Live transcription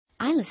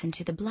I listen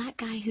to the Black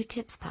Guy Who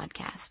Tips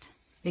podcast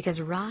because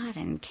Rod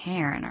and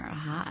Karen are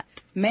hot.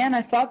 Man,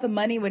 I thought the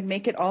money would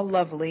make it all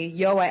lovely.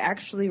 Yo, I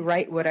actually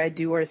write what I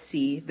do or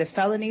see. The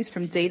felonies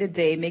from day to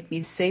day make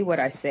me say what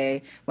I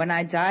say. When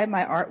I die,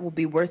 my art will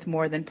be worth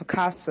more than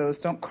Picasso's.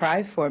 Don't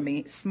cry for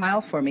me,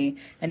 smile for me.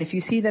 And if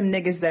you see them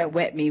niggas that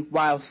wet me,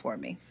 wild for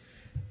me.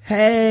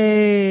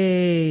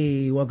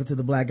 Hey, welcome to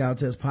the Black Guy Who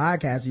Tips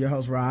podcast. Your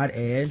host, Rod,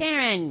 Ed.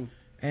 Karen.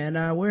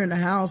 And we're in the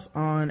house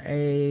on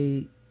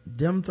a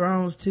Dem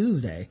Thrones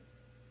Tuesday.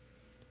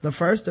 The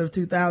first of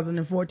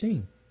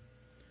 2014.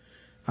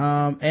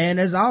 And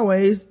as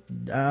always,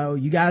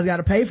 you guys got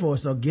to pay for it.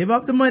 So give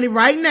up the money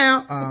right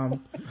now.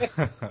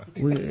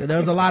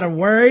 There's a lot of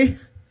worry,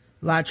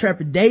 a lot of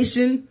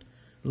trepidation,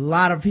 a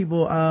lot of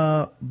people,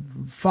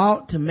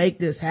 fought to make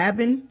this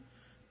happen.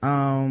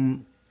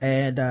 And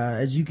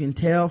as you can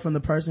tell from the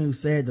person who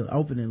said the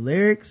opening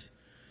lyrics,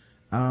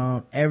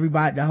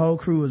 everybody, the whole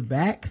crew is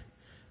back.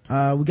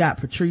 We got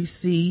Patrice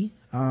C,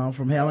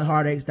 from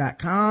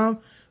hellandheartaches.com.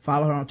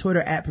 Follow her on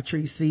Twitter at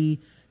Patrice C.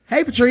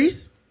 Hey,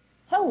 Patrice.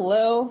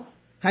 Hello.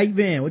 How you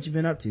been? What you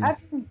been up to?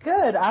 I've been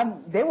good.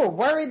 They were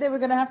worried they were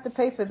going to have to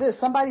pay for this.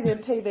 Somebody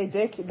didn't pay their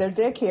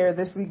daycare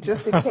this week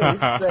just in case.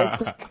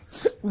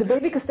 The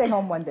baby could stay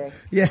home one day.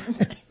 Yeah.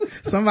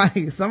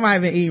 Somebody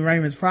been eating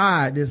Raymond's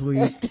Fried this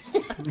week.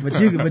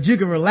 But you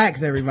can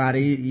relax,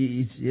 everybody.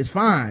 It's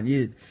fine.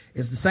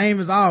 It's the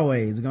same as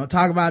always. We're going to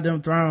talk about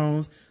them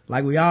thrones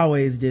like we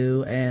always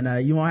do.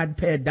 And, you won't have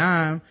to pay a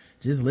dime.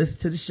 Just listen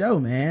to the show,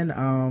 man.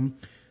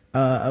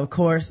 Of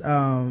course,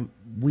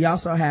 we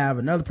also have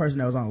another person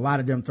that was on a lot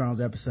of Dem Thrones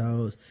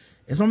episodes.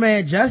 It's my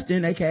man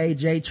Justin, aka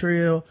Jay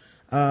Trill,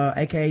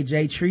 aka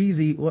Jay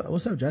Treasy.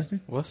 What's up, Justin?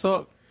 What's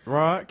up,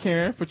 Rod,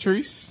 Karen,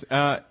 Patrice?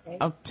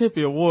 I'm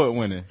Tippy Award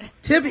winning.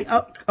 Tippy,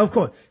 of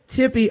course,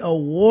 Tippy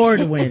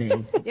Award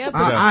winning. Yep.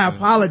 I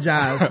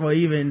apologize for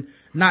even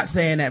not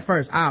saying that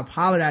first. I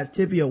apologize,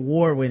 Tippy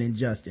Award winning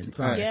Justin.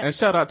 Sorry. Yep. And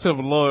shout out to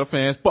the loyal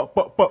fans.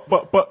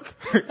 Buck.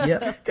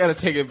 Yep. Gotta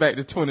take it back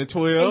to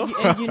 2012.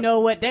 And you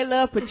know what? They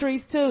love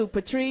Patrice too.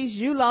 Patrice,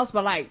 you lost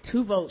by like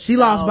 2 votes. She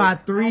lost by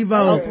 3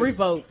 votes. 3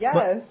 votes. Yes.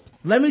 But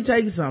let me tell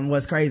you something.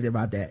 What's crazy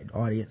about that,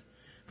 audience?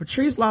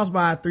 Patrice lost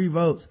by 3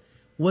 votes.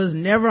 Was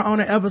never on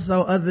an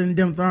episode other than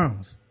Dem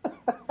Thrones.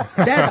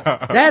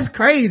 That's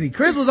crazy.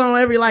 Chris was on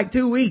every like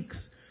 2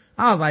 weeks.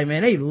 I was like,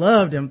 man, they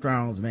love Dem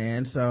Thrones,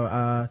 man.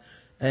 So,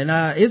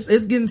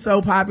 it's getting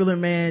so popular,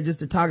 man, just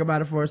to talk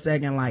about it for a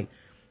second. Like,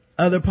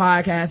 other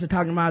podcasts are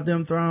talking about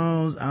Dem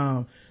Thrones.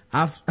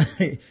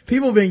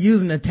 People have been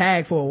using the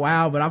tag for a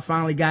while, but I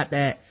finally got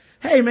that.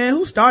 Hey man,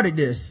 who started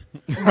this?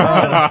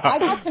 I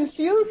got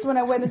confused when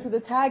I went into the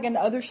tag and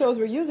other shows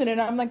were using it.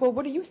 And I'm like, well,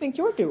 what do you think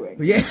you're doing?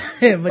 Yeah,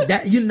 but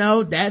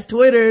that's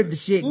Twitter. The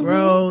shit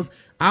grows.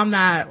 I'm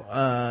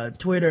not,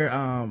 Twitter.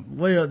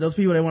 What are those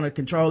people that want to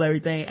control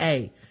everything?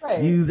 Hey,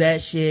 right. Use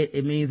that shit.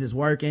 It means it's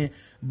working.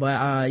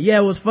 But, yeah,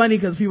 it was funny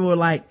because people were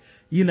like,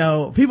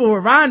 people were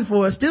riding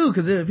for us too,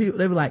 because they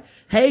were like,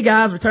 hey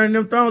guys, returning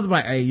them thrones. I'm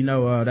like, hey,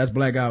 that's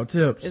Black Guy Who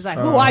Tips. It's like,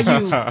 who are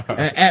you?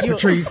 At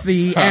Patrice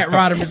C, at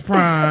Rodimus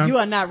Prime. You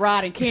are not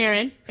Rod and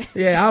Karen.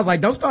 Yeah, I was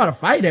like, don't start a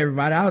fight,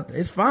 everybody.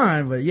 It's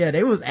fine. But yeah,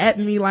 they was at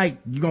me like,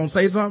 you gonna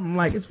say something? I'm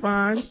like, it's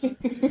fine.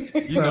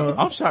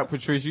 I'm shocked,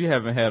 Patrice, you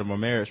haven't had a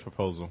marriage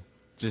proposal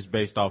just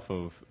based off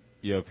of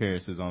your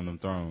appearances on them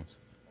thrones.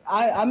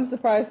 I'm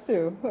surprised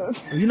too.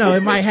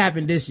 It might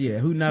happen this year.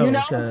 Who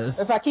knows?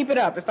 If I keep it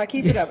up, at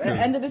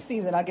the end of the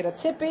season, I'll get a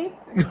tippy.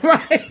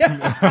 Right.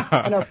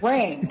 And a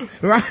ring.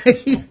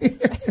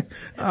 Right.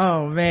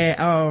 Oh man.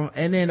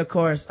 And then of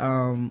course,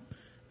 in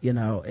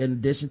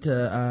addition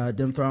to,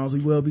 Dem Thrones,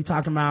 we will be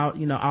talking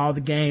about, all the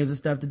games and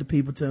stuff that the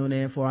people tune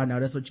in for. I know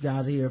that's what you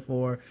guys are here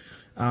for.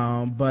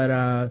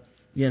 But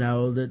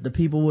the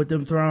people with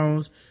Dem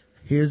Thrones,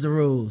 here's the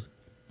rules.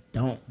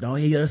 Don't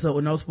hit us up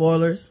with no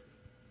spoilers.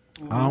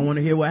 I don't want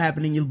to hear what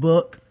happened in your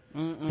book.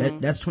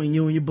 That's between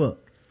you and your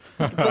book.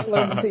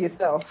 Learn it to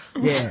yourself.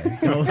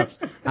 Yeah.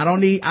 I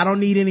don't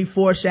need any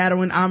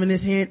foreshadowing,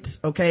 ominous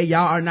hints. Okay.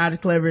 Y'all are not as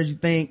clever as you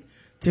think.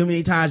 Too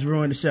many times you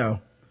ruin the show.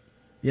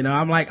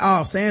 I'm like,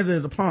 oh, Sansa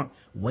is a punk.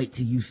 Wait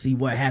till you see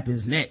what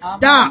happens next.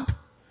 Stop.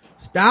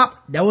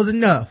 That was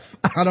enough.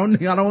 I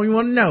don't even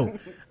want to know.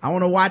 I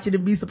want to watch it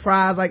and be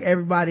surprised like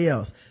everybody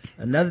else.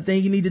 Another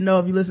thing you need to know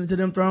if you listen to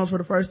Dem Thrones for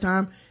the first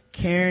time,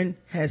 Karen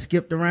has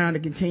skipped around the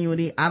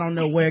continuity. I don't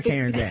know where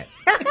Karen's at.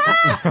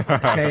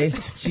 Okay.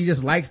 She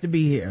just likes to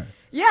be here.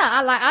 Yeah,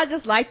 I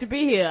just like to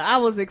be here. I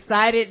was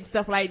excited and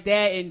stuff like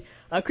that. And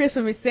Chris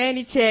from his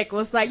Sandy check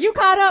was like, you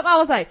caught up? I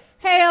was like,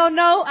 hell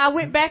no. I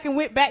went back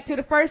to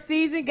the first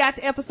season, got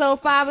to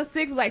episode 5 or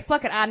 6. Like,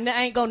 fuck it. I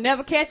ain't gonna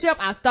never catch up.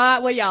 I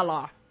start where y'all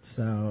are.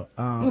 So,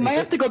 we might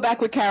have to go back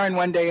with Karen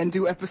one day and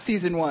do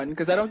season 1,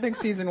 because I don't think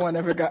season 1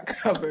 ever got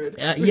covered.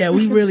 Yeah,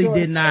 we really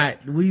did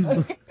not. We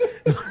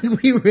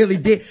really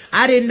did.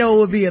 I didn't know it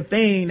would be a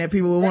thing that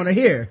people would want to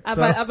hear. I'm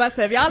about to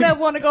say, if y'all ever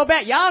want to go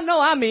back, y'all know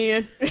I'm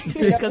in.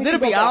 Because it'll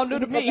be all new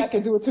to me. Go back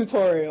and do a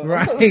tutorial.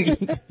 Right.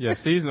 Yeah,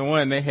 season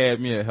 1, they had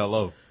me at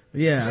hello.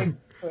 Yeah.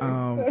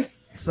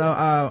 So,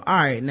 all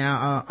right.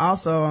 Now,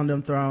 also on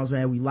Them Thrones,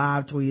 man, we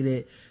live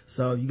tweeted.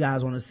 So if you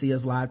guys want to see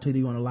us live tweet,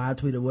 you want to live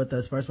tweet it with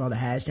us. First of all, the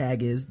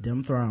hashtag is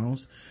Them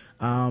Thrones.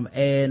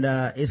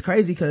 It's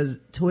crazy because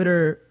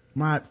Twitter,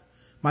 my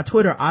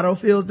Twitter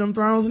autofills Them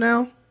Thrones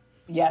now.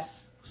 Yes.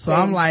 So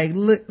I'm like,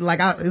 look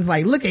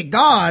at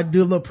God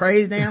do a little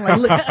praise down. Like,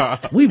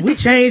 look, we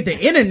changed the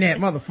internet,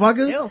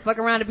 motherfucker. They don't fuck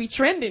around to be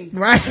trending.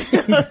 Right.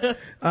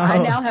 I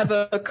now have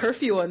a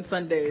curfew on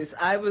Sundays.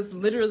 I was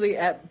literally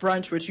at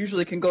brunch, which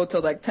usually can go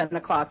till like 10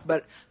 o'clock,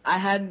 but I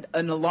had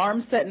an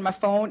alarm set in my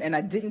phone and I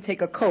didn't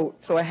take a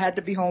coat, so I had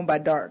to be home by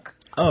dark.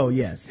 Oh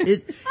yes.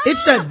 It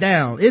shuts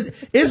down.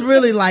 It's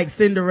really like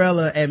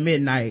Cinderella at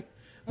midnight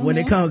when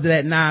it comes to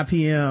that 9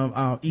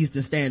 p.m.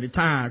 Eastern Standard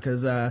Time,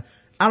 cause,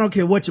 I don't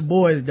care what your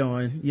boy is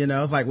doing. You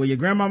know, it's like, well, your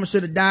grandmama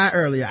should have died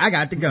earlier. I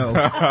got to go.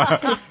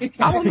 I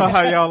don't know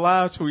how y'all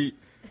live tweet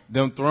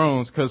Them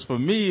Thrones, cause for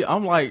me,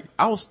 I'm like,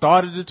 I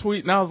started the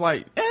tweet and I was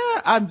like,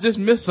 I just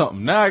missed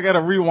something. Now I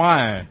gotta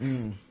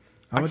rewind.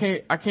 I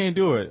can't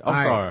do it.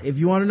 I'm sorry. Right, if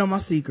you want to know my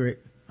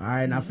secret, all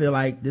right, and I feel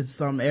like this is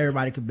something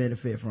everybody could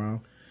benefit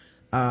from,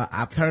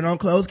 I turn on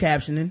closed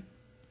captioning.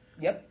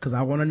 Yep. Cause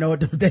I want to know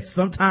what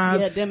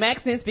sometimes. Yeah, them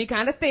accents be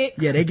kind of thick.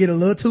 Yeah, they get a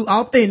little too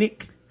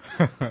authentic.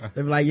 They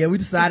be like, yeah, we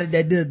decided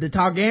that the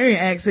Targaryen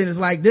accent is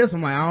like this.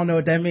 I'm like, I don't know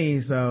what that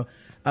means. So,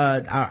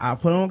 I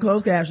put on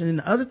closed caption. And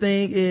the other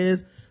thing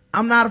is,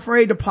 I'm not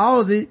afraid to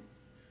pause it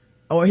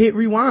or hit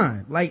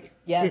rewind. Like,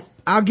 yes.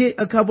 I'll get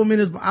a couple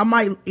minutes. I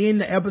might end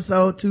the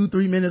episode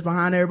 2-3 minutes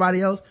behind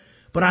everybody else,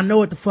 but I know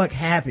what the fuck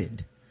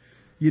happened.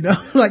 You know,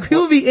 like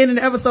people be ending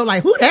the episode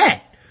like, who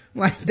that?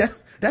 Like,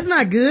 that's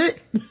not good.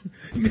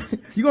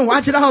 You gonna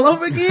watch it all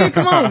over again?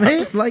 Come on,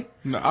 man. Like,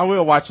 no, I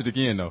will watch it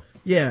again though.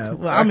 Yeah,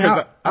 well, I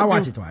mean, I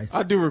watch it twice.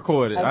 I do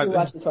record it. I do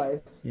watch it twice.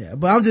 Yeah,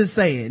 but I'm just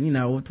saying, you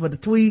know, for the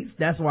tweets,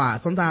 that's why.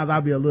 Sometimes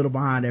I'll be a little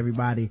behind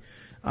everybody.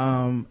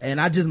 And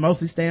I just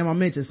mostly stay in my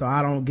mentions, so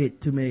I don't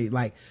get too many,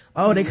 like,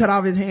 oh, they cut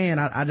off his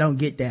hand. I don't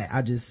get that.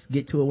 I just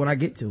get to it when I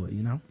get to it,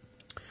 you know?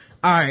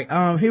 All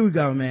right, here we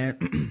go,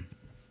 man.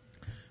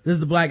 This is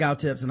the blackout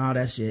tips and all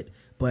that shit,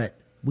 but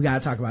we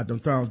gotta talk about Them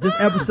Thrones. This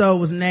episode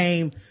was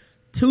named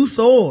Two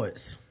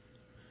Swords.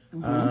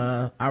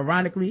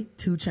 Ironically,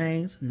 2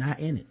 Chainz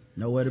not in it.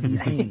 Nowhere to be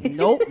seen.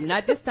 Nope,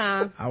 not this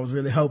time. I was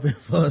really hoping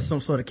for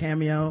some sort of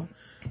cameo.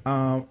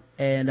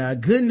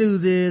 Good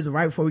news is,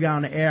 right before we got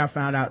on the air, I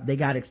found out they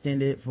got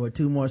extended for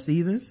 2 more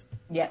seasons.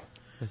 Yes.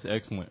 That's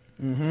excellent.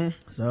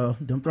 So,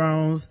 Them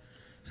Thrones,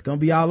 it's gonna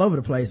be all over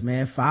the place,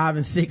 man. 5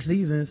 and 6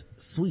 seasons.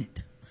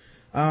 Sweet.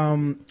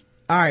 All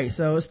right,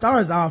 so it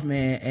starts off,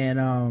 man,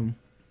 and,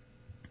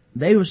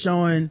 they were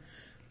showing,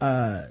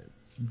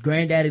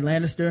 Granddaddy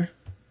Lannister,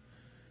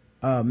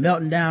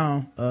 melting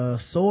down a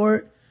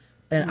sword.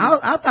 And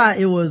I thought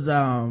it was,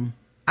 I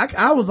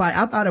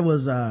thought it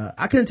was,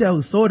 I couldn't tell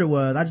whose sword it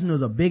was. I just knew it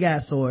was a big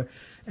ass sword.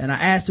 And I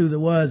asked whose it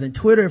was, and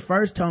Twitter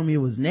first told me it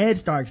was Ned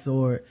Stark's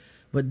sword,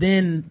 but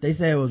then they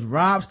said it was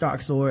Robb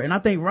Stark's sword. And I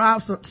think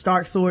Robb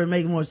Stark's sword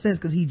makes more sense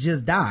because he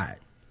just died.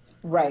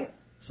 Right.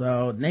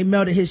 So they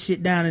melted his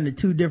shit down into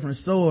 2 different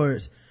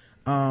swords.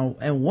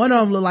 And one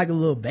of them looked like a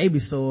little baby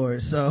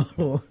sword.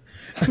 So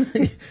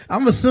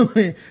I'm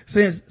assuming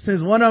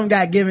since one of them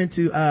got given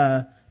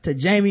to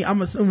Jaime,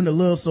 I'm assuming the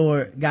little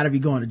sword got to be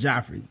going to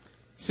Joffrey.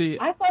 See,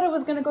 I thought it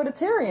was going to go to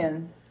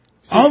Tyrion.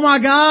 Oh my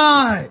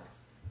God.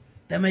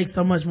 That makes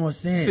so much more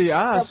sense. See,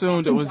 I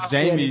assumed it was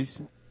Jaime's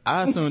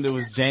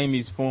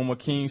former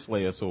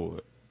Kingslayer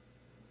sword.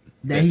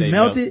 That he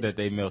melted? That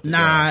they melted.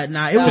 Nah,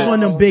 it was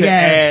one of them big ass.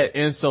 Add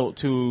insult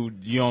to,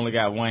 you only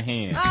got one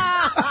hand.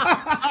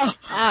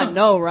 I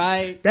know,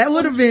 right? That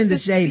would have been the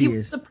He was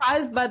shadiest.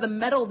 surprised by the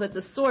metal that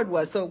the sword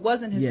was, so it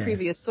wasn't his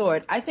previous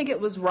sword. I think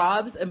it was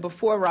Robb's, and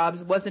before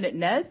Robb's, wasn't it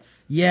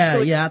Ned's? Yeah,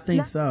 So I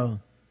think so.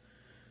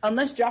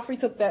 Unless Joffrey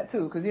took that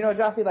too, because you know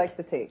Joffrey likes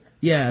to take.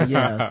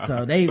 Yeah.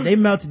 So they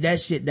melted that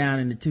shit down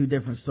into 2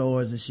 different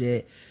swords and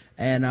shit.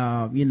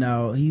 And, you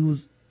know, he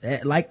was,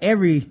 like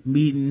every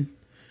meeting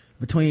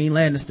between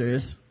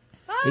Lannisters,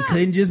 it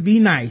couldn't just be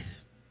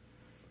nice.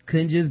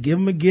 Couldn't just give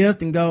him a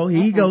gift and go,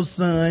 here you go,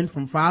 son,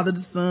 from father to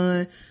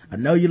son. I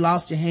know you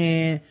lost your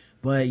hand,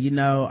 but you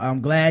know,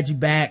 I'm glad you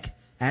back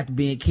after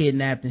being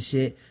kidnapped and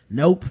shit.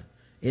 Nope.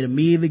 It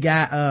immediately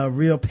got,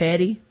 real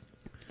petty.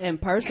 And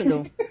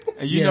personal.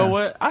 And you know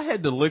what? I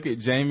had to look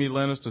at Jaime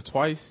Lannister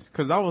twice,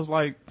 cause I was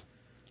like,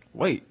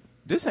 wait,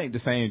 this ain't the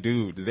same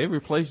dude. Did they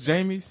replace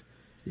Jaime's?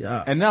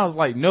 Yeah. And I was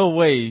like, no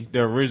way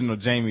the original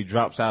Jaime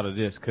drops out of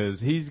this,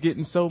 cause he's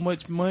getting so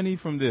much money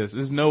from this.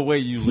 There's no way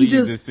you leave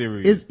this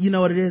series. You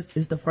know what it is?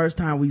 It's the first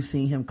time we've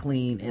seen him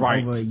clean in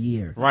over a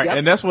year. Right. Yep.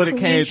 And that's what it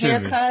came to me.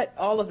 Haircut,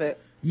 all of it.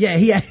 Yeah,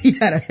 he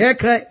had a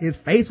haircut, his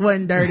face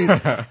wasn't dirty,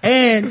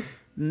 and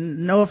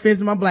no offense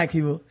to my black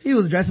people, he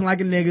was dressing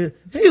like a nigga.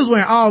 He was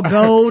wearing all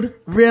gold.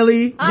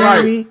 Really?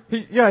 Right.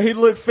 He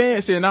looked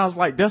fancy, and I was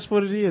like, that's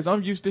what it is.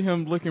 I'm used to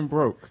him looking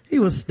broke. He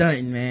was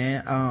stunting,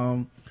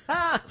 man.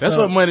 That's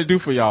what money do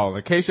for y'all.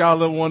 In case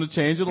y'all ever want to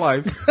change your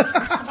life,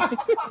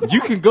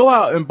 you can go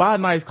out and buy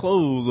nice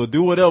clothes or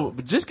do whatever,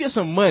 but just get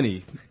some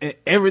money. and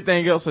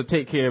everything else will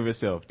take care of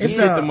itself. Just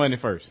get the money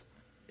first.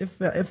 It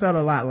felt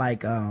a lot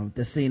like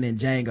the scene in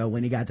Django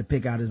when he got to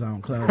pick out his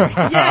own clothes.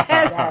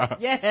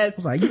 Yes.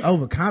 It's like, you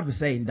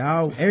overcompensating,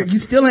 dog. You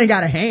still ain't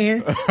got a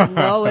hand.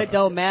 No, it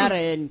don't matter.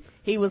 And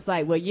he was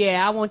like, well,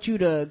 yeah, I want you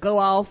to go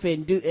off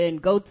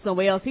and go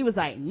somewhere else. He was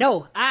like,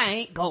 no, I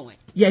ain't going.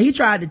 Yeah, he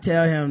tried to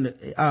tell him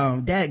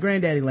that,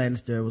 Granddaddy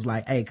Lannister was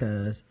like, hey,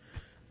 cuz,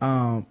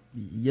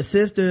 your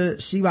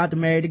sister, she about to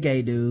marry the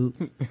gay dude.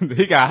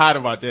 He got hot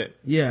about that.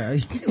 Yeah.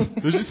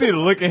 Did you see the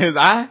look in his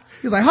eye?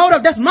 He's like, hold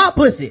up, that's my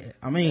pussy.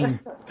 I mean,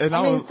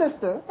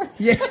 sister.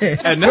 Yeah.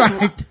 And that's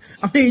right.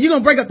 I mean, you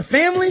gonna break up the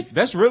family?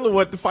 That's really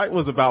what the fight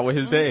was about with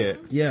his dad.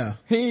 Yeah.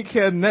 He ain't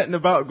cared nothing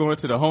about going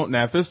to the home.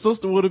 Now, if his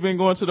sister would have been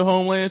going to the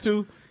homeland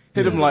too,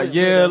 hit him like,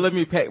 yeah, let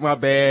me pack my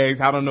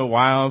bags. I don't know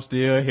why I'm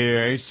still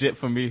here. Ain't shit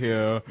for me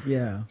here.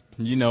 Yeah.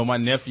 You know, my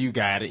nephew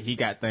got it. He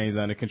got things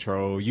under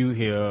control. You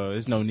here.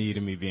 There's no need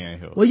of me being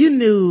here. Well, you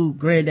knew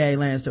Granddaddy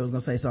Lannister was gonna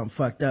say something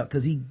fucked up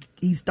because he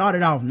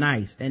started off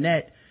nice, and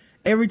that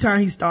every time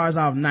he starts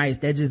off nice,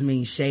 that just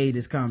means shade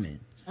is coming.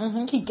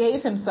 Mm-hmm. He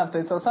gave him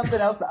something, so something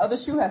else, the other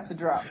shoe has to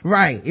drop.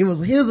 Right. It was,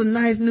 here's a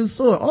nice new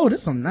sword. Oh,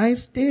 this some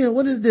nice steel.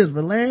 What is this,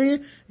 Valerian?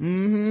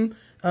 Mm-hmm.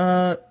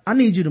 I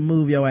need you to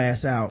move your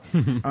ass out,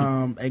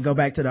 and go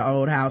back to the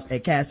old house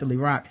at Castle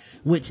Rock,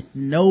 which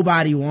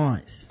nobody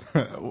wants.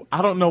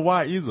 I don't know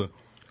why either.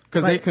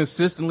 Cause they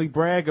consistently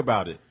brag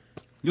about it.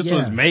 This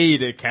was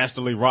made at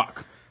Castle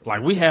Rock.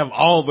 Like, we have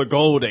all the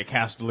gold at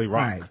Castle Rock.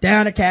 Right.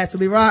 Down at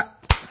Castle Rock.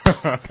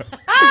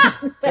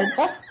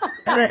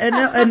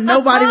 and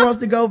nobody wants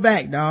to go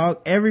back,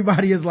 dog.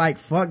 Everybody is like,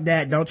 fuck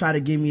that. Don't try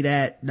to give me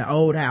the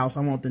old house.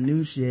 I want the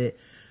new shit.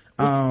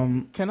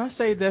 Can I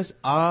say that's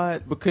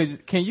odd? Because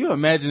can you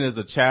imagine as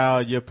a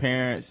child, your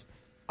parents,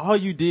 all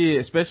you did,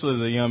 especially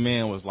as a young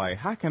man, was like,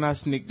 how can I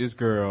sneak this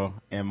girl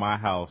in my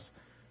house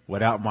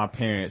without my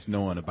parents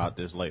knowing about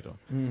this later?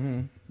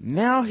 Mm-hmm.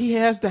 Now he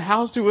has the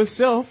house to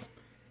himself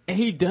and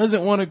he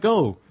doesn't want to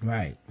go.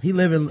 Right. He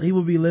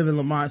will be living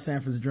Lamont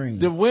Sanford's dream.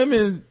 The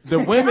women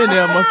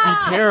there must be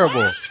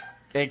terrible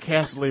at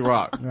Castle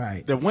Rock.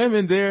 Right. The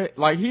women there,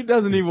 like, he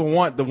doesn't even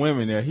want the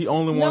women there. He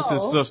only wants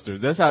his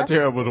sisters. That's how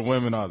terrible the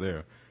women are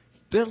there.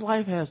 Their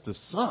life has to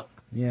suck.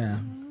 Yeah.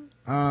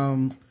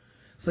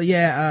 So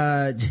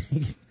yeah,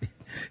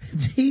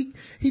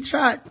 he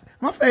tried.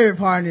 My favorite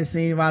part in this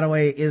scene, by the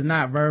way, is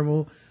not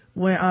verbal.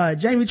 When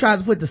Jamie tries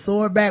to put the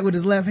sword back with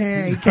his left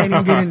hand, he can't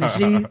even get in the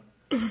sheath.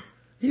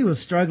 He was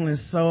struggling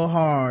so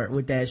hard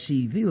with that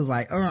sheath. He was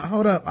like,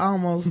 hold up, I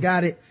almost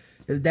got it.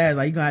 His dad's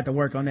like, you're gonna have to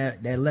work on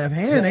that left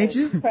hand, ain't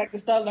you?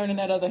 Practice, start learning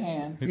that other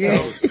hand.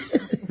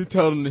 He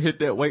told him to hit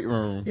that weight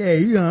room. Yeah,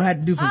 you're gonna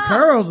have to do some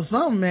curls or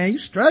something, man. You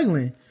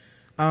struggling.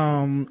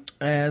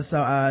 And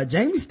so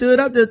Jamie stood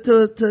up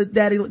to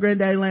Granddaddy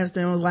Lannister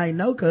and was like,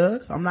 no,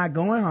 cuz, I'm not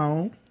going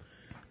home.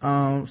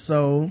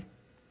 So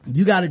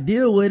you gotta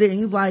deal with it. And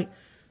he's like,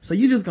 so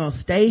you just gonna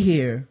stay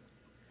here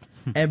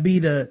and be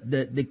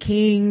the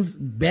king's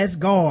best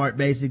guard,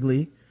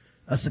 basically.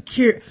 A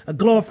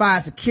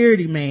glorified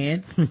security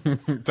man.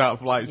 Top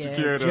flight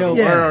security of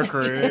the world,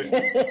 Craig.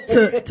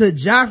 to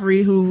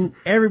Joffrey, who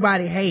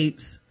everybody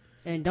hates.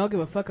 And don't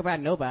give a fuck about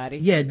nobody.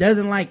 Yeah,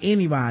 doesn't like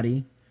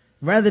anybody.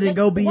 Rather than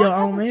go be your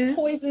own man.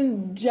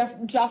 Poison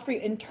Joffrey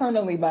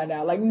internally by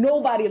now. Like,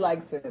 nobody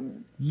likes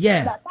him.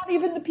 Yeah. Not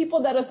even the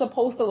people that are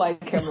supposed to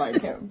like him.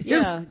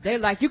 Yeah. They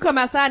like, you come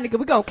outside, nigga,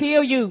 we gonna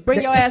kill you.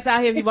 Bring your ass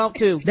out here if you want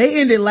to. They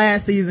ended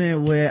last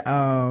season with,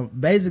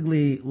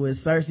 basically with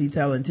Cersei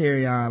telling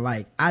Tyrion,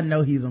 like, I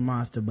know he's a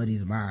monster, but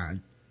he's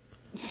mine.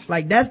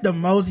 Like, that's the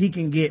most he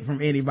can get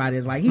from anybody.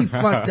 It's like, he's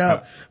fucked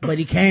up, but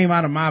he came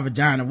out of my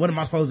vagina. What am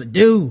I supposed to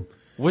do?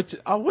 Which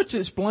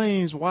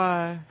explains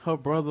why her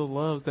brother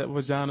loves that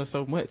vagina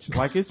so much.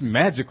 Like, it's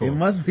magical. It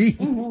must be.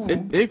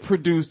 It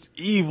produced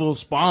evil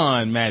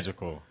spawn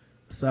magical.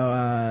 So,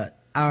 it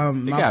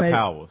got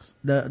powers.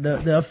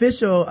 The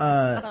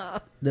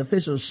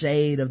official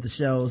shade of the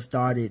show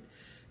started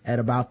at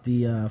about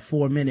the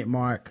 4-minute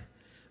mark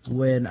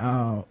when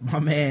my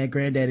man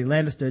Granddaddy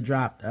Lannister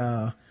dropped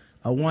a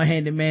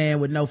one-handed man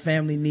with no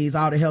family needs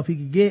all the help he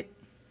could get.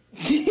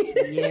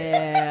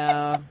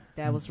 Yeah,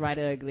 that was right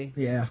ugly.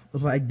 Yeah, it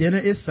was like, dinner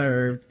is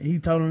served. He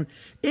told him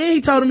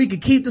he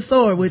could keep the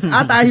sword, which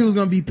I thought he was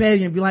gonna be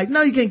petty and be like,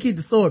 no, you can't keep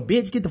the sword,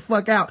 bitch, get the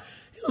fuck out.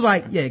 He was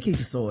like, yeah, keep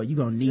the sword, you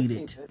gonna need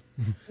it.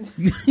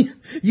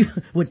 you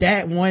with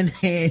that one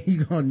hand,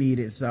 you gonna need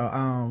it.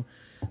 So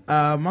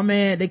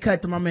they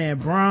cut to my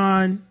man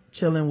Bronn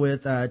chilling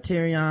with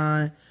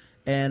Tyrion,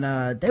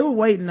 and they were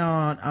waiting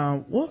on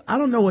I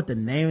don't know what the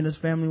name of this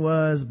family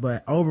was,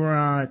 but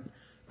Oberyn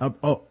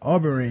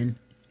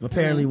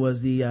apparently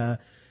was the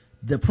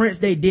prince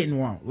they didn't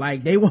want.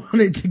 Like, they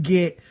wanted to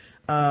get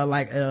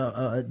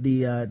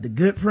the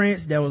good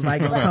prince that was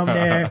like gonna come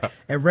there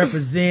and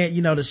represent,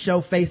 the show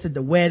face at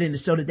the wedding to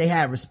show that they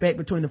had respect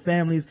between the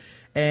families.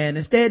 And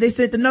instead they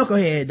sent the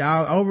knucklehead,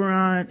 dog.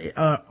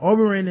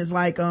 Oberyn is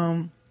like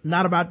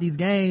not about these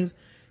games.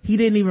 He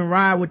didn't even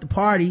ride with the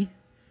party.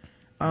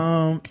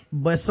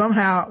 but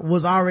somehow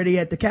was already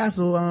at the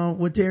castle,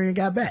 when Tyrion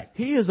got back.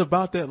 He is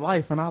about that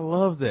life, and I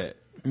love that.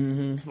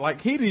 Mm-hmm.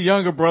 Like, he the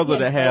younger brother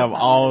to have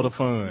all the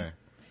fun.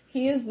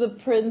 He is the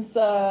prince,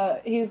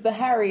 he's the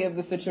Harry of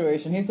the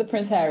situation. He's the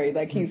Prince Harry.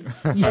 Like, he's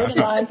third in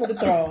line for the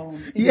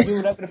throne. He can do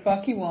whatever the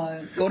fuck he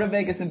wants. Go to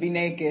Vegas and be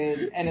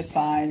naked, and it's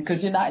fine,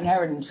 because you're not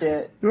inheriting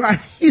shit. Right.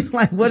 He's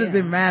like, what does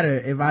it matter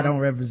if I don't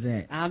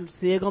represent? I'm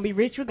still gonna be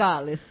rich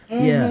regardless.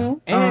 Mm-hmm. Yeah.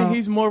 And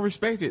he's more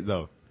respected,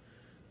 though.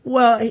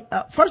 Well,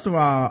 first of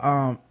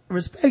all,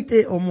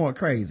 respected or more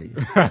crazy.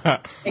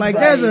 Like,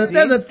 Exactly.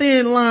 there's a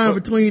thin line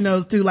between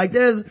those two. Like,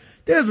 there's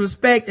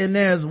respect and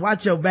there's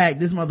watch your back.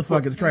 This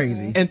motherfucker's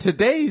crazy. And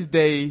today's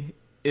day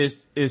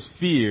is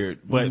feared,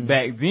 but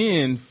back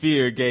then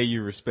fear gave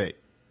you respect.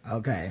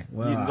 Okay.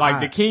 Well, Like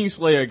the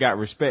Kingslayer got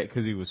respect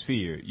because he was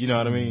feared. You know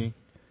what I mean?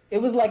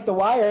 It was like The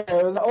Wire.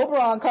 It was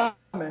Oberon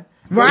coming.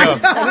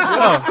 right.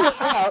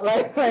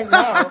 like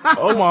no.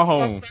 Oh, my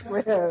home.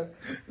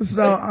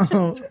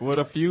 So, With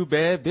a few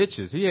bad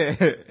bitches. He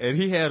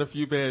had a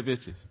few bad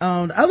bitches.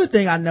 the other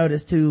thing I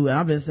noticed too, and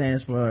I've been saying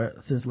this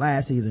since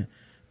last season,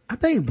 I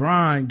think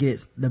Bronn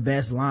gets the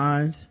best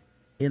lines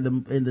in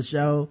the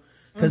show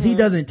because he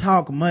doesn't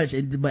talk much,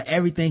 but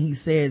everything he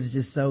says is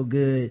just so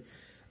good.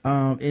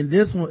 In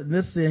this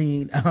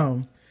scene,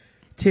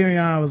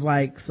 Tyrion was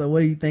like, "So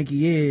what do you think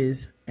he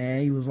is?"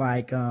 And he was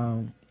like,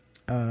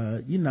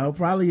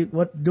 probably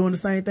doing the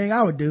same thing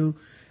I would do,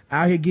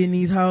 out here getting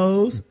these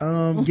hoes,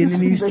 getting in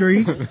these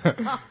streets. And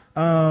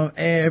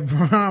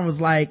Bronn was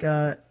like,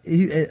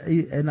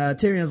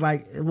 Tyrion's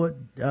like, what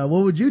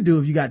would you do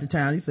if you got to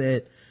town? He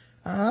said,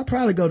 I'd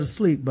probably go to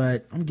sleep,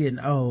 but I'm getting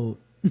old.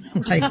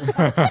 like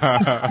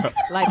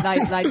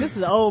this is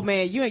an old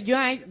man. You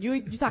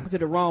talking to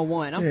the wrong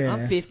one.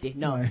 I'm 50.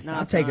 No,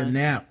 I'll take a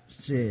nap.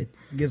 Shit,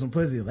 get some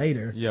pussy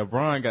later. Yeah,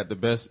 Bronn got the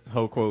best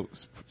hoe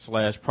quotes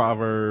 /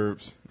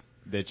 proverbs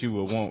that you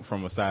would want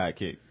from a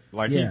sidekick.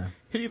 Like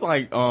he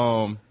like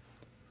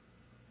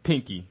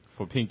Pinky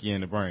for Pinky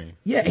and the Brain.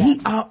 Yeah,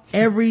 he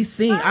every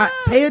scene.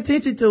 Pay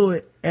attention to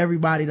it,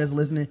 everybody that's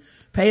listening.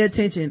 Pay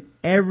attention.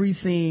 Every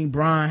scene,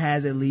 Bronn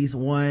has at least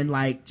one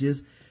like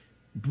just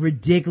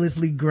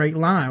ridiculously great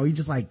line where you're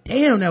just like,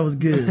 damn, that was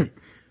good.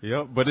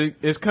 Yep, but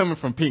it's coming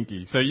from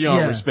Pinky, so you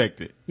don't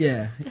respect it.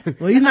 Yeah.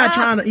 Well, he's not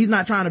trying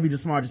to be the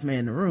smartest man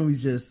in the room.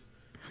 He's just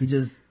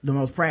the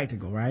most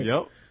practical, right?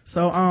 Yep.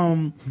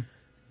 So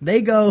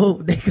they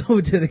go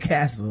to the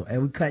castle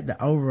and we cut to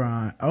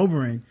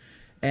Oberyn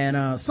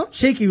and some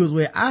chick he was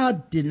with, I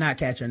did not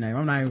catch her name.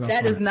 I'm not even gonna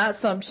That is not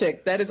some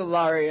chick. That is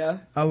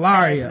Ilaria.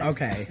 Ilaria,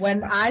 okay.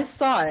 When I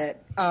saw it,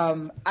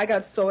 I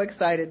got so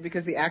excited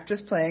because the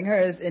actress playing her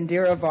is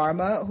Indira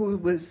Varma,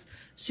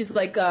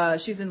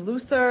 she's in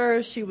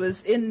Luther. She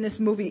was in this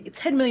movie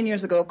 10 million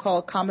years ago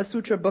called Kama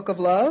Sutra Book of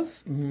Love.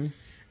 Mm-hmm.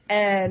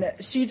 And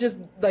she just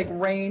like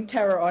reigned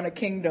terror on a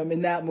kingdom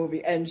in that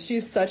movie. And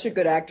she's such a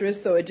good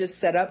actress. So it just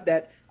set up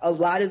that a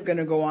lot is going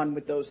to go on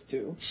with those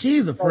two.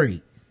 She's a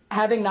freak.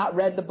 Having not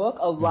read the book,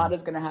 a lot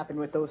is going to happen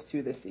with those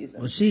two this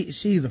season. Well,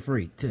 she's a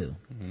freak too.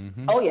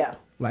 Mm-hmm. Oh yeah.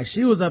 Like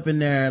she was up in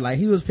there, like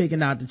he was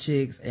picking out the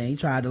chicks and he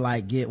tried to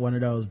like get one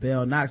of those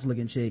Belle Knox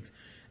looking chicks.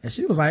 And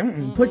she was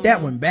like, put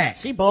that one back.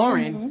 She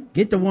boring. Mm-hmm.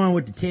 Get the one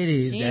with the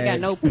titties. She ain't got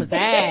no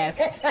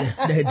pizzazz.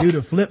 that do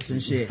the flips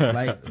and shit.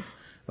 Like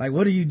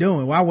what are you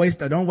doing? Why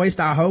don't waste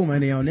our whole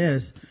money on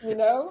this? You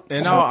know?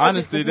 In all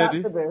honesty,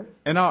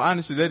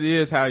 that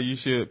is how you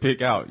should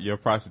pick out your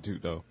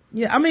prostitute though.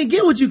 Yeah, I mean,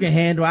 get what you can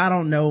handle. I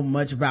don't know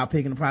much about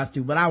picking a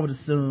prostitute, but I would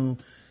assume,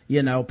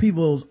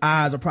 people's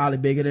eyes are probably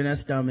bigger than their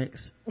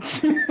stomachs.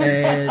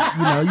 And,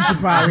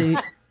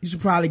 you should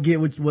probably get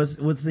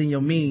what's in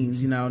your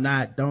means,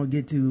 don't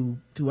get too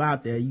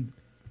out there. You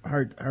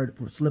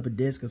slip a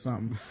disc or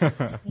something.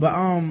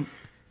 But,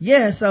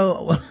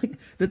 so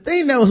the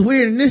thing that was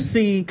weird in this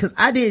scene, cause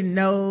I didn't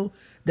know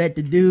that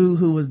the dude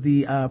who was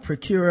the,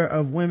 procurer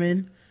of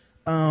women,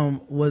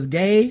 was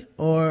gay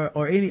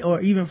or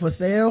even for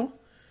sale.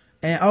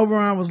 And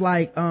Oberon was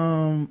like,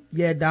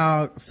 yeah,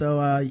 dog,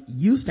 so,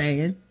 you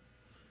staying.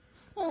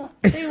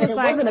 He was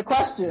like, wasn't a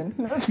question.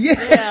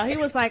 Yeah, he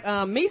was like,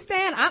 me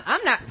staying?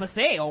 I'm not for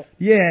sale.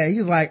 Yeah, he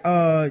was like,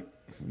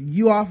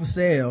 you are for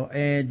sale.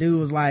 And dude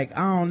was like,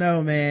 I don't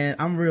know, man,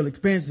 I'm real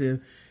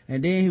expensive.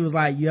 And then he was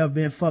like, you ever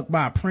been fucked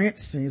by a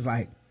prince? And he's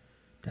like,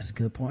 that's a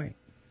good point.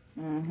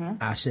 Mm-hmm.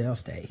 I shall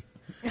stay.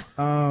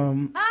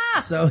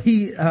 So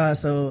he and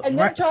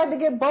then tried to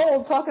get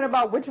bold talking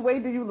about which way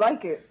do you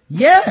like it.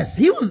 Yes,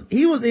 he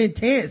was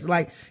intense.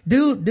 Like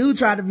dude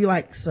tried to be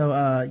like,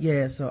 how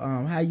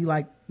you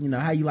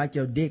like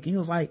your dick? And he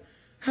was like,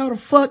 how the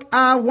fuck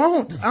I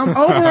won't? I'm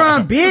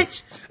Oberon,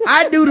 bitch.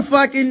 I do the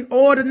fucking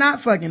or the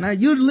not fucking. Now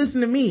you listen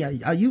to me.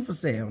 Are you for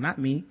sale? Not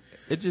me.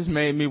 It just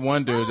made me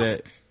wonder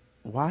that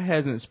why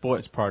hasn't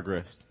sports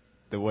progressed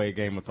the way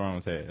Game of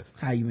Thrones has?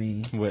 How you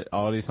mean? With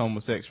all these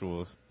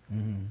homosexuals.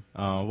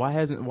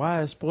 Mm-hmm.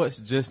 Why is sports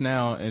just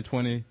now in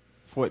 2015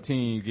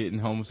 2014 getting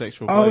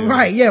homosexual Oh, players.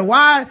 right. Yeah.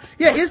 Why?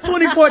 Yeah, it's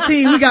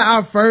 2014. We got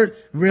our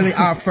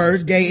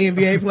first gay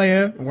NBA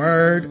player.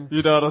 Word.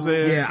 You know what I'm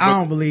saying? Yeah, I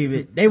don't believe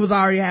it. They was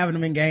already having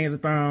them in Games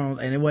of Thrones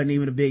and it wasn't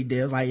even a big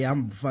deal. It's like, yeah,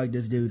 I'm gonna fuck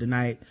this dude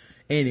tonight.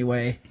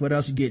 Anyway, what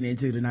else you getting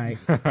into tonight?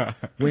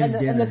 When's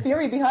dinner? And the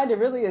theory behind it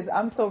really is,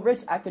 I'm so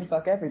rich, I can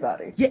fuck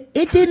everybody. Yeah,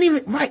 it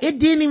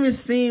didn't even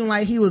seem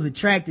like he was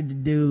attracted to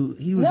dude.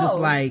 He was just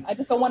like, I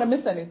just don't want to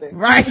miss anything.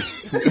 right.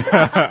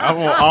 I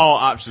want all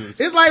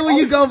options. It's like when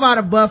you go by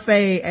the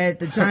buffet at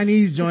the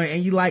Chinese joint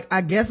and you like,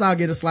 I guess I'll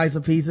get a slice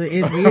of pizza.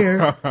 It's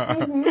here.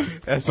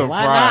 That's a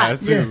Why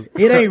fries Yeah, too.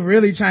 it ain't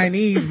really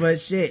Chinese,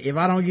 but shit, if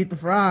I don't get the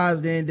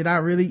fries, then did I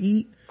really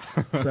eat?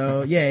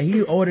 So yeah,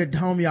 he ordered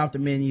homie off the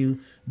menu.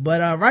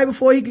 But right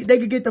before they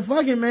could get the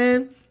fucking,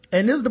 man,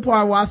 and this is the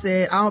part where I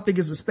said I don't think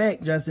it's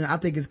respect, Justin. I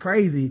think it's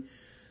crazy.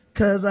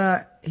 Cause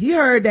he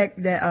heard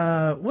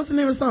that what's the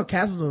name of the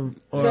song?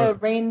 The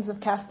Reigns of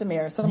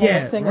Castamere. Someone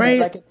was singing it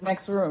like in the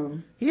next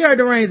room. He heard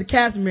the Reigns of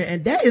Castamere,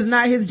 and that is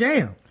not his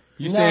jam.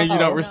 You saying you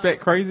don't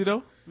respect crazy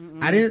though?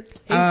 I didn't.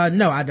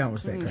 No, I don't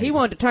respect crazy. He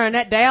wanted to turn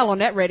that dial on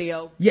that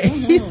radio. Yeah,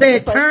 he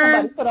said It's like turn.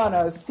 somebody put on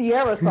a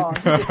Sierra song.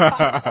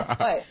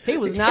 He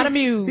was not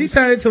amused. He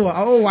turned into an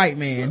old white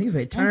man. He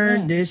said,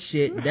 turn this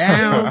shit I was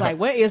down. like,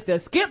 where is the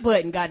skip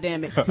button,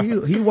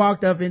 goddammit? He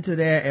walked up into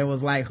there and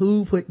was like,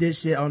 who put this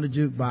shit on the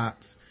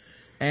jukebox?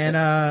 And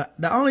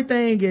the only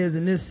thing is,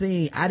 in this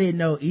scene, I didn't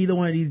know either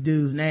one of these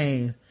dudes'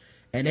 names,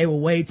 and they were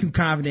way too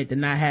confident to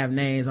not have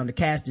names on the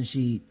casting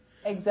sheet.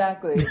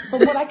 Exactly.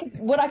 From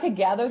what I could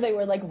gather, they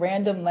were like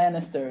random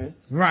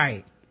Lannisters.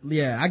 Right.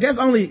 Yeah. I guess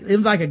it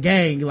was like a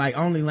gang, like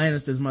only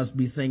Lannisters must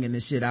be singing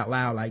this shit out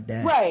loud like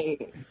that.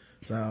 Right.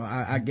 So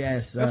I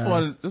guess That's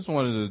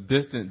one of the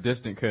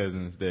distant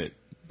cousins that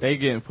they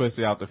getting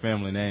pussy out the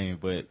family name,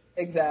 but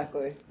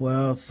Exactly.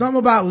 well, something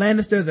about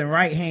Lannisters and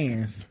right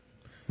hands.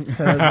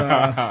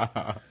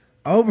 Cause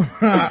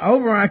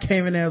Oberon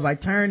came in there and was like,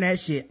 turn that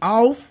shit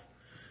off.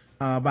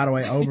 By the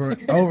way,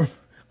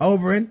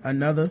 Oberyn,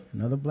 another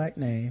black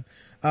name.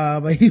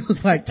 But he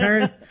was like,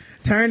 turn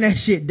that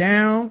shit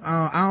down.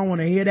 I don't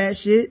want to hear that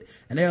shit.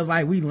 And they was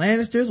like, we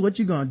Lannisters, what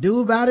you gonna do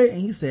about it? And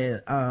he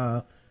said,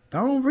 go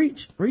on,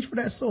 reach for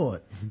that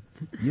sword.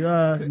 You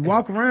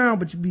walk around,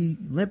 but you be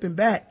limping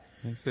back.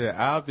 he said,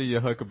 I'll be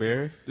your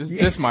Huckleberry. This is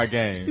just my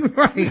game.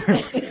 Right.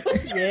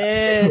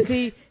 Yes,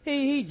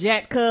 he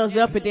jacked Cuz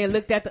up and then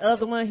looked at the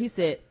other one. He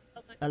said,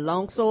 a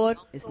long sword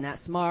is not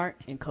smart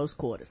in close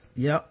quarters.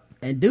 Yep.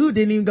 And dude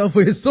didn't even go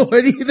for his sword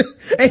either.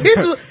 And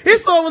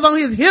his sword was on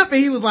his hip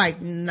and he was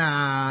like,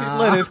 nah. He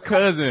let his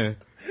cousin.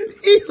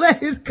 He let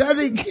his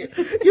cousin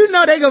you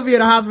know they gonna be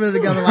in the hospital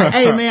together like,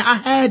 hey man, I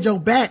had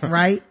your back,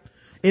 right?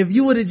 If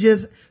you would have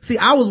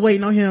I was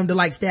waiting on him to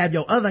like stab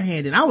your other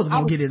hand and I was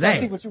gonna get his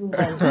ass. What you was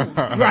going to do.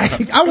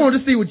 Right. I wanted to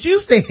see what you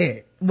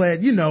said.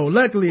 But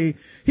luckily,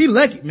 he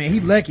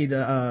lucky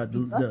the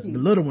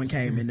little one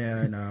came in there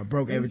and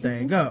broke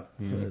everything up.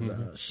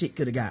 'Cause, shit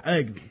could have got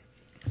ugly.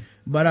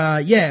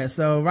 But yeah,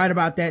 so right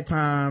about that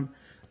time,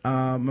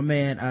 my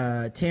man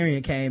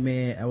Tyrion came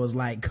in and was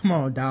like, come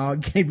on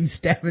dog, you can't be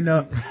stabbing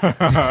up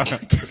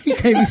you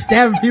can't be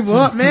stabbing people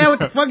up, man. What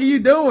the fuck are you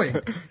doing?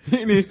 He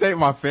didn't even say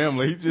my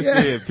family. He just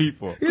said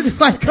people. You're just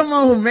like, come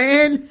on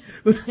man,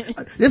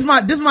 this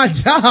my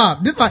job.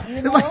 It's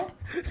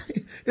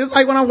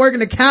like when I'm working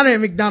the counter at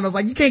McDonald's,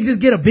 like you can't just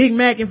get a Big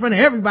Mac in front of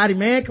everybody,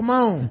 man. Come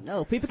on.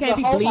 No, people can't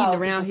be bleeding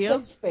around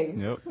here.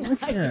 Yep.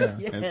 Yeah.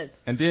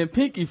 Yes. And then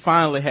Pinky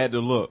finally had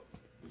to look.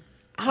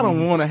 I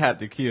don't want to have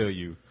to kill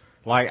you.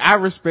 Like, I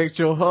respect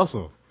your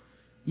hustle,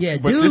 Yeah,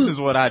 but this is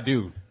what I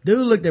do.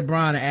 Dude looked at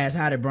Bronn and asked,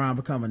 how did Bronn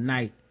become a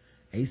knight?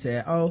 And he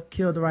said, oh,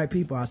 killed the right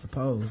people, I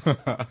suppose.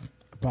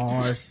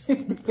 Bars.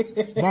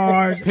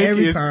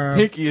 Every time.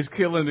 Pinky is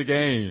killing the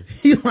game.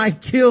 He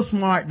like, kill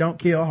smart, don't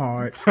kill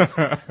hard.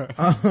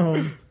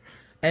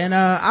 And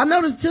I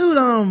noticed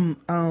too,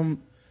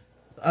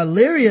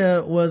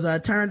 Illyria was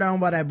turned on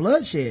by that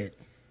bloodshed.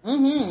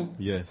 Mm-hmm.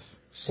 Yes.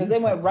 Because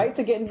they went right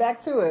to getting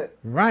back to it.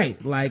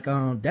 Right. Like,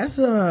 that's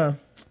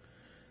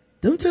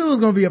them two is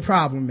gonna be a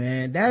problem,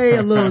 man.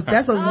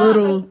 That's a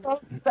little.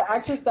 The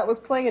actress that was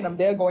playing them,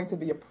 they're going to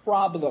be a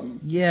problem.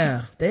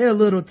 Yeah, they're a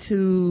little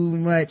too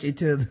much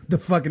into the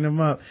fucking them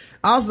up.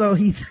 Also,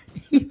 he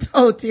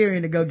told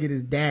Tyrion to go get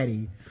his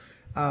daddy,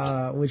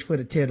 which put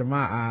a tear to my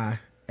eye,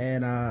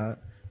 and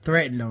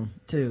threatened him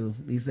too.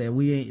 He said,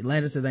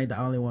 Lannisters ain't the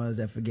only ones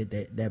that forget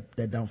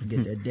that don't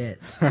forget their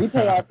debts. We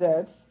pay our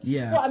debts.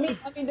 Yeah. Well, I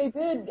mean, they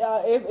did.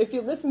 If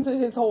you listen to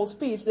his whole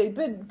speech, they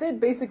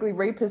did basically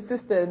rape his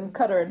sister and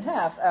cut her in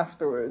half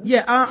afterwards.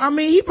 Yeah. I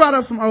mean, he brought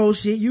up some old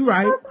shit. You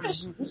right.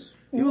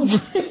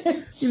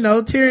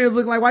 Tyrion's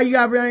looking like, why you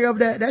gotta bring up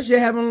that shit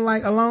happened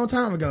like a long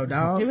time ago,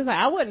 dog. He was like,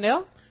 I wouldn't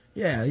know.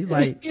 Yeah. He's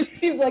like,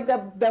 he's like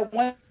that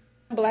one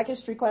Black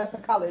history class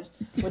in college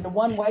when the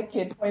one white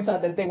kid points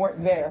out that they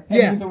weren't there.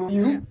 Yeah. And neither were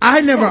you. I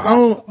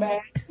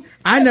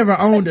never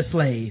owned a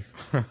slave.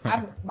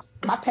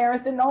 My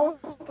parents didn't own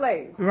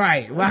slaves.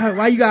 Right.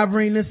 Why you gotta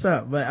bring this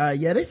up? But,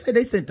 yeah, they said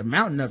they sent the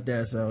mountain up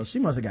there, so she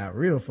must have got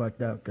real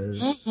fucked up,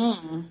 cause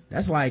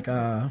that's like,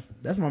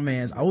 that's my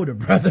man's older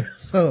brother,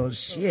 so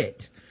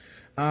shit.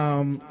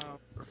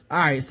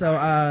 Alright,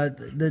 so,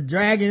 the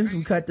dragons,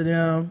 we cut to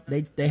them,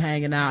 they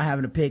hanging out,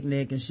 having a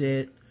picnic and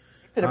shit.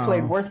 Could have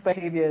played worse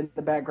behavior in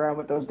the background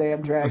with those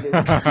damn dragons.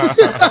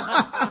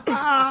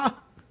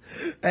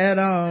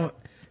 And,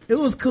 it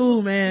was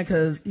cool, man,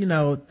 cause, you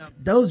know,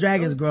 those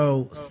dragons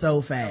grow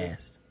so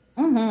fast.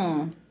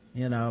 You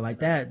know, like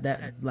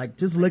that, like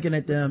just looking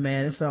at them,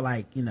 man, it felt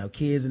like, you know,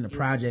 kids in the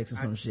projects or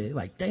some shit.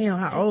 Like, damn,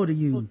 how old are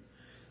you?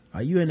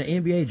 Are you in the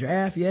NBA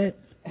draft yet?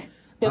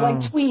 They're like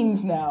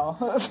tweens now.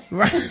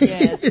 Right.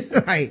 Yes.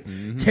 Right.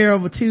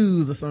 Terrible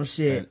twos or some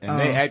shit. And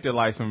they acted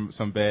like some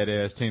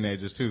badass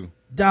teenagers too.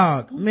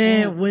 Dog,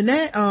 man, when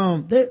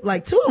that,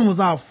 like two of them was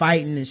all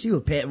fighting and she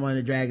was petting one of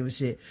the dragons and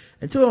shit.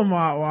 And two of them were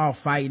all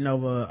fighting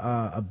over,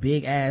 a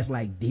big ass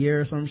like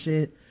deer or some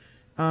shit.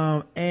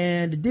 And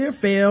the deer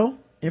fell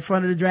in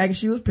front of the dragon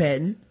she was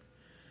petting.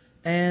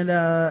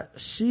 And,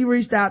 she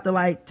reached out to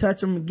like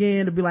touch him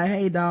again to be like,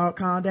 hey dog,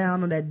 calm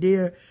down on that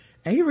deer.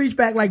 And he reached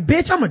back like,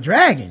 bitch, I'm a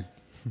dragon.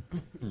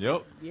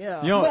 Yep.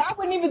 Yeah. You know, But I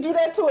wouldn't even do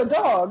that to a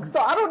dog, so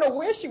I don't know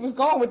where she was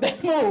going with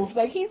that move.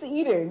 Like, he's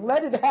eating.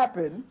 Let it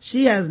happen.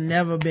 She has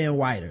never been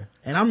whiter.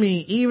 And I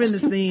mean, even the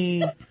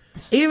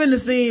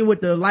scene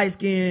with the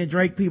light-skinned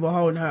Drake people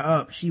holding her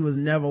up, she was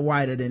never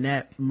whiter than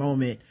that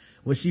moment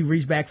when she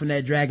reached back from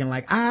that dragon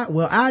like,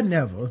 I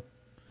never.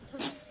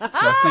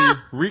 now see,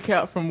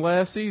 recap from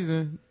last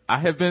season, I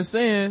have been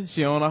saying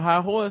she on a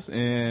high horse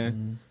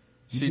and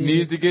she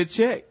needs to get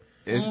checked.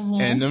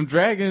 And them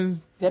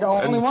dragons, They're the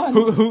only one.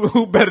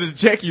 Who better to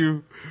check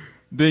you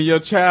than your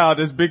child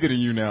that's bigger than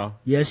you now?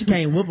 Yeah, she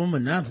can't whoop them or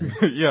nothing.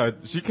 Yeah,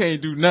 she can't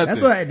do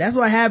nothing. That's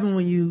what happened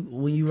when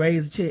you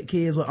raise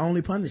kids with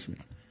only punishment.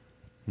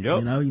 Yep.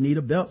 You know, you need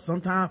a belt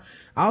sometime.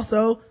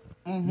 Also,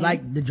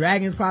 like the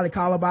dragons probably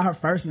call her by her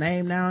first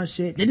name now and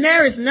shit.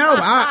 Daenerys, no,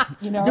 I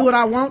do what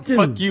I want to.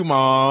 Fuck you,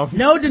 mom.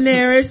 No,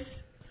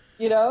 Daenerys.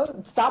 You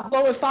know, stop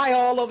blowing fire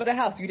all over the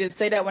house. You didn't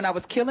say that when I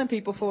was killing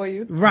people for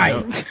you.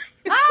 Right.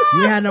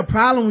 You had no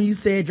problem when you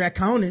said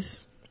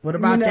Draconis. What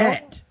about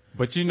that?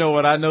 But you know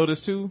what I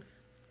noticed too?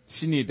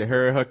 She need to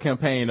hurry her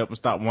campaign up and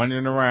stop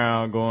wandering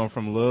around, going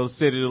from little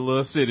city to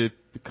little city,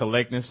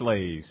 collecting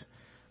slaves.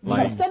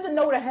 Like, send a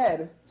note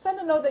ahead. Send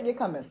a note that you're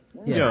coming.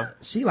 Yeah.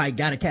 She like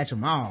gotta catch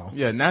them all.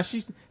 Yeah, now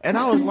and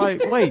I was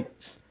like, wait,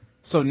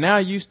 so now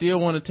you still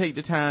want to take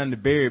the time to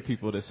bury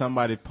people that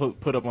somebody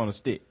put up on a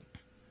stick?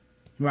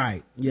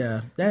 Right.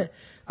 Yeah. But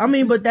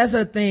that's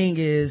her thing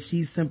is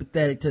she's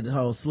sympathetic to the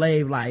whole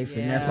slave life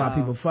and that's why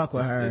people fuck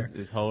with her.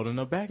 It's holding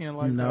her back in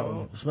like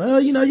that.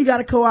 Well, you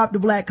gotta co-opt the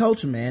black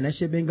culture, man. That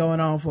shit been going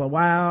on for a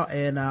while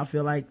and I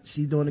feel like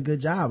she's doing a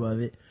good job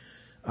of it.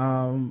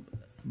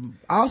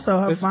 Also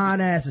her fine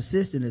ass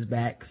assistant is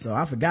back, so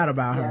I forgot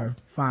about her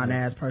fine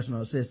ass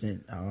personal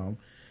assistant.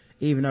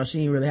 Even though she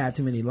didn't really have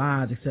too many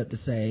lines except to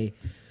say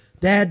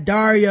that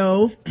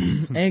Dario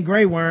and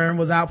Grey Worm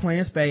was out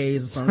playing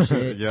spades or some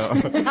shit.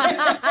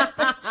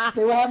 Yeah.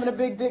 They were having a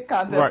big dick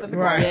contest.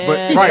 Right.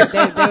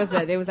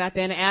 Yeah, they was out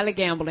there in the alley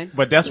gambling.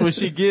 But that's what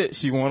she get.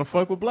 She want to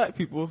fuck with black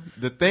people.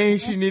 The thing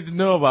she need to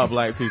know about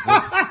black people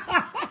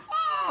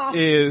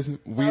is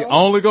we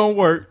only gonna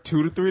work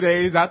 2 to 3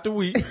 days out the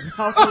week.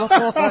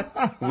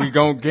 We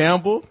gonna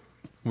gamble.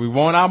 We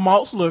want our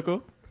malts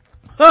liquor.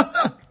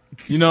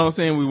 You know what I'm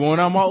saying? We want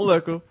our malt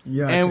liquor.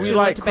 Yeah, and we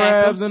like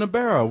crabs in a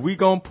barrel. We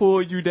gonna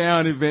pull you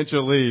down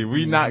eventually.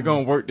 We not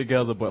gonna work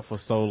together but for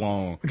so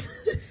long.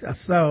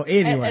 So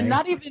anyway. And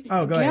not even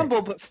gamble,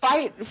 ahead. but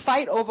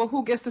fight over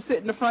who gets to sit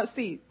in the front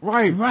seat.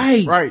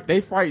 Right.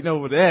 They fighting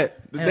over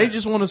that. They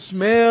just want to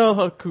smell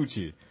her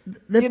coochie.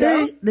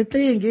 The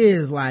thing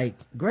is, like,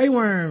 Grey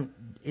Worm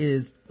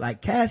is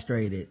like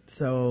castrated,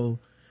 so.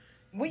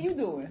 What you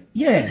doing?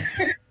 Yeah.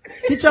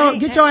 Get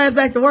your ass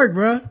back to work,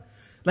 bruh.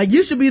 Like,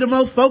 you should be the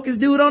most focused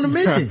dude on the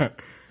mission.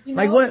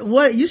 Like,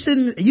 what, you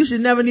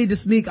should never need to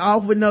sneak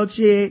off with no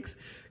chicks.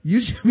 You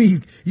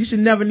should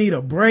never need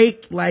a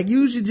break. Like,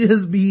 you should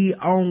just be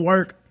on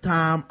work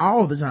time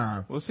all the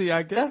time. Well, see,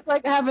 I guess that's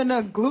like having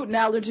a gluten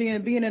allergy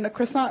and being in a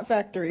croissant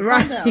factory.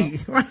 Right.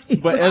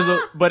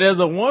 But as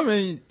a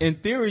woman, in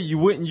theory,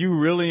 wouldn't you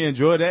really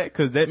enjoy that?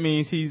 Because that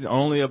means he's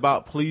only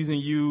about pleasing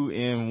you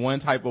in one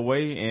type of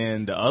way,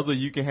 and the other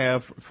you can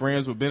have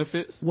friends with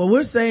benefits. Well,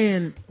 we're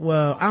saying,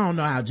 I don't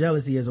know how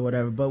jealous he is or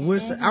whatever, but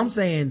I'm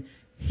saying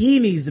he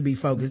needs to be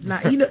focused.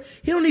 Not he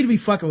don't need to be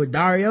fucking with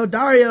Dario.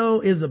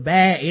 Dario is a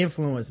bad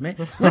influence, man.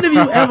 When have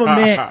you ever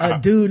met a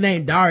dude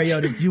named Dario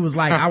that you was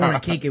like, I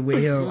want to kick it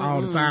with him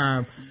all the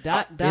time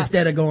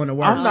instead of going to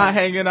work? I'm not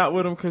hanging out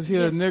with him because he's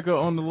a nigga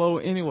on the low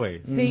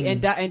anyway. See,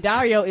 and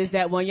Dario is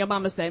that one your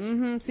mama say,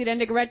 see that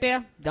nigga right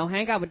there? Don't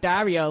hang out with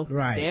Dario.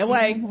 Right. Stay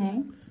away.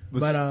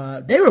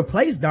 But they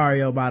replaced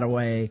Dario, by the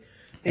way.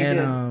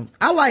 And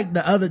I like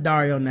the other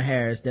Dario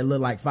Naharis that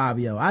look like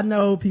Fabio. I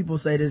know people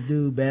say this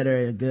dude better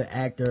and a good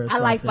actor or I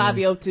like something.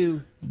 Fabio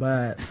too.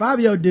 But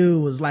Fabio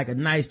dude was like a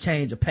nice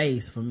change of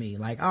pace for me.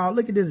 Like, oh,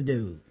 look at this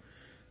dude.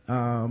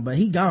 But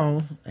he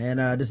gone,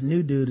 and this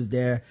new dude is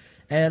there,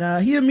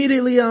 and he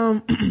immediately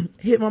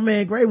hit my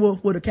man Grey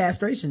Wolf with a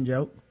castration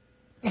joke.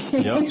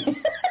 Yep.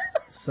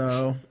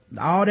 So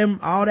all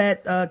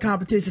that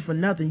competition for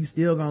nothing, you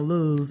still gonna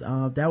lose.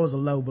 That was a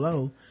low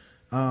blow,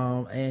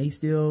 and he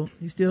still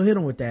hit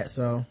him with that.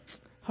 So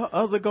her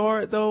other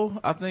guard though,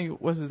 I think,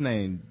 what's his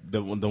name,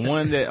 the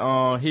one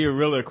that he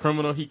really a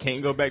criminal, he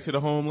can't go back to the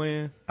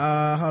homeland.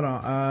 Hold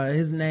on,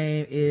 his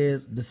name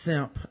is the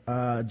simp,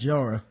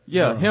 Jorah.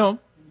 Yeah, him.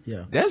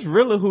 Yeah, that's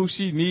really who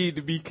she need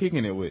to be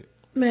kicking it with.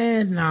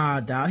 Man, nah,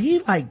 dog. He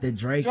like the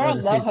Drake. I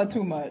love her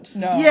too much.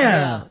 No.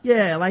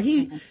 Yeah. Like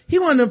he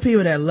one of them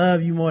people that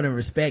love you more than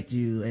respect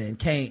you, and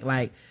can't,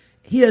 like,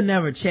 he'll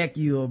never check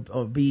you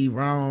or be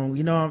wrong.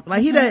 You know,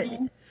 like he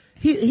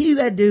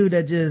that dude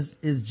that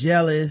just is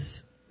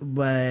jealous,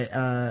 but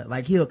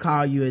like he'll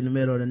call you in the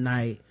middle of the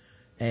night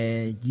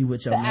and you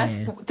with your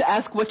man to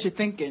ask what you're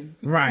thinking.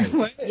 Right.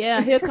 Yeah,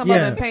 he'll come over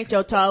and paint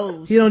your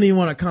toes. He don't even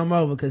want to come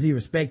over because he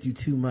respect you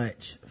too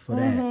much for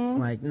that.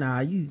 Like,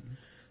 nah,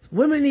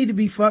 women need to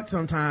be fucked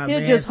sometimes. He'll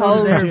man. just So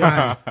hold does you.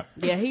 everybody.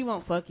 Yeah, he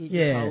won't fuck you.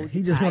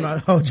 He just want to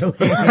hold your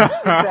hand.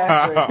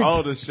 Exactly.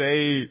 All the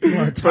shade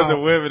for the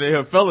women in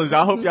here. Fellas,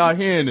 I hope y'all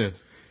hearing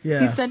this.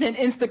 Yeah. He's sending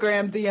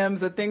Instagram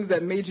DMs of things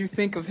that made you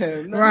think of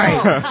him.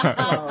 Right.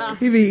 No.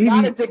 He be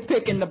Not a dick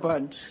pic in the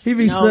bunch.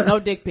 No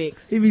dick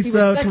pics. He be He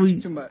respects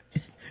you too subtweet. much.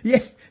 Yeah.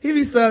 He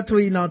be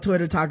subtweeting on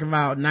Twitter talking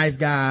about nice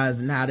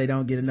guys and how they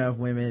don't get enough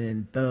women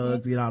and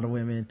thugs get all the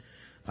women.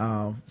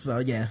 So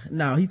yeah,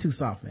 no, he too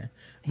soft, man.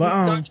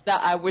 But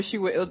that I wish you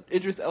were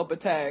Idris Elba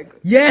tag.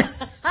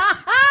 yes.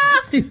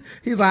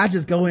 he's like, I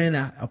just go in,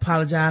 I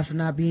apologize for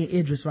not being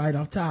Idris right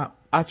off top.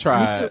 I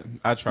tried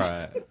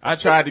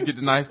to get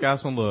the nice guy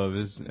some love.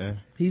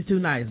 He's too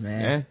nice,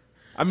 man.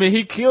 I mean,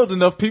 he killed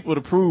enough people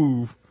to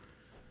prove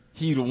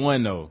he the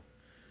one though.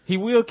 He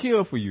will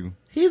kill for you.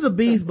 He's a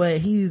beast, but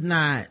he's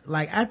not,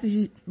 like, after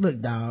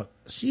look, dog,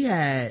 she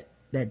had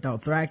that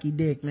Dothraki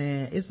dick,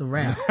 man. It's a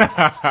wrap.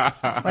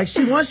 Like,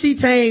 once she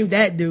tamed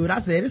that dude, I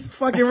said, it's a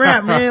fucking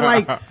wrap, man.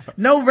 Like,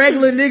 no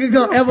regular nigga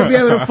gonna ever be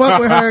able to fuck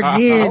with her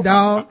again,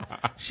 dog.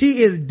 She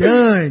is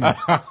done.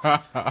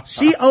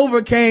 She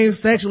overcame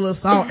sexual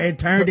assault and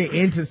turned it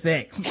into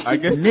sex. I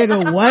guess,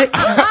 nigga, what?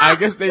 I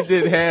guess they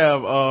did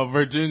have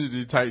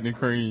virginity tightening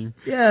cream.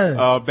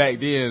 Yeah. Back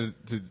then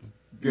to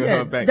get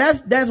her back.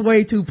 That's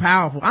way too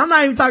powerful. I'm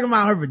not even talking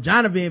about her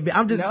vagina being big.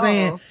 I'm just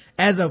saying,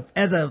 as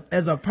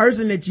a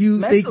person that you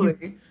mentally.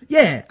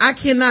 think I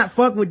cannot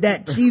fuck with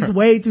that. She's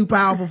way too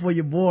powerful for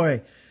your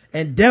boy,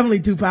 and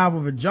definitely too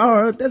powerful for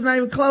Jorah. That's not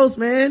even close,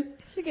 man.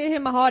 She gave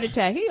him a heart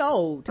attack. He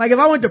old. Like, if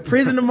I went to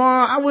prison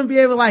tomorrow, I wouldn't be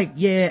able to,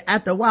 like,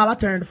 after a while I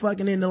turned the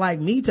fucking into,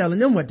 like, me telling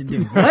them what to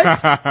do.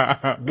 What?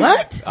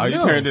 What? Oh, you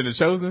turned into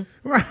Chosen?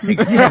 Right.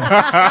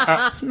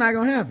 Yeah. It's not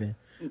gonna happen.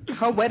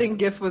 Her wedding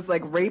gift was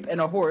like rape and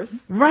a horse.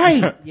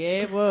 Right. Yeah,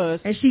 it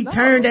was. And she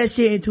turned that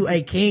shit into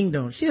a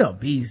kingdom. She a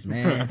beast,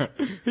 man.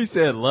 He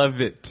said,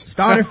 love it.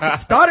 Started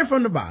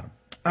from the bottom.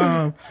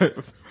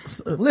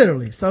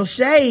 Literally. So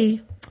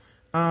Shay,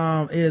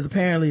 is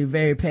apparently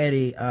very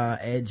petty,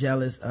 and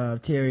jealous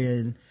of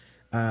Tyrion,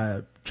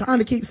 trying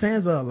to keep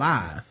Sansa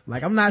alive.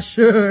 Like, I'm not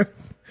sure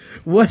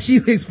what she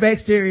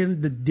expects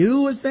Tyrion to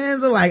do with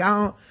Sansa. Like,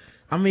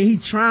 he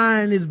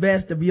trying his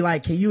best to be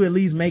like, can you at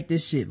least make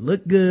this shit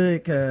look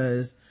good?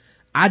 Cause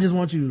I just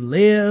want you to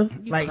live.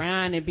 You like,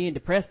 crying and being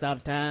depressed all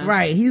the time.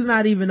 Right. He's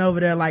not even over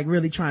there, like,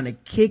 really trying to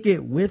kick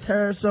it with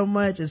her so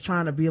much as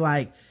trying to be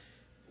like,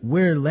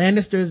 we're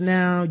Lannisters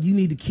now. You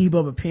need to keep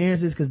up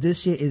appearances because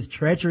this shit is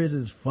treacherous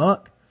as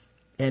fuck.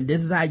 And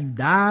this is how you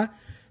die.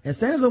 And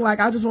Sansa like,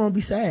 I just want to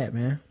be sad,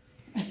 man.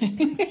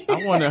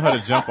 I wanted her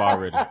to jump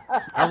already.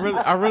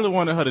 I really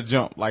wanted her to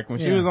jump. Like, when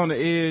she was on the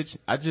edge,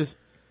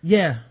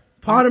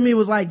 part of me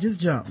was like,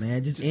 just jump,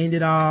 man. Just end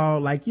it all.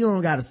 Like, you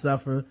don't gotta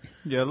suffer.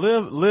 Yeah,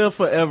 live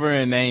forever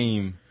in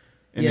name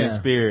and in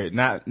spirit,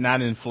 not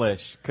in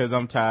flesh. Cause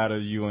I'm tired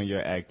of you and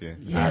your acting.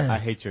 I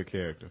hate your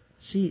character.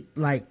 She,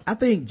 like, I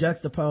think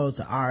juxtaposed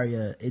to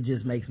Arya, it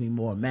just makes me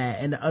more mad.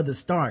 And the other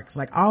Starks,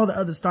 like, all the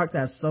other Starks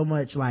have so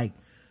much, like,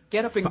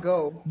 get up and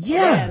go.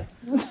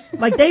 Yes.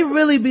 Like, they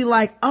really be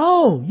like,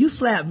 oh, you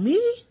slapped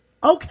me?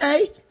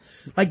 Okay.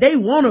 Like, they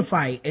want to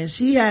fight, and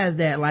she has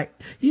that, like,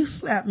 you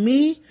slapped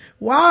me?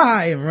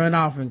 Why? And run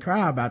off and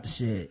cry about the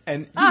shit.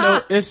 And, you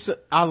know,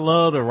 I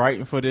love the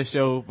writing for this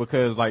show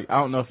because, like, I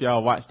don't know if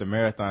y'all watched the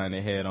marathon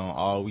they had on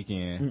all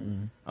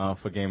weekend,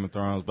 for Game of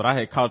Thrones, but I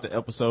had caught the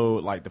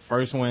episode, like, the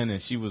first one,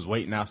 and she was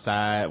waiting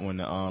outside when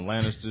the,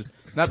 Lannisters,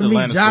 not to the meet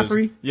Lannisters.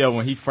 Joffrey? Yeah,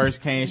 when he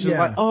first came, she was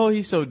like, oh,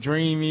 he's so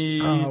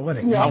dreamy. Oh,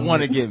 what a I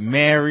want to get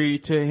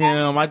married to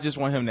him. I just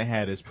want him to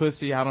have his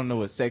pussy. I don't know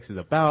what sex is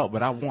about,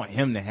 but I want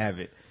him to have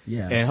it.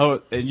 Yeah.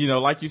 And you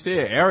know, like you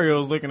said,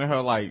 Ariel's looking at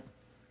her like,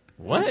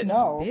 what?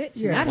 No. Bitch,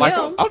 Yeah. not Like,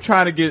 him. I'm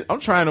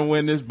trying to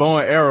win this bow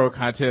and arrow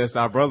contest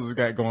our brothers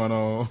got going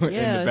on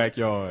in the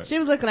backyard. She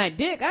was looking like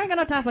dick. I ain't got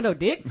no time for no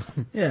dick.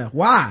 Yeah.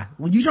 Why?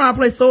 When you trying to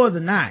play swords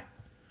or not?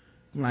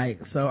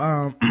 Like,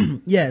 so,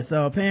 yeah,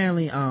 so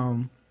apparently,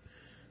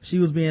 she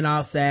was being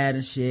all sad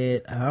and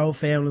shit. Her whole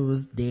family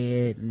was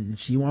dead and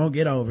she won't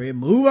get over it.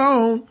 Move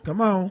on.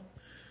 Come on.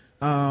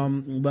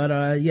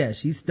 But yeah,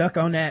 she's stuck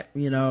on that,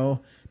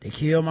 they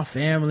killed my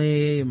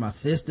family, my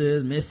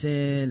sister's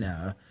missing,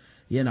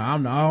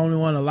 I'm the only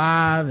one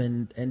alive,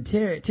 and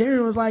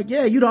Tyrion was like,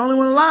 yeah, you the only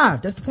one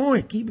alive. That's the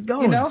point. Keep it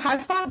going. High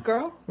five,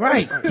 girl.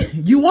 Right.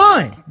 You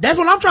won. That's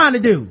what I'm trying to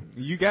do.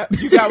 You got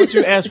what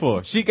you asked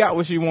for. She got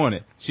what she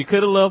wanted. She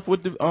could have left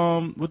with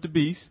the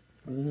beast.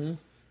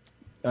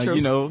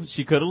 Mm-hmm.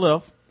 She could have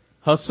left.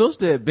 Her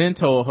sister had been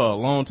told her a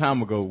long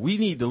time ago, we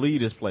need to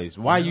leave this place.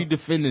 Why are you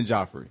defending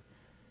Joffrey?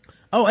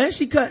 Oh, and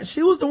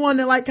she was the one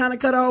that kind of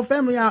cut her whole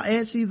family out,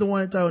 and she's the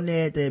one that told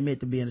Ned to admit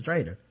to being a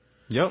traitor.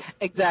 Yep.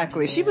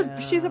 Exactly.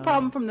 She's a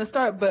problem from the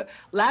start. But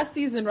last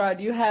season,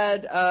 Rod, you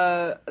had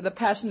the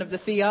Passion of the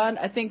Theon.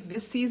 I think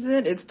this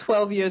season it's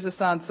 12 Years of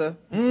Sansa.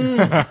 You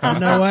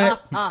know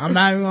what? I'm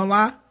not even gonna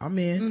lie. I'm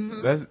in.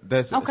 Mm-hmm.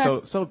 That's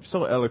okay.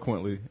 so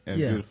eloquently and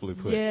beautifully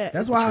put. Yeah.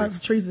 That's why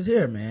Patrice is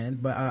here, man.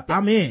 But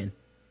I'm in.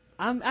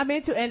 I'm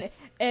into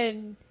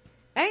and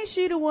ain't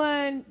she the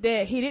one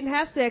that he didn't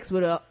have sex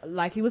with her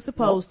like he was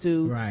supposed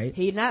to? Right.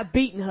 He not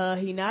beating her.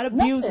 He not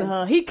abusing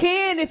her. He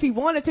can if he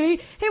wanted to.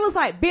 He was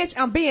like, bitch,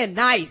 I'm being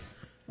nice.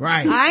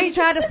 Right. I ain't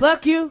trying to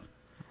fuck you.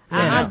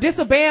 I'm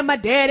disobeying my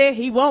daddy.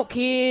 He want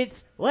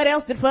kids. What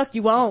else the fuck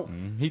you want?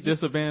 He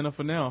disobeying her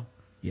for now.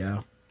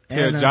 Yeah.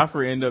 Till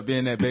Joffrey end up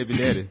being that baby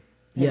daddy.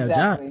 Yeah,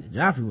 exactly.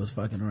 Joffrey was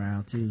fucking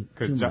around too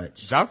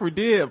much. Joffrey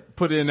did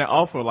put in that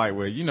offer like,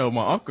 well,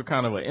 my uncle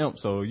kind of an imp,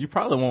 so you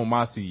probably want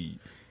my seed.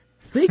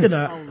 Speaking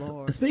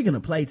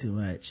of play too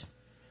much,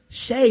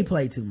 Shay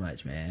played too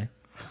much, man.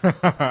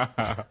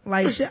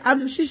 Like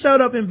she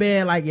showed up in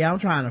bed like, yeah, I'm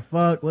trying to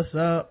fuck. What's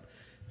up?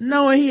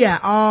 Knowing he had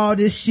all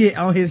this shit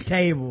on his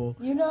table.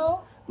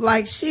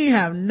 Like she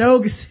have no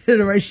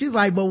consideration. She's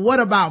like, but what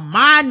about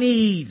my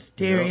needs,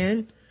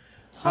 Tyrion?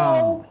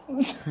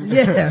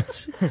 Yeah.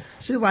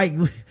 She's like,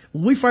 when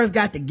we first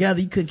got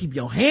together, you couldn't keep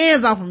your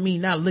hands off of me.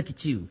 Now look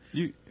at you.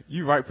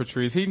 You right,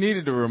 Patrice. He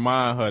needed to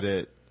remind her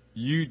that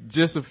you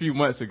just a few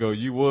months ago,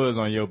 you was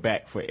on your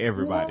back for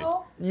everybody.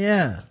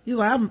 Yeah. He's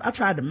like, I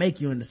tried to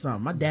make you into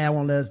something. My dad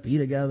won't let us be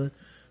together.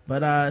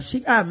 But,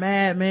 she got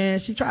mad, man.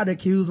 She tried to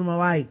accuse him of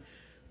like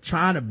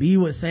trying to be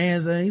with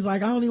Sansa. And he's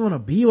like, I don't even want to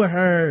be with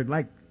her.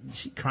 Like,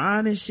 she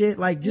crying and shit.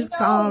 Like, just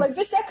calm. Like,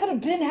 bitch, that could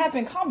have been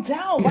happened. Calm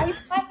down. Why you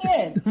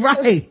fighting?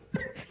 Right.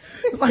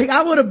 Like,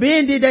 I would have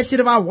been did that shit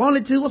if I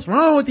wanted to. What's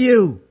wrong with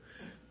you?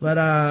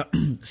 But,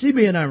 she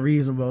being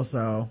unreasonable,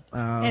 so,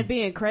 and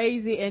being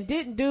crazy, and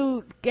didn't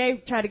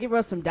try to give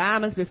her some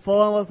diamonds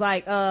before and was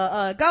like, go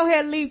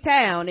ahead and leave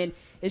town. And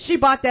she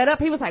brought that up.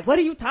 He was like, what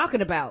are you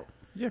talking about?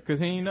 Yeah, cause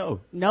he ain't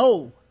know.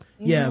 No.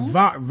 Yeah,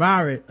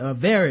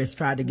 Varys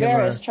tried to give her.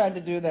 Varys tried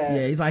to do that.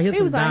 Yeah, he's like, here's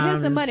some diamonds.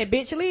 Here's some money,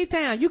 bitch. Leave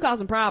town. You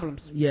causing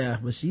problems. Yeah,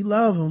 but she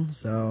love him,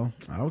 so,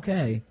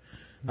 okay.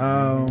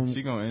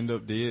 She gonna end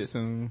up dead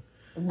soon.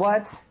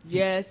 What?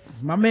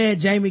 Yes. My man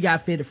Jamie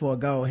got fitted for a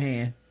gold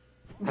hand.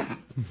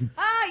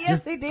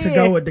 Yes, he did. To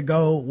go with the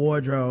gold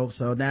wardrobe.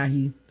 So now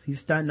he's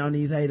stunting on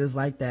these haters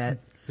like that.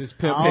 His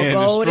pimp hand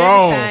is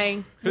strong.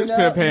 Everything. His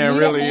pimp hand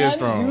really is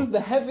strong. Use the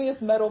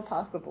heaviest metal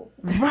possible.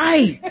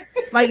 Right.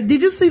 Like,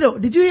 did you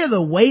hear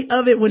the weight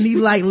of it when he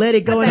like let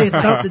it go and then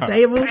stumped the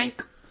table?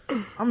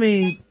 I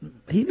mean,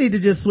 he need to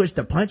just switch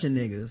to punching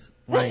niggas.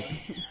 Like,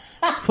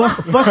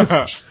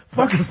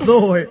 fuck a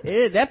sword.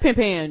 Yeah, that pimp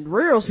hand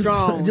real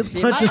strong. Just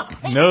punch it.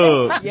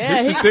 Nubs. Yeah,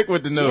 he should stick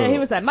with the nubs. Yeah, he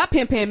was like, my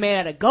pimp hand made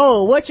out of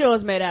gold. What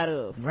yours made out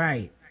of?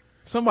 Right.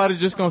 Somebody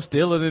just gonna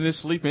steal it in his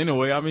sleep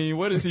anyway. I mean,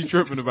 what is he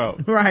tripping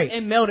about? Right.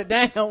 And melt it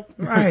down.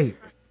 Right.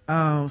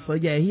 So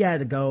yeah, he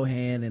had the gold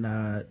hand and,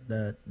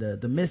 the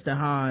Mr.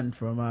 Han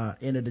from,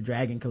 Enter the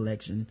Dragon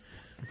collection.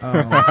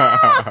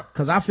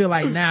 Cause I feel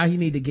like now he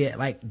need to get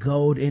like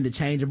gold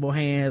interchangeable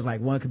hands.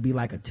 Like one could be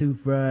like a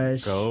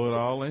toothbrush. Gold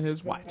all in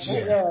his watch.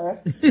 Yeah.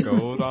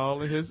 Gold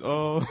all in his,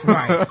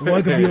 Right.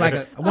 One could be like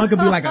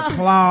a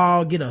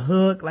claw, get a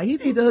hook. Like he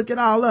need to hook it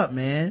all up,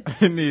 man.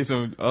 He needs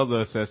some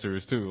other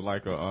accessories too.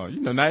 Like now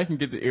you can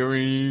get the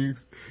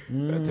earrings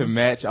to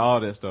match all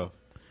that stuff.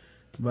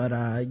 But,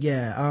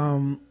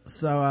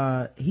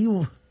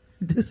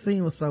 this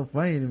scene was so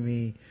funny to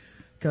me.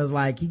 Cause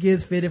like he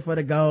gets fitted for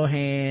the gold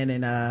hand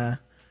and,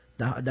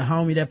 the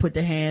homie that put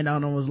the hand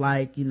on him was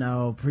like,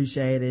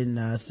 appreciate it. And,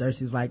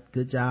 Cersei's like,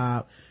 good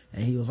job.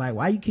 And he was like,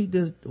 why you keep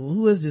this?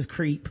 Who is this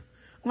creep?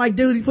 I'm like,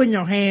 dude, you putting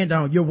your hand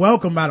on. You're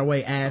welcome, by the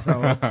way,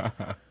 asshole.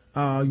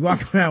 You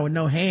walking around with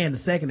no hand a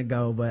second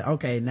ago, but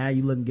okay, now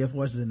you looking gift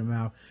horses in the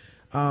mouth.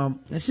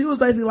 And she was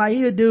basically like,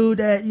 he a dude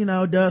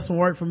that, does some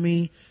work for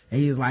me. And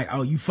he's like,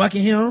 oh, you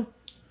fucking him?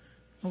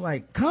 I'm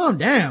like, calm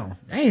down.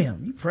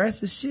 Damn, you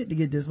pressed as shit to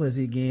get this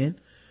pussy again.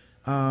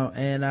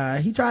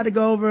 And he tried to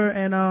go over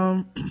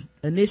and,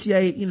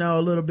 initiate, a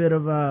little bit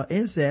of,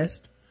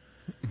 incest.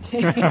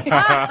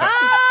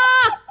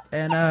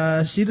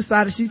 And, she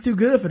decided she's too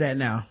good for that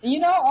now.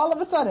 All of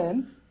a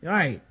sudden.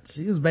 Right.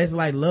 She was basically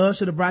like, love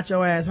should have brought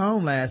your ass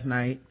home last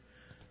night.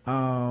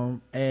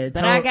 And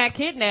But I got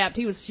kidnapped.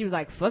 She was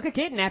like, fuck a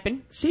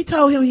kidnapping. She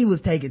told him he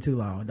was taking too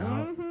long,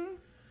 dog.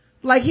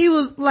 Like he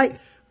was like,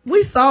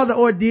 we saw the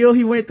ordeal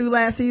he went through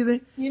last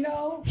season. You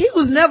know, He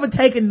was never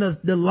taking the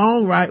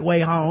long right way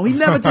home. He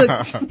never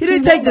he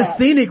didn't take the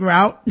scenic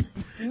route.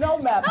 no,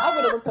 ma'am. I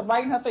would have looked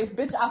right in her face.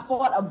 Bitch, I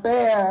fought a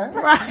bear.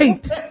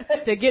 Right.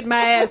 To get my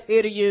ass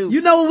here to you.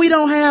 You know, we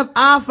don't have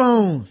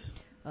iPhones.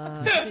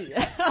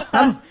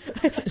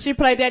 She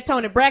played that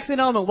Tony Braxton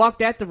on and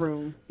walked out the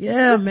room.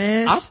 Yeah,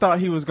 man. I thought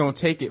he was gonna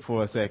take it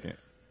for a second.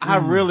 I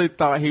really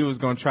thought he was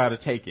gonna try to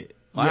take it.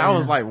 Like, Yeah. I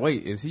was like,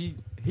 wait, is he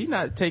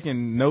not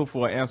taking no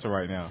for an answer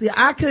right now? See,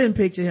 I couldn't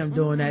picture him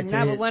doing that to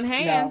Not him. with one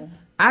hand. No.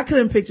 I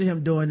couldn't picture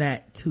him doing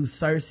that to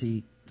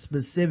Cersei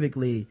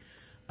specifically,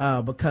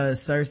 because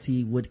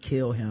Cersei would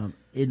kill him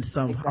in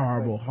some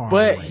horrible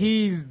But way.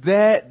 he's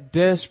that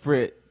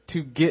desperate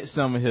to get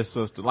some of his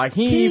sister. Like,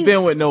 he ain't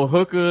been with no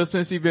hooker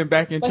since he been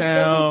back in But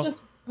town.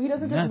 he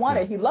doesn't just want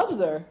it. He loves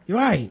her.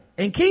 Right.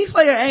 And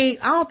Kingslayer I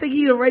don't think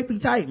he's a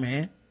rapey type,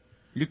 man.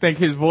 You think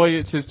his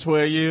voyage, his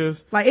 12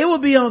 years? Like, it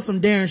would be on some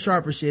Darren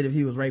Sharper shit if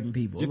he was raping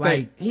people. You Like,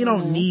 think- he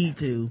don't need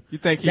to. You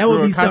think he that would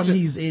grew be a something conscience?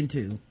 he's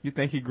into. You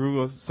think he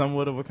grew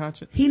somewhat of a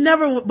conscience? He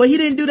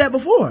didn't do that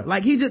before.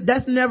 Like,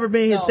 that's never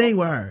been his thing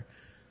with her.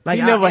 Like,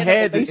 He never I-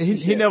 had to. He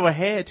relationship. never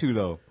had to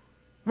though.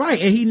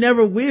 Right, and he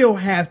never will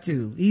have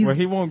to. Well,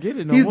 he won't get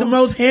it no He's more. the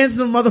most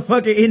handsome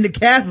motherfucker in the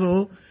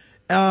castle,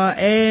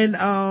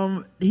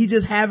 and he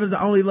just happens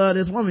to only love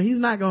this woman. He's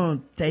not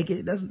gonna take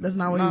it. That's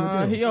not what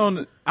Nah, he would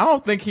do. I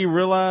don't think he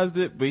realized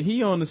it, but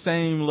he on the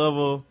same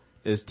level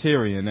as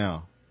Tyrion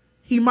now.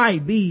 He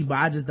might be, but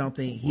I just don't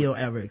think he'll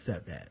ever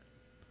accept that.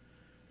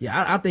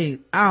 Yeah, I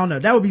don't know.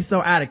 That would be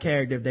so out of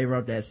character if they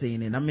wrote that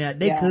scene in. I mean,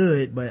 they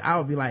could, but I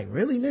would be like,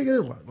 really,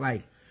 nigga?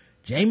 Like,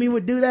 Jamie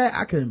would do that?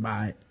 I couldn't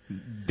buy it.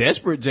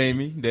 Desperate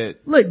Jamie, that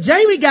Look,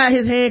 Jamie got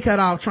his hand cut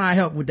off trying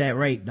to help with that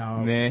rape,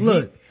 dog. man.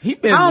 Look, he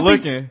been I don't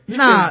looking. think-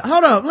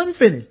 hold up. Let me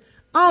finish.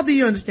 I don't think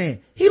you understand.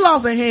 He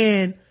lost a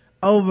hand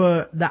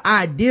over the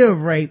idea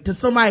of rape to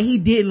somebody he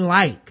didn't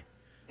like.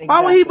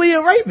 Why would he be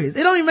a rapist?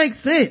 It don't even make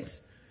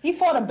sense. He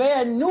fought a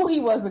bear and knew he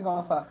wasn't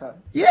gonna fuck her.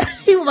 Yeah,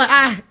 he was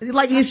like,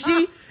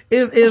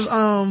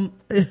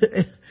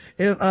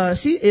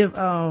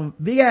 if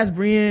big ass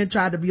Brienne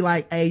tried to be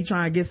like, hey, you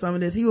trying to get some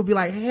of this, he would be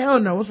like, hell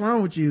no, what's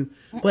wrong with you?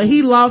 But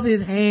he lost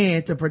his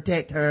hand to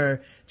protect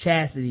her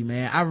chastity,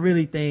 man. I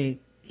really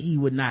think he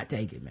would not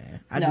take it, man.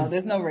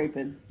 There's no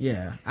raping.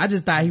 Yeah, I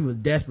just thought he was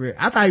desperate.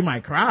 I thought he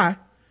might cry.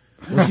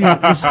 When she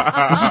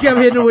kept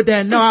hitting him with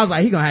that no, I was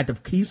like, he gonna have to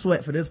keep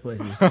sweat for this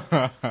pussy.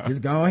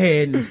 Just go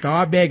ahead and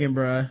start begging,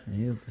 bruh.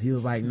 And he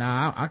was like,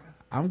 nah,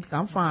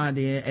 I'm fine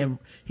then. And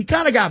he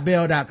kind of got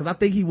bailed out because I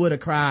think he would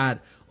have cried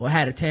or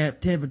had a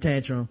temper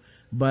tantrum.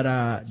 But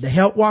the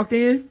help walked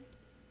in.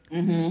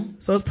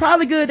 So it's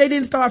probably good they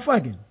didn't start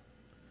fucking,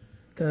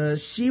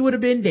 because she would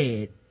have been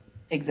dead.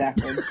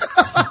 Exactly.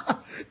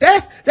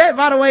 That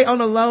by the way, on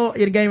the low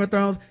in Game of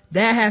Thrones,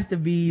 that has to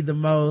be the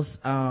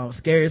most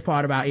scariest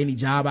part about any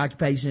job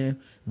occupation,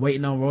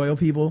 waiting on royal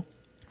people.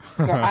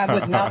 Girl, I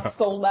would knock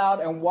so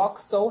loud and walk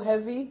so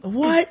heavy.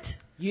 What?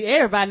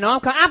 Everybody know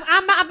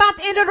I'm about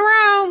to enter the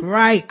room.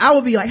 Right. I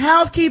would be like,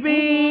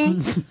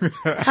 housekeeping.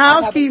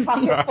 Housekeeping.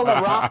 Pocket full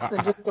of rocks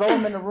and just throw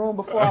them in the room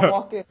before I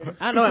walk in.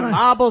 I know it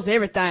marbles,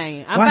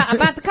 everything. I'm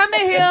about to come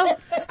in here.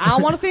 I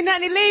don't want to see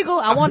nothing illegal.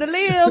 I want to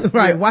live.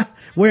 Right. Why?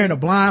 Wearing a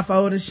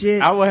blindfold and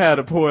shit. I would have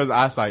the poorest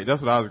eyesight.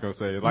 That's what I was gonna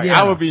say. Like,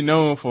 Yeah. I would be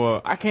known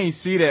for, I can't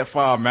see that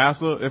far,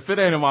 massa. If it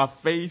ain't in my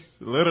face,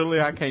 literally,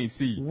 I can't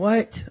see.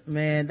 What?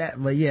 Man,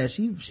 but yeah,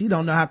 she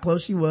don't know how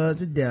close she was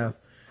to death.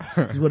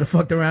 She would have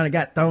fucked around and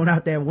got thrown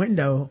out that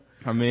window.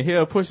 I mean,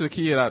 he'll push the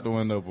kid out the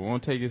window, but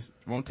won't take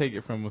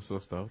it from her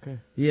sister. Okay.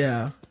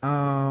 Yeah.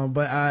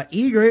 But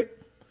Egret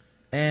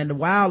and the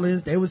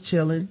Wildlings, they was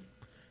chilling.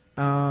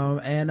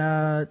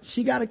 And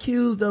she got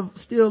accused of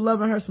still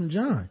loving her some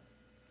John.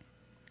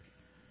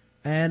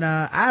 And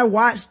I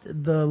watched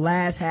the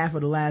last half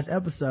of the last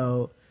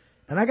episode,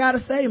 and I gotta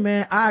say,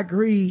 man, I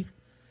agree.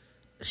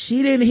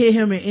 She didn't hit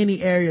him in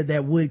any area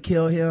that would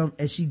kill him,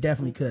 and she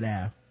definitely could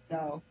have.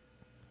 No.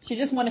 She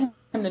just wanted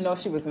him to know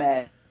she was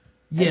mad.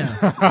 Yeah.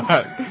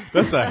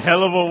 That's a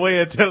hell of a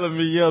way of telling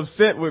me you're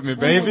upset with me,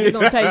 baby. You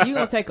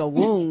gonna take a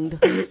wound.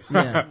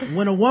 Yeah.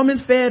 When a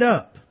woman's fed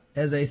up,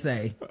 as they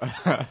say,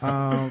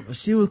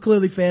 she was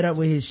clearly fed up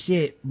with his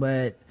shit,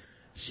 but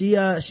she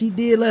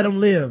did let him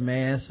live,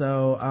 man.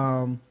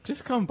 So,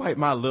 Just come bite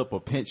my lip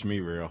or pinch me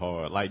real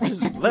hard. Like,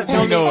 just let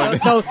me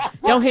know.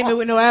 Don't hit me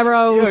with no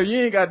arrows. Yeah, you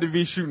ain't got to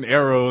be shooting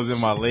arrows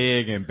in my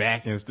leg and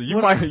back and stuff.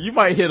 You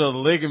might hit a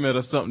ligament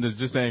or something that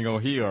just ain't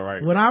gonna heal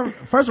right.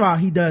 first of all,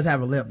 he does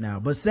have a lip now,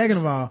 but second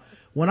of all,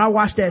 when I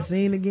watch that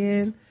scene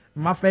again,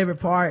 my favorite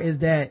part is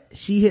that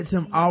she hits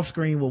him off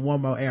screen with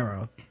one more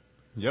arrow.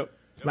 Yep.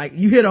 Like,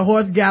 you hit a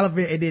horse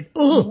galloping and then,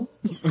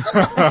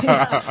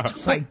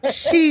 it's like,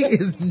 she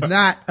is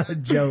not a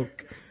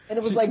joke. And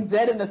it was like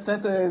dead in the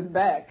center of his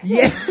back.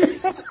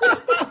 Yes.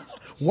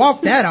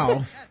 Walk that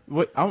off.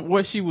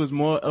 What she was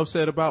more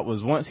upset about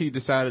was once he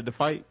decided to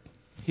fight,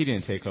 he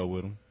didn't take her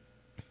with him.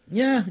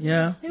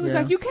 Yeah. He was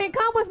like, you can't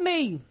come with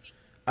me.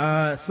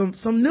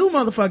 Some new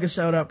motherfuckers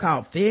showed up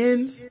called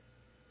Fins.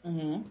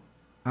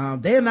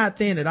 They're not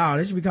thin at all.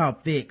 They should be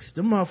called Thicks.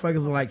 Them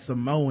motherfuckers are like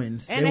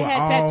Samoans. And they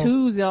had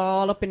tattoos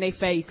all up in their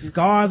faces.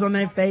 Scars on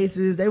their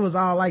faces. They was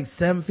all like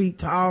 7 feet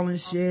tall and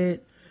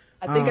shit.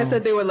 I think I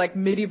said they were like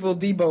medieval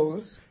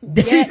Debos.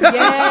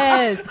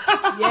 Yes.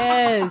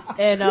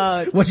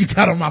 And, what you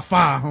got on my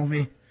fire,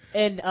 homie?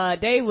 And,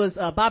 they was,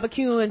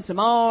 barbecuing some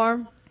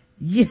arm.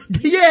 Yeah,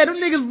 them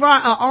niggas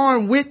brought an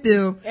arm with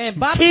them. And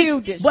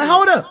barbecued this But shit.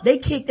 hold up. They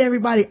kicked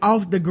everybody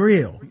off the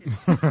grill.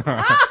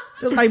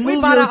 Just like We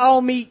bought our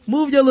own meat.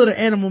 Move your little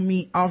animal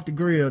meat off the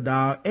grill,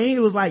 dog. And it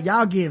was like,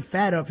 y'all getting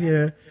fat up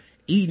here,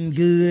 eating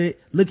good.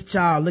 Look at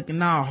y'all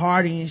looking all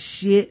hearty and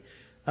shit.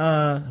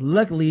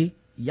 Luckily,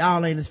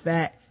 y'all ain't as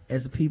fat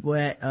as the people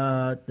at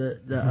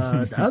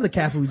the other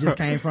castle we just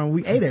came from.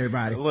 We ate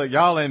everybody. Look,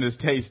 y'all ain't as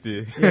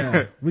tasty.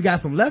 Yeah. We got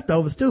some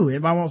leftovers too.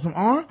 Anybody want some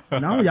arm?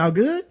 No, y'all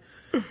good?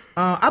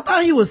 I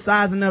thought he was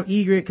sizing up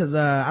Egret because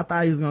I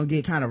thought he was gonna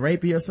get kind of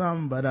rapey or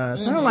something, but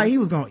sounded like he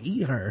was gonna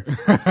eat her.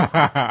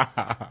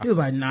 He was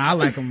like, nah, I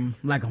like him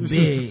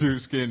big. Too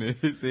skinny.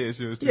 He said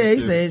she was too Yeah, skinny.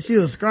 he said she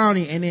was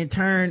scrawny, and then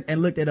turned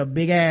and looked at a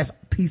big ass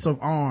piece of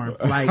arm.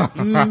 Like,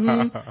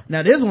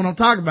 Now this one I'm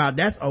talking about,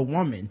 that's a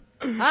woman.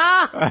 Damn.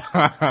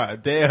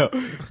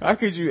 How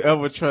could you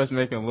ever trust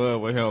making love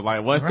with him?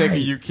 Like, one second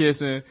Right. you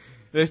kissing,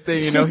 next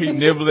thing you know, he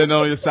nibbling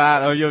on your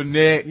side, on your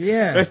neck.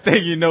 Yeah. Next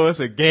thing you know, it's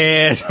a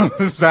gash on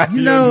the side of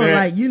You your know, neck.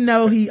 like,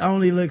 he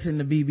only looks in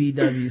the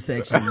BBW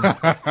section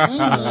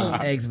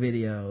X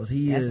videos.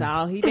 That's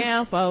all he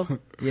down for.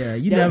 Yeah,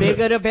 The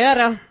bigger the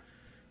better.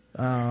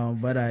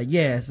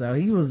 So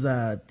he was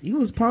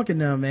punking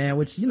them, man,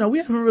 which, we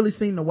haven't really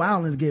seen the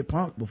Wildlings get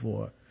punked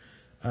before.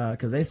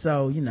 Cause they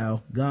so,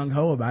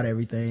 gung-ho about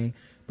everything.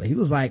 But he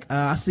was like,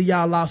 I see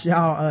y'all lost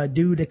y'all,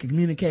 dude that can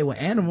communicate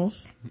with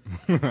animals.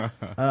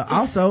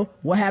 Also,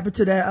 what happened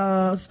to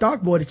that,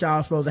 Stark boy that y'all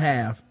was supposed to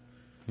have?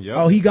 Yep.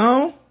 Oh, he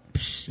gone?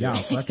 Psh, y'all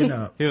fucking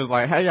up. He was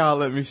like, how y'all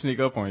let me sneak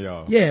up on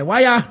y'all? Yeah, why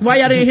y'all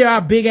didn't hear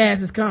our big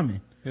asses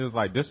coming? He was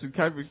like, this is the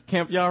type of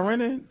camp y'all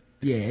running?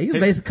 Yeah, he was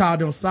basically called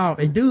them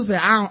soft. And dude said,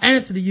 I don't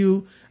answer to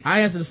you.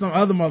 I answer to some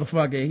other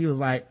motherfucker. He was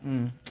like,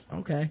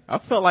 okay. I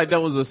felt like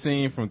that was a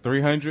scene from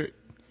 300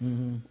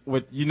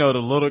 with, the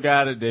little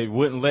guy that they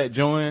wouldn't let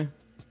join.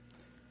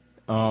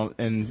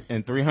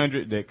 In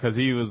 300 that, cause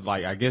he was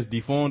like, I guess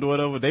deformed or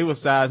whatever, they would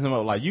size him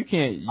up like, you're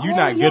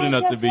not good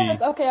enough to be.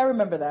 Yes. Okay, I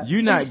remember that.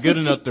 You're not good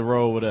enough to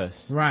roll with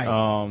us. Right.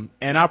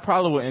 And I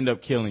probably will end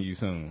up killing you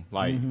soon.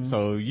 Like,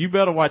 so you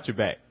better watch your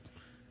back.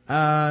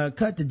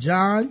 Cut to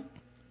John.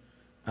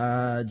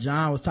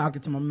 John was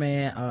talking to my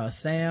man,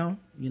 Sam.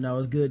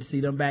 It's good to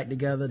see them back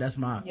together. That's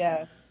my,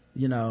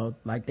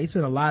 like they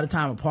spent a lot of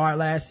time apart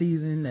last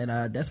season,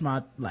 and that's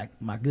my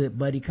good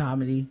buddy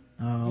comedy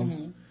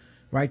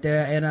right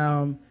there.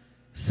 And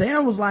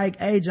Sam was like,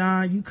 hey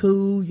John, you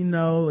cool,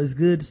 it's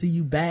good to see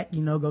you back,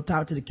 go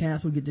talk to the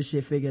council, get this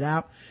shit figured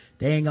out.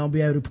 They ain't gonna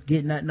be able to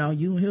get nothing on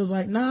you. And he was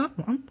like, nah,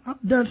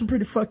 I've done some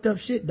pretty fucked up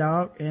shit,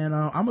 dog, and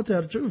I'm gonna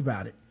tell the truth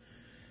about it.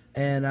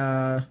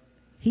 And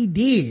he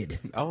did.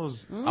 I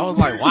was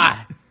like,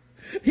 why?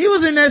 He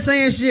was in there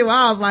saying shit where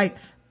I was like,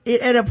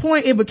 at a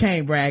point it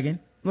became bragging.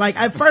 Like,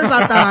 at first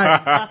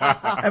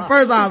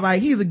I was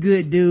like, he's a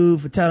good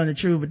dude for telling the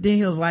truth, but then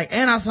he was like,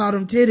 and I saw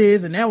them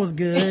titties and that was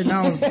good. And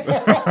I was,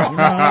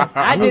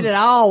 I did it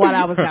all while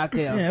I was out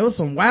there. Yeah, it was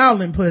some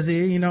wilding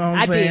pussy, you know what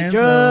I'm saying? I did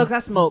drugs, I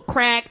smoked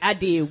crack, I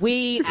did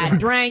weed, I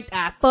drank,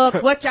 I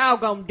fucked. What y'all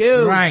gonna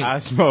do? Right. I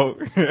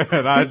smoked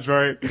and I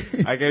drank.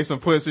 I gave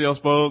some pussy I'm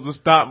supposed to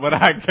stop, but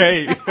I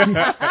can't.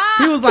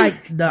 He was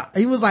like the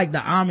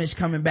Amish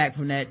coming back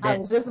from that. I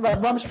was just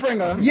about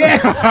Rumspringer.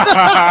 Yes.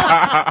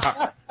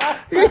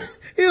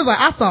 He was like,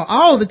 I saw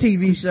all the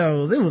TV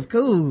shows. It was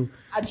cool.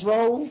 I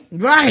drove.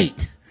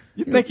 Right.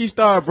 You think he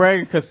started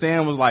bragging because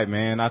Sam was like,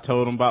 man, I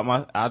told him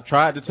I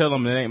tried to tell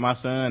him it ain't my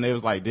son. They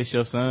was like, this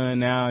your son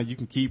now. You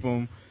can keep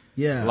him.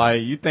 Yeah.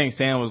 Like, you think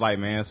Sam was like,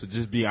 man, so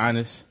just be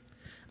honest.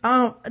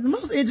 The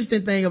most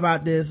interesting thing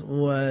about this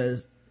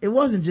was, it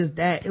wasn't just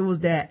that. It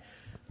was that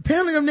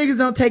apparently them niggas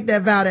don't take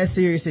that vow that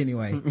serious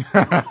anyway.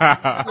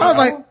 I was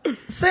like,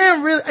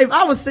 Sam really, if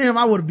I was Sam,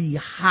 I would be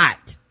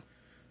hot.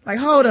 Like,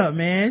 hold up,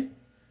 man.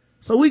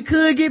 So we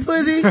could get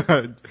pussy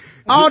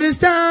all this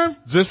time?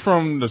 Just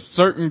from the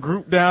certain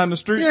group down the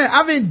street? Yeah,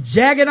 I've been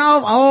jacking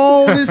off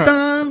all this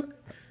time.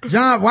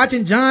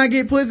 Watching John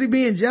get pussy,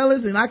 being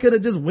jealous, and I could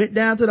have just went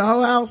down to the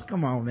whole house.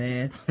 Come on,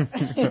 man.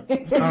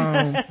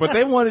 But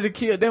they wanted to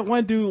kill, that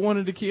one dude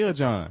wanted to kill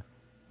John.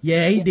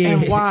 Yeah, he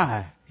did. And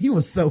why? He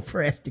was so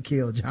pressed to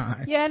kill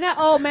John. Yeah, and that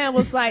old man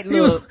was like,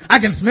 look. I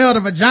can smell the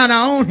vagina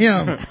on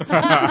him.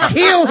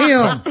 Kill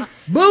him.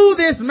 Boo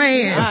this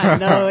man. I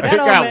know. That He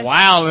old got man.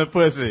 wild and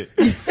pussy.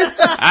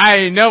 I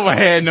ain't never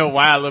had no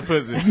wild and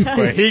pussy.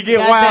 But he get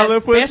Got wild that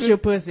and pussy. special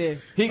pussy.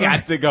 He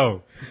got to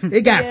go.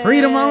 It got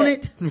freedom on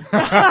it.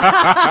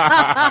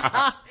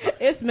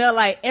 It smelled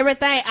like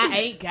everything I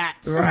ain't got.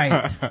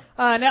 Right.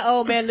 And that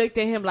old man looked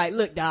at him like,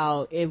 look,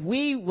 dog, if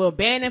we were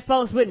banning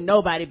folks, wouldn't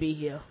nobody be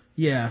here.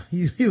 Yeah,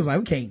 he was like,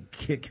 we can't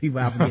kick people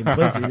out for getting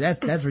pussy.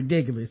 That's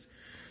ridiculous.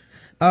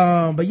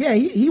 But yeah,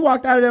 he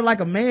walked out of there like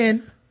a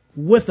man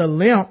with a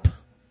limp.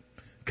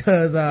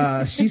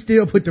 Cause, she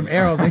still put them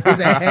arrows in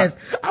his ass.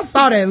 I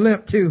saw that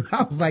limp too.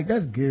 I was like,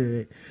 that's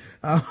good.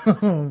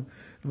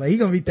 But he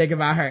gonna be thinking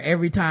about her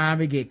every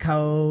time it get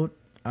cold.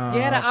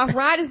 Yeah, the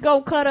arthritis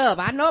gonna cut up.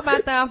 I know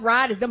about the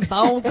arthritis. Them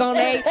bones gonna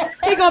ache.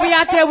 He gonna be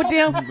out there with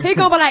them. He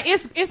gonna be like,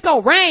 it's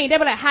gonna rain. They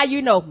be like, how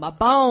you know? My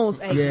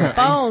bones ache. Yeah.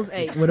 My bones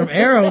ache. When them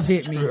arrows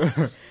hit me.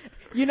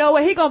 You know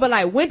what? He gonna be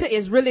like, winter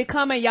is really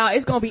coming, y'all.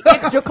 It's gonna be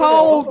extra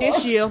cold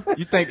this year.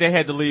 You think they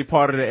had to leave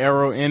part of the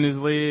arrow in his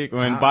leg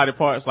or in body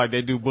parts like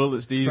they do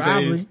bullets these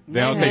days?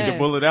 They don't take the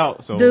bullet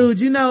out. So, dude,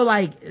 you know,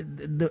 like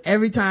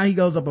every time he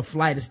goes up a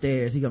flight of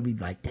stairs, he gonna be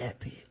like, that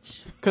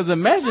bitch. Cause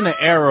imagine an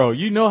arrow.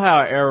 You know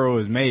how an arrow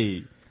is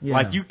made. Yeah.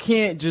 Like you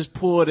can't just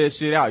pull that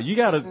shit out. You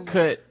gotta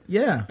cut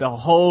Yeah. the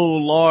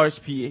whole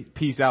large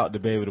piece out to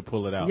be able to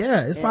pull it out.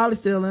 Yeah, it's probably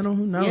still in him.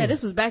 Who knows? Yeah,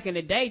 this was back in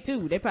the day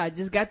too. They probably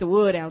just got the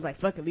wood out. I was like,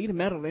 fuck it, leave the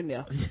metal in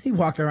there. He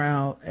walked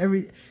around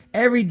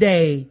every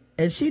day,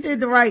 and she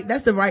did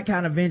that's the right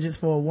kind of vengeance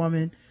for a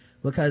woman,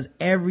 because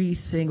every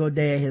single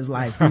day of his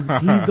life, he's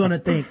gonna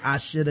think, I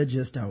should have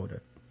just told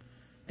her.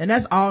 And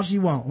that's all she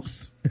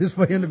wants, is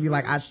for him to be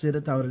like, I should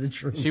have told her the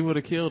truth. She would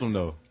have killed him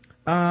though.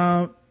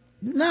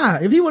 Nah,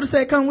 if he would have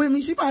said, come with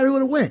me, she probably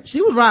would have went.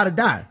 She was ride or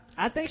die.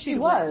 I think she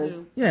was. was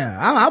too. Yeah,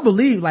 I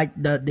believe, like,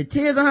 the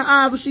tears in her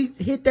eyes when she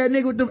hit that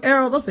nigga with them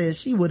arrows, I said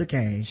she would have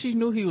came. She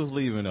knew he was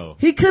leaving though.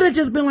 He could have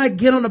just been like,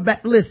 get on the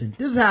back. Listen,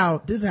 this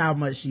is how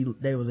much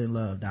they was in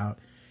love, dog.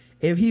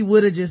 If he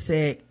would have just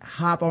said,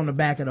 hop on the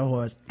back of the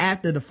horse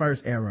after the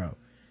first arrow,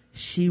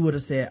 she would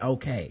have said,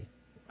 okay,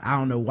 I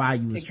don't know why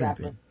you was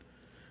tripping.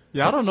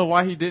 Yeah, I don't know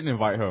why he didn't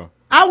invite her.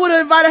 I would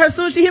have invited her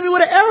soon as she hit me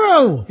with an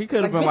arrow. He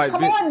could have been bitch, like,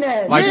 come on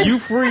then. like Yeah. you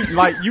free,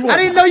 like you. I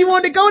didn't know you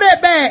wanted to go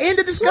that bad. End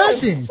of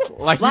discussion.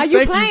 Like Why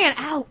you playing?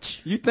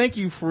 Ouch. You think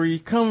you free?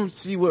 Come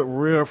see what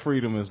real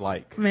freedom is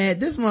like. Man,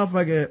 this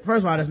motherfucker,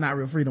 first of all, that's not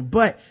real freedom,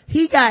 but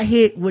he got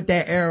hit with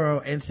that arrow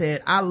and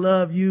said, I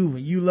love you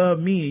and you love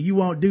me and you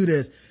won't do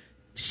this.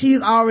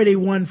 She's already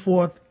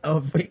 1/4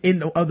 of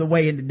the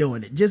way into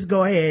doing it. Just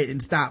go ahead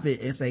and stop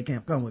it and say,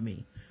 come with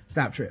me.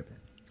 Stop tripping.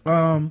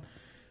 Alina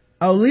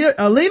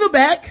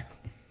back.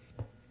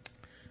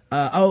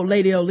 Old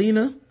lady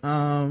Olina.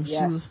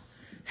 She was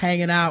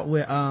hanging out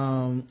with,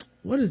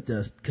 what is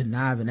the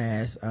conniving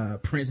ass,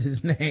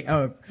 prince's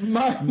name?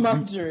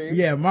 Marjorie.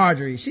 Yeah,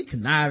 Marjorie. She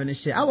conniving and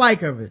shit. I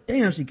like her, but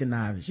damn, she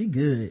conniving. She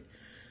good.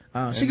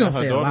 She gonna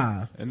stay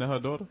alive. Isn't that her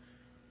daughter?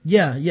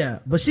 Yeah.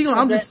 But she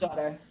gonna,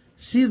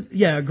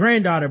 she's, a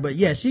granddaughter, but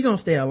yeah, she gonna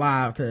stay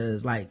alive,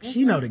 cause like,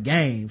 she know the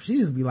game. She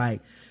just be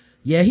like,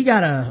 yeah, he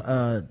got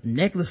a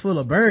necklace full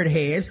of bird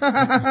heads.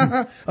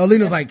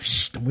 Alina's like,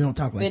 shh, we don't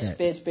talk like that.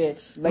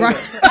 Bitch. Later. Right.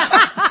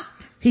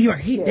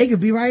 They could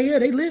be right here.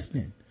 They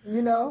listening.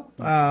 You know?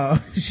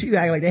 She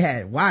act like they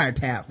had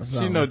wiretap or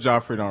something. She know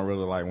Joffrey don't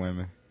really like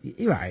women.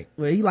 You're right.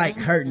 Well, he like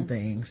hurting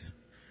things.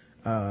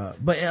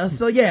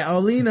 So yeah,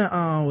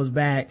 Olina, was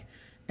back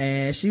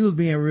and she was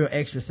being real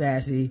extra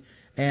sassy.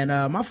 And,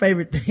 my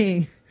favorite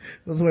thing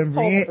was when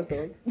Brienne,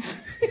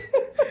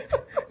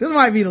 this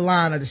might be the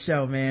line of the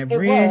show, man.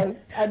 Brienne, It was.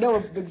 I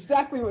know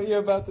exactly what you're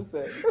about to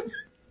say.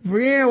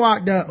 Brienne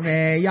walked up,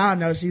 man. Y'all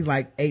know she's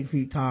like 8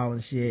 feet tall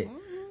and shit.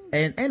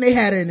 And they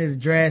had her in this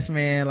dress,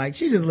 man. Like,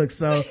 she just looked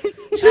so,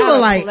 she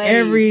looked like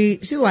every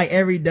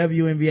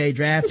WNBA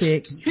draft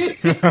pick.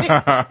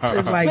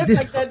 Just like,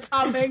 Like that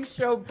Tom Hanks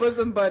show,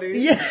 Bosom Buddies.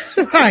 yeah,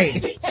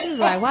 right. She was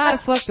like, why the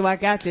fuck do I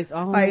got this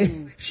on? Like,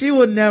 she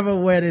would never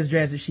wear this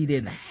dress if she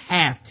didn't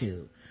have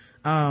to.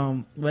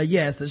 But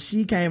yeah, so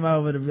she came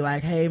over to be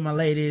like, hey, my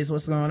ladies,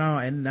 what's going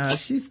on? And,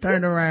 she's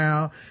turned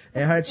around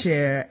in her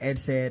chair and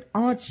said,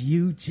 aren't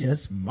you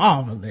just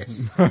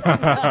marvelous?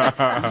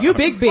 You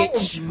big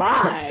bitch. Oh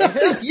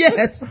my.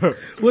 Yes.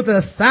 With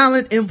a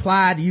silent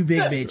implied you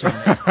big bitch on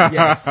it.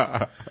 Yes.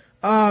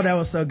 Oh, that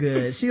was so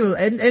good. She was,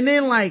 and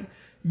then like,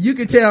 you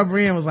could tell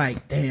Brienne was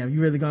like, damn,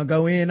 you really gonna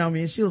go in on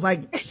me? And she was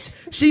like,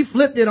 she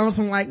flipped it on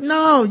some like,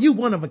 no, you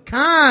one of a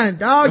kind,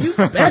 dog. You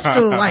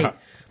special. Like,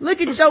 look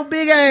at your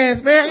big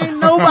ass, man. Ain't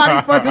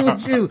nobody fucking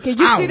with you. Can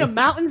you see the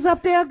mountains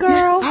up there,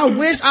 girl? I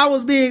wish I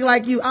was big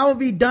like you. I would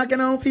be dunking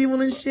on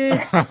people and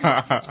shit.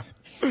 God,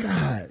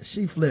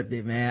 she flipped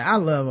it, man. I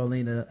love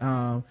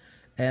Olina.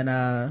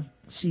 And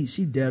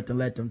she dipped and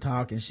let them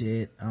talk and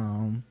shit.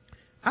 I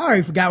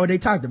already forgot what they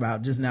talked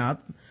about just now. I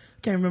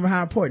can't remember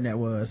how important that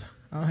was.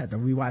 I'll have to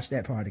rewatch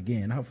that part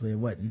again. Hopefully it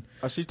wasn't.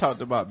 Oh, she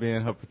talked about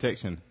being her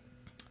protection.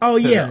 Oh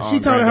yeah, she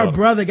told her granddaughter.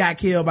 brother got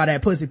killed by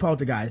that pussy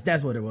poltergeist.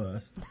 That's what it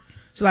was.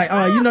 She's like,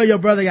 oh, you know your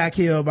brother got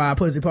killed by a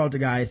pussy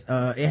poltergeist.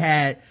 It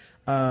had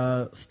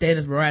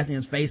Stannis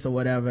Baratheon's face or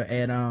whatever,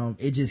 and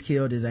it just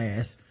killed his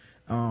ass.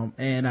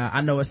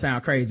 I know it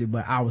sounds crazy,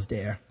 but I was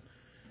there.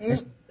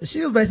 And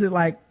she was basically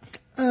like,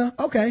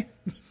 okay,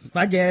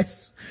 I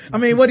guess. I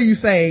mean, what do you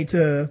say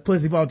to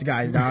pussy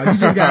poltergeist, dog? You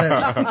just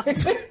gotta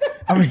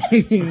I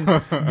mean,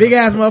 big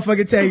ass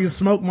motherfucker tell you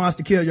smoke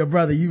monster kill your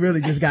brother. You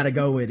really just gotta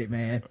go with it,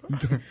 man.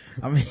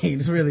 I mean,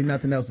 there's really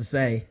nothing else to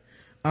say.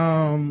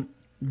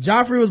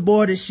 Joffrey was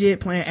bored as shit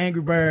playing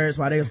Angry Birds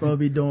while they were supposed to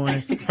be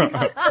doing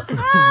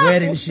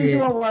wedding shit.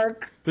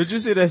 Work. Did you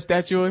see that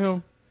statue of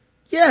him?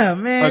 Yeah,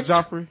 man.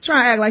 Joffrey?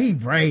 Trying to act like he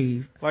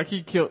brave. Like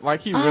he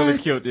really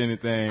killed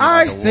anything.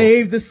 I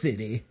saved the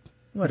city.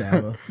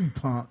 Whatever. You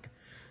punk.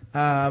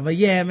 But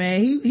yeah,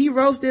 man, he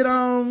roasted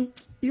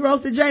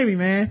Jamie,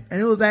 man.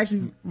 And it was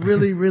actually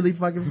really, really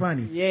fucking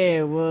funny. Yeah,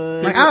 it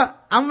was. Like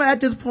I'm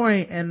at this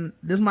point, and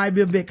this might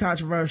be a bit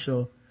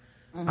controversial.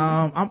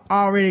 I'm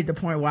already at the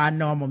point where I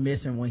know I'm gonna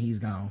miss him when he's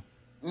gone.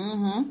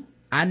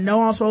 I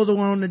know I'm supposed to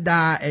want him to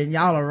die, and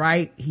y'all are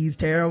right, he's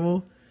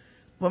terrible.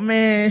 But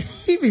man,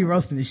 he be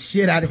roasting the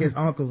shit out of his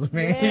uncles,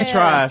 man. Yeah. He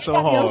tried so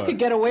Nobody else hard. could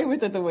get away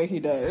with it the way he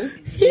does.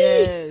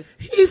 Yes.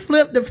 He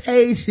flipped the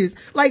pages.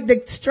 Like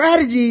the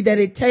strategy that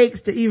it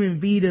takes to even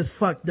be this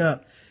fucked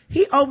up.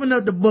 He opened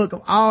up the book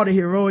of all the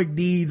heroic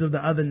deeds of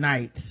the other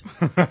knights.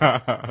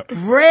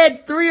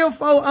 Read 3 or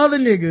 4 other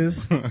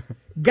niggas.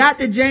 Got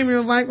to Jamie and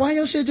was like, why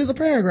your shit just a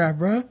paragraph,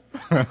 bro?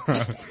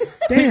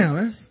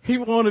 Damn, He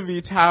want to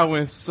be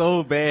Tywin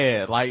so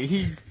bad. Like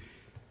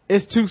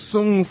it's too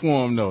soon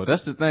for him though.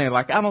 That's the thing.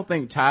 Like I don't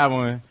think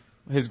Tywin,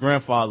 his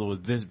grandfather, was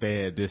this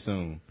bad this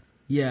soon.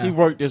 Yeah. He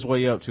worked his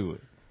way up to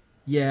it.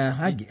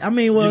 Yeah, I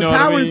mean, well, You know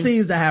what Tywin I mean?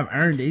 seems to have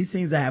earned it. He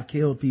seems to have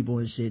killed people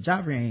and shit.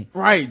 Joffrey ain't.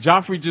 Right.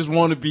 Joffrey just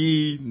want to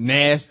be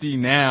nasty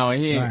now,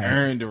 and he ain't Right.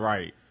 earned it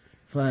right.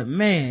 But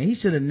man, he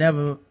should have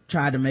never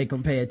tried to make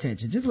him pay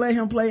attention. Just let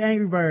him play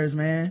Angry Birds,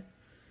 man.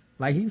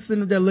 Like he's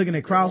sitting up there looking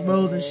at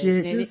crossbows and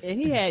shit.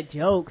 And he had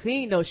jokes.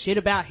 He ain't know shit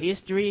about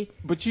history.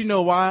 But you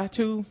know why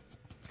too?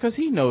 Because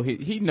he know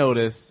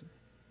that's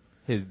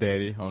his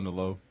daddy on the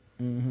low.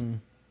 Mm-hmm.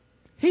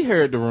 He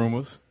heard the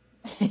rumors.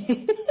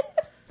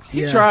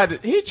 He tried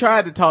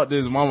to talk to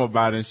his mom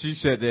about it, and she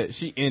said that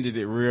she ended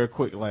it real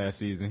quick last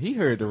season. He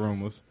heard the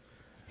rumors.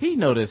 He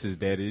know that's his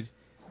daddy.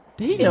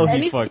 He know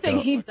he fucked Anything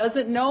up. he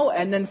doesn't know,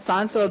 and then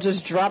Sansa will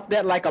just drop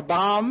that like a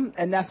bomb,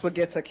 and that's what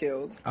gets her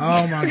killed.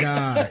 Oh my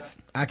God.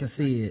 I can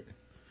see it.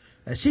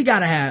 She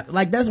gotta have,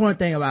 like, that's one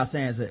thing about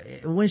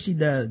Sansa. When she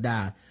does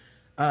die,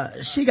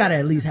 she gotta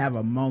at least have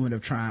a moment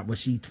of triumph where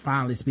she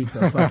finally speaks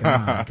her fucking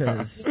mind.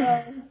 Cause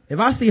if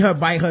I see her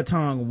bite her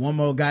tongue one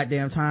more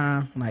goddamn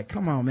time, I'm like,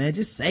 come on, man,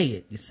 just say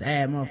it, you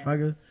sad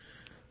motherfucker.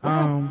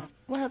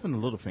 What happened to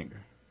Littlefinger?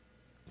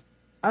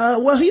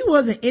 Well, he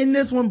wasn't in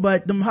this one,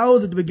 but them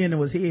hoes at the beginning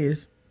was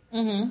his.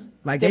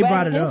 Like they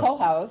brought it his up. whole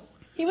house.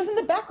 He was in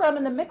the background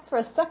in the mix for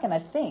a second, I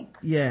think.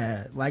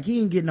 Yeah, like he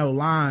didn't get no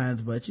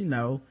lines, but you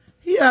know,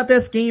 he out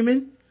there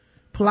scheming,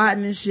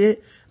 plotting and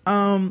shit.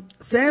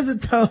 Sansa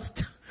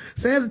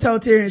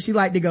told Tyrion she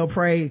liked to go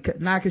pray,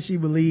 not cause she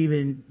believe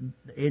in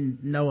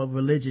no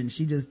religion.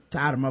 She just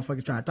tired of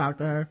motherfuckers trying to talk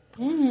to her.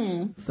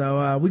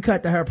 So, we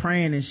cut to her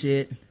praying and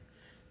shit.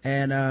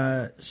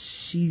 And,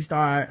 she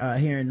started,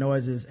 hearing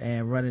noises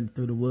and running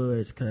through the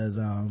woods cause,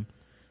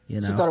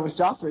 you know. She thought it was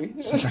Joffrey.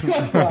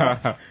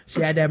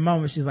 She had that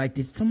moment. She's like,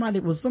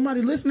 was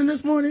somebody listening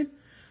this morning?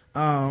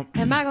 Am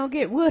I gonna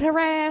get wood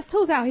harassed?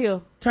 Who's out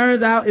here?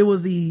 Turns out it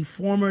was the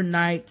former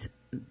knight,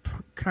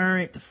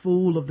 current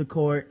fool of the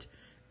court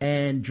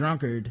and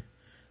drunkard.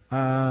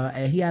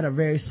 And he had a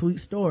very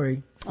sweet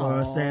story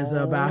for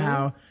Sansa about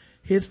how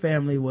his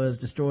family was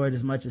destroyed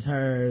as much as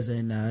hers.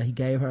 And, he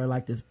gave her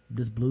like this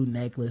blue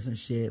necklace and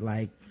shit.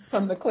 Like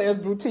From the Claire's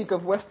boutique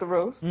of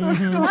Westeros.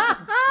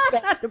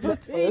 The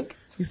boutique.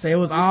 he said it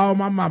was all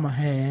my mama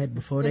had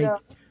before they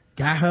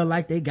got her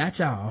like they got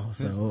y'all.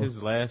 So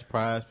His last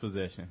prized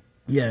possession.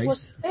 yeah, Well,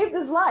 saved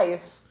his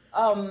life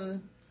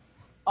on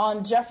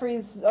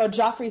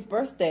Joffrey's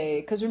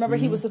birthday. Because remember,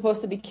 he was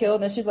supposed to be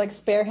killed, and she's like,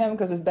 spare him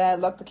because it's bad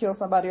luck to kill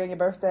somebody on your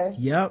birthday.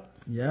 Yep.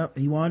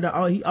 He wanted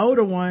to, he owed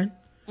her one.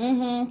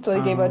 So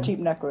he gave her a cheap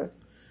necklace.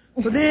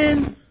 So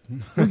then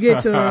we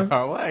get to,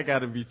 Why I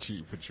gotta be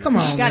cheap for you? come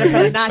on, Gotta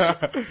man.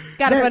 put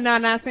a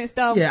 99-cent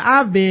stove. Yeah,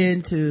 I've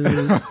been to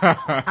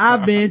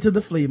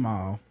the flea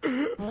mall.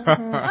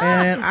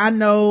 And I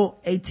know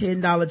a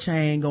 $10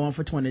 chain going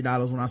for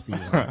 $20 when I see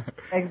one.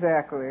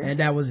 Exactly. And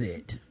that was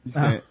it.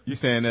 You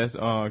saying that's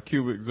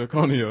cubic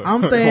zirconia?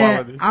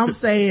 I'm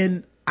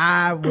saying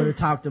I would have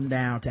talked them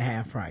down to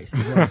half price,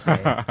 is what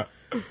I'm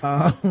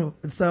saying.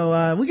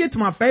 So we get to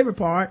my favorite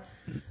part.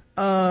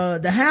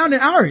 The Hound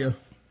and Arya.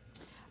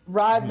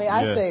 Rod, may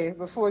I Yes. say,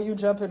 before you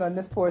jump in on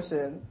this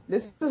portion,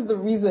 this is the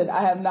reason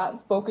I have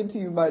not spoken to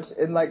you much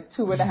in like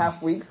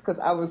 2.5 weeks, because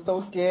I was so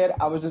scared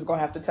I was just going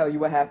to have to tell you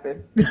what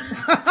happened.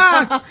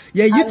 Yeah,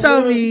 you I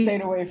told literally me.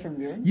 stayed away from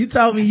you. You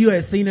told me you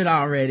had seen it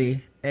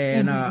already,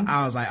 and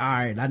I was like, all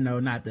right, I know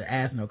not to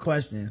ask no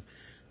questions.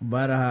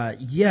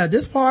 But yeah,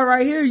 this part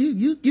right here,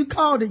 you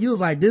called it. You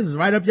was like, this is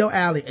right up your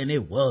alley, and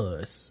it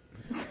was.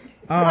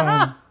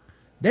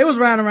 They was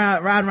riding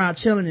around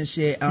chilling and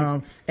shit.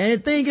 And the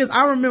thing is,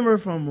 I remember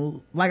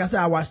from, like I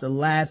said, I watched the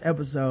last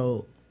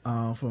episode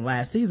from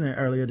last season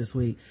earlier this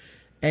week,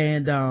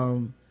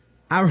 and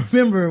I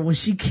remember when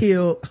she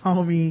killed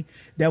homie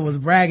that was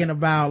bragging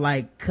about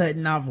like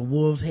cutting off a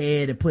wolf's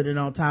head and putting it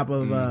on top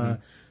of,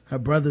 her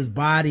brother's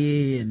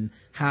body and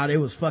how they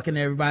was fucking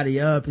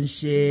everybody up and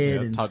shit.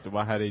 Yeah, and talked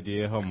about how they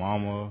did her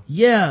mama.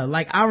 yeah,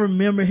 like I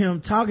remember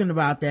him talking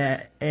about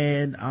that,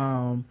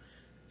 and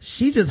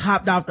she just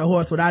hopped off the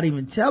horse without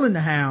even telling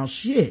the hound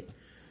shit.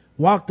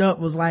 Walked up,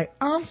 was like,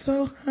 I'm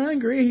so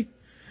hungry.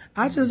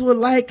 I just would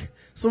like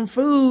some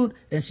food.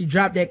 And she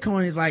dropped that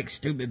coin. He's like,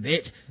 stupid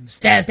bitch.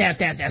 Stab, stab,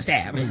 stab, stab,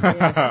 stab. Yeah,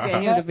 she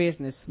can't hear the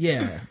business.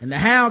 Yeah. And the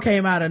hound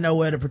came out of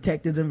nowhere to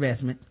protect his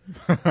investment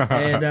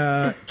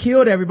and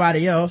killed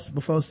everybody else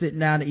before sitting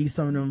down to eat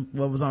some of them,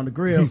 what was on the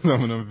grill.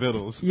 Some of them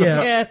vittles.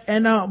 Yeah. Yes.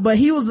 And, but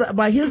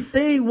his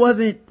thing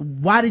wasn't,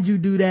 why did you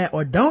do that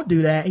or don't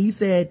do that? He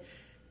said,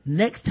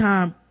 next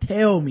time,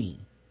 tell me.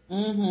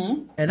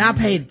 And I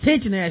paid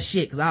attention to that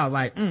shit because I was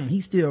like,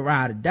 he still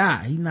ride or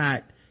die.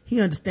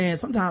 He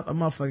understands sometimes a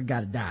motherfucker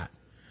gotta die.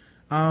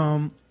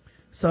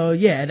 So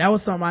yeah, that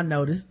was something I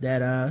noticed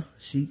that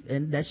she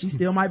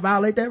still might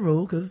violate that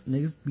rule because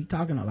niggas be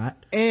talking a lot.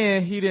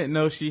 And he didn't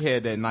know she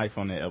had that knife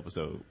on that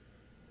episode.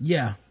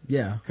 Yeah.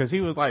 Cause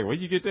he was like, where'd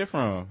you get that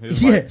from? He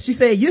was Yeah, like, she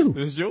said you.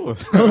 it's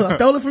yours. I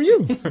stole it from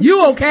you.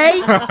 You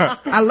okay?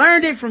 I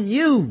learned it from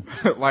you.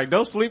 Like,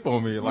 don't sleep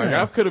on me. Like,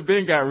 Yeah. I could have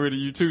been got rid of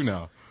you too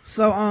now.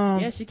 So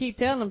Yeah, she keep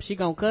telling him she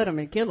gonna cut him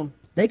and kill him.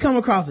 they come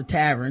across a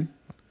tavern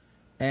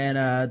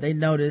and they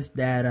notice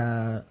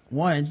that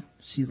one,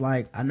 she's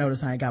like, I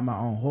noticed I ain't got my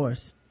own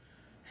horse.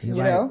 He's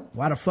You like, know?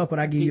 why the fuck would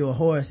I give you a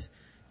horse?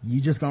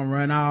 You just gonna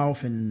run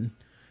off and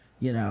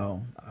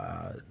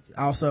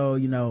also,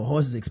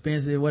 horse is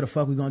expensive. Where the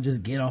fuck we gonna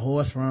just get a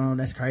horse from?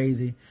 That's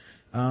crazy.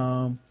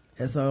 And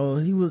so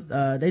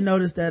they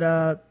noticed that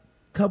a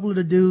couple of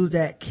the dudes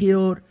that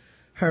killed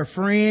her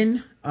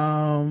friend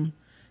and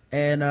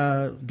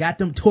got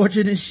them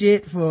tortured and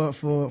shit for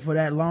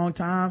that long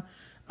time.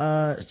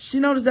 She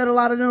noticed that a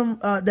lot of them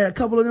that a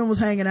couple of them was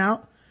hanging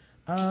out.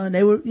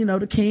 They were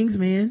the king's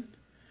men,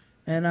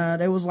 and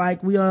they was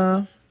like,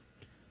 we're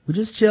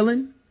just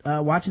chilling,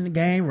 watching the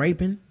game,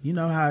 raping. You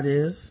know how it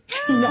is.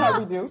 You know how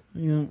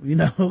we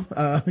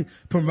do.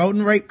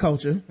 Promoting rape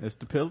culture. It's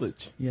the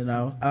pillage.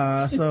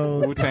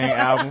 So Wu-Tang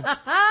album.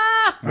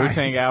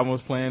 Wu-Tang album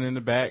was playing in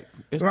the back.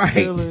 It's right,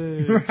 the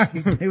pillage.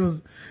 right. It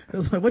was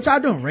like, what y'all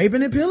doing?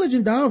 Raping and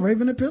pillaging, dog.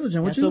 Raping and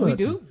pillaging. That's what we up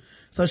to? do.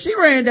 So she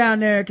ran down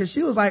there because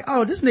she was like,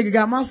 oh, this nigga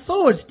got my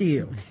sword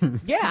still.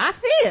 Yeah, I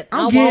see it.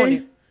 I I'm want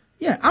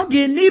it.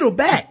 getting Needle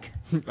back.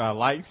 I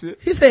likes it.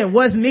 He said,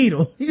 what's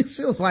Needle?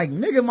 She was like,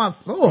 nigga, my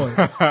sword.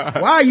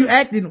 Why are you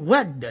acting?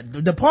 What?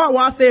 The part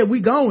where I said we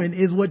going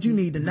is what you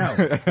need to know.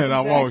 And I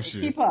want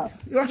you. Keep up.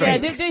 Right. Yeah,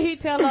 did he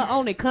tell her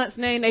only cunts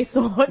name they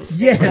swords?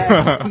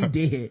 Yes, he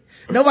did.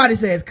 Nobody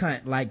says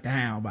cunt like the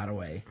hound, by the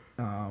way.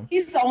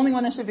 He's the only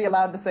one that should be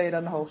allowed to say it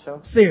on the whole show.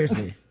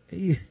 Seriously.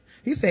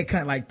 He said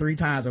cunt like 3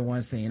 times in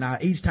one scene.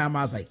 Each time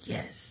I was like,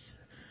 yes.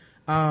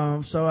 He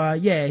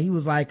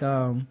was like,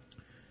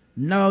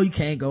 no, you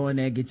can't go in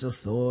there and get your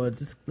sword.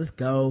 Let's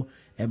go.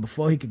 And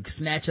before he could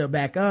snatch her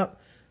back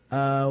up,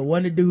 one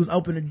of the dudes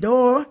opened the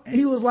door and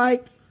he was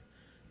like,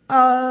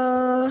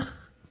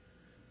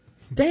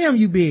 damn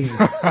you big.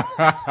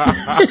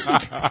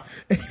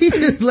 He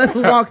just let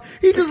him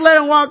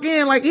walk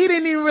in. Like he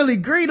didn't even really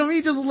greet him.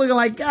 He just was looking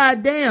like,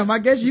 God damn, I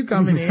guess you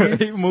coming in.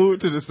 He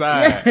moved to the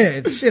side.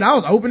 Yeah, shit, I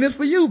was opening this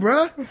for you,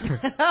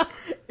 bruh.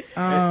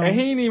 And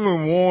he ain't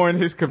even warn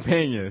his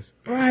companions.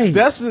 Right.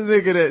 That's the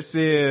nigga that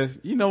says,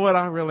 you know what,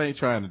 I really ain't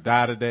trying to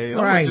die today. I'm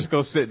Right. gonna just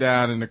go sit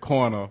down in the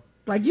corner.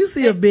 Like you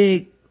see a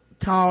big,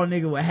 tall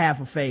nigga with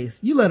half a face,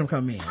 you let him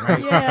come in,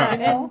 right?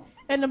 Yeah,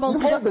 and the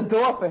most Hold the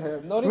door for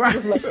him. No, Right.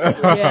 just let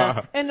him.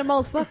 yeah, and the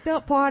most fucked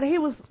up part, he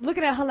was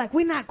looking at her like,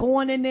 we're not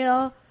going in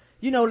there.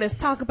 Let's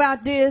talk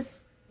about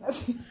this.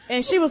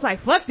 And she was like,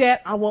 fuck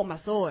that. I want my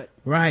sword.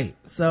 Right.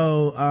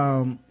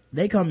 So,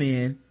 they come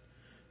in,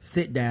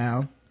 sit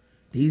down.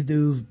 These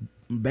dudes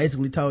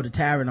basically told the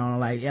tavern owner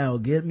like, yo,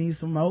 get me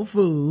some more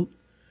food.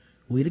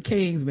 We the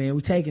kings, man.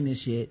 We taking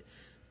this shit.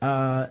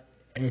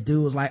 And the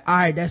dude was like, all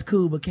right, that's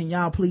cool, but can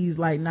y'all please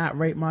like not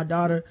rape my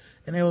daughter?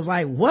 And they was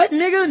like, what,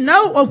 nigga?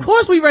 No, of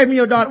course we raping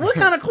your daughter. What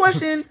kind of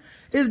question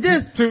is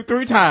this?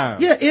 2-3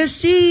 times. Yeah, if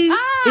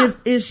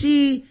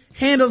she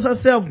handles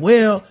herself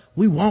well,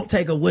 we won't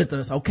take her with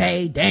us,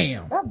 okay?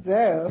 Damn. God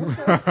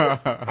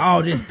damn.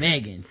 All this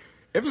begging.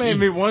 It made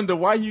me wonder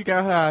why you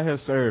got her out here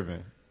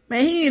serving.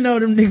 Man, he didn't know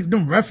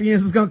them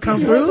ruffians was gonna come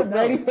He through. wasn't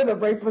ready for the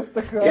rapist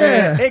to come.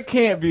 Yeah. It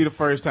can't be the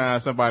first time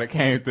somebody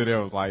came through there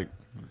and was like,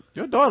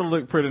 your daughter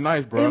look pretty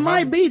nice, bro. It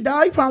might be,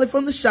 dog. He probably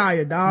from the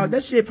Shire, dog.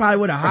 That shit probably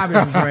where the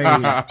hobbits was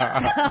raised.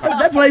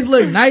 That place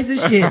look nice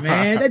as shit,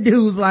 man. That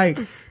dude was like,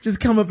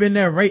 just come up in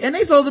there rape. And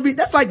they supposed to be,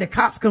 that's like the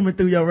cops coming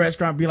through your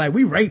restaurant be like,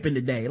 we raping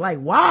today. Like,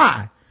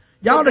 why?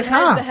 Y'all the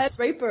cops. The head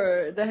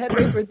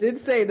raper did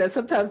say that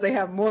sometimes they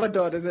have more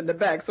daughters in the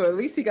back, so at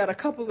least he got a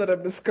couple of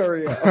them to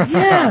scurry up.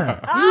 Yeah.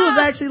 He was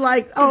actually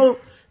like, so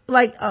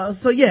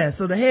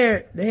the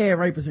head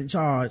rapist in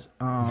charge,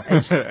 the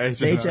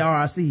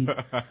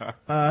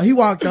HRIC, he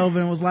walked over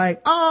and was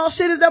like, oh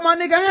shit, is that my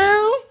nigga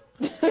Hound?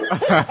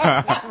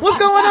 What's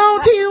going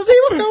on, TMZ?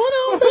 What's going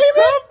on, baby? What's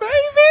up,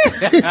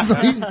 baby? So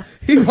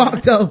he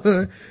walked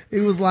over. He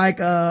was like,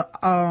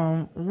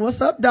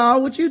 what's up,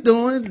 dog? What you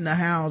doing? And the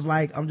hound was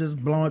like, I'm just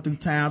blowing through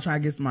town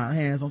trying to get my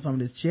hands on some of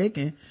this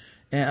chicken.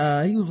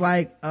 And, he was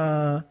like,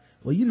 well,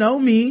 you know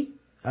me,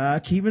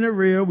 keeping it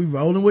real. We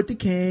rolling with the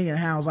king. And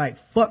the hound was like,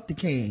 fuck the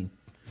king.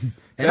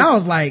 And I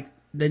was like,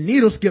 the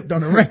needle skipped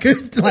on the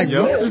record. Like,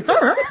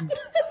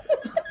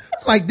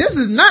 it's like, this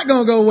is not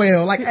gonna go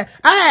well. Like,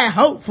 I had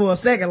hope for a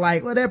second,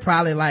 like, well, they're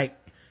probably like,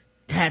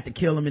 had to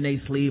kill him in their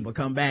sleep or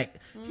come back.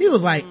 He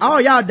was like, oh,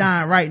 y'all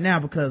dying right now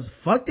because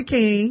fuck the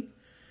king.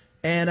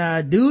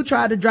 And, dude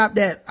tried to drop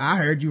that, I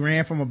heard you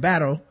ran from a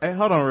battle. Hey,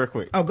 hold on real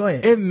quick. Oh, go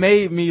ahead. It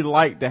made me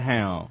like the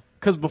hound.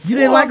 Cause before. You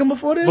didn't like him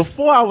before this?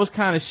 Before I was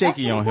kind of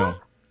shaky on him.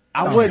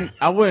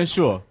 I wasn't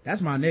sure.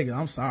 That's my nigga.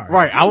 I'm sorry.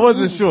 Right. I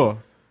wasn't sure.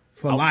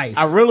 For life.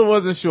 I really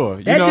wasn't sure.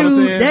 You know what I'm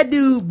saying? That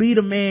dude be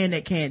the man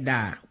that can't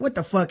die. What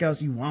the fuck else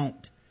you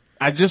want?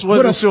 I just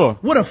wasn't sure.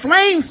 With a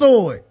flame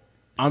sword.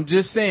 I'm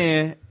just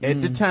saying,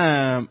 at the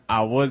time,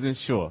 I wasn't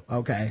sure.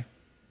 Okay.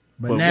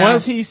 But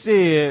once he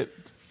said,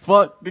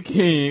 fuck the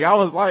king, I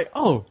was like,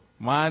 oh,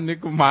 my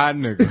nigga. My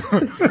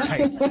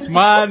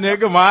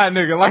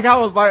nigga. Like, I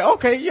was like,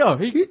 okay, yo.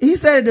 He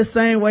said it the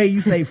same way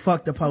you say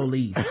fuck the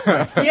police.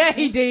 Yeah,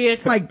 he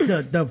did. Like,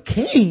 the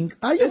king?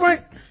 Are you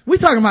right? We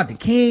talking about the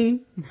king?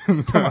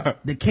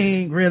 The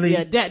king, really?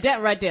 Yeah,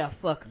 that right there.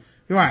 Fuck him.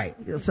 Right.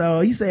 So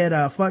he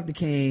said, fuck the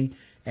king.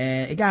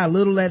 And it got a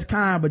little less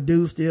kind, but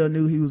dude still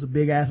knew he was a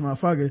big ass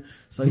motherfucker.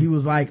 So he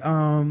was like,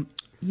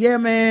 yeah,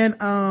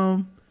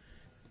 man,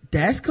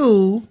 that's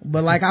cool.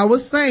 But like I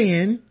was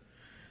saying,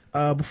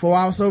 before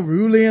I was so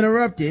rudely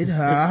interrupted,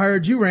 I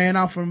heard you ran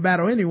off from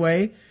battle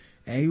anyway.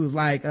 And he was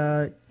like,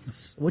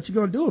 what you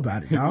gonna do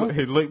about it, dog?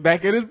 He looked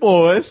back at his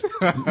boys.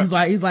 he's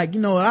like, you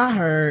know what I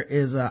heard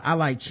is, I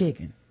like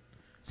chicken.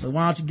 So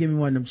why don't you give me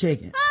one of them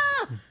chickens?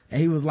 And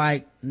he was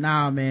like,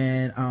 nah,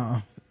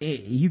 man,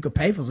 you could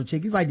pay for some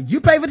chicken. He's like, did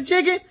you pay for the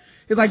chicken?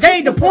 He's like, that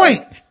ain't the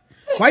point.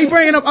 Why you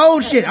bringing up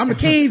old shit? I'm the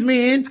king's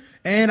man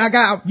and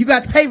you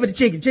got to pay for the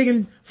chicken.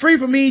 Chicken free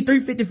for me,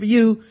 $3.50 for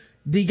you.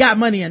 Do you got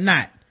money or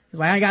not? He's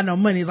like, I ain't got no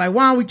money. He's like,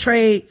 why don't we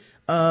trade?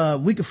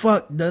 We could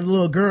fuck the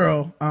little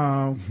girl,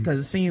 cause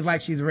it seems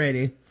like she's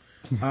ready.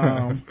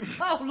 Oh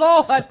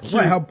Lord.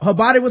 Her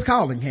body was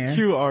calling, Karen.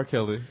 Cue R.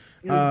 Kelly.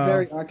 It was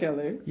very R.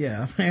 Kelly.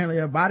 Yeah, apparently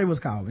her body was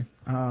calling.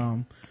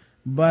 So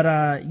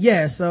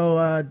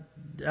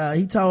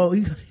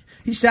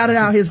he shouted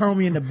out his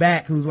homie in the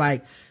back who's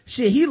like,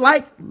 shit, he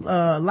like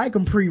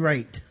him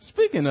pre-raped.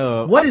 Speaking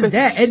of, what is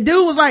that? And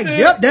dude was like,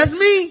 yep, that's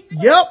me.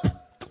 Yep.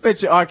 I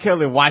bet you R.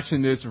 Kelly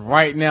watching this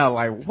right now,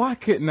 like, why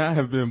couldn't I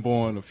have been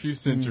born a few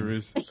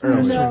centuries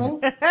earlier? No.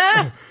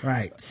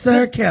 Right.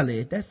 Sir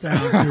Kelly. That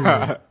sounds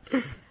good.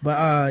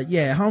 But,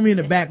 homie in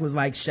the back was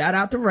like, shout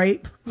out to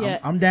rape. Yeah.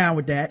 I'm down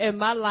with that. And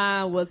my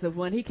line was of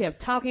when he kept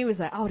talking, he was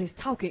like, oh, this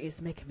talking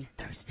is making me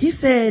thirsty. He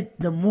said,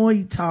 the more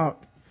you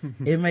talk,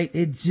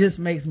 it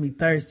just makes me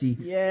thirsty.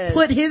 Yes.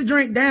 Put his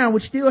drink down,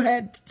 which still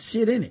had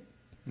shit in it.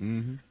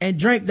 Mm-hmm. And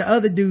drank the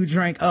other dude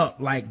drank up.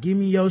 Like, give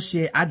me your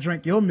shit. I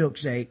drank your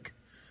milkshake.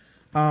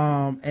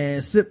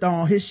 And sipped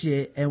on his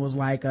shit and was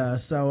like,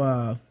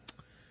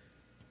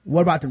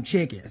 what about them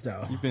chickens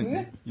though? You've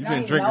been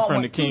drinking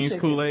from the King's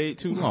Kool-Aid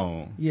too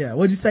long. Yeah.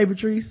 What'd you say,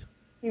 Patrice?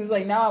 He was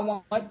like, now I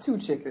want 2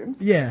 chickens.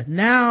 Yeah.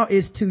 Now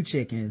it's 2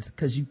 chickens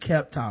cause you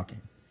kept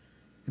talking.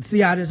 And see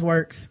how this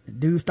works?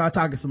 Dude start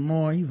talking some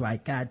more. He's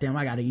like, God damn,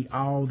 I gotta eat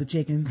all the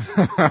chickens.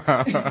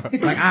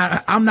 Like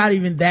I'm not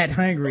even that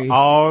hungry.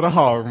 All the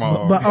hog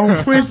maw. But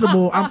on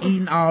principle, I'm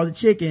eating all the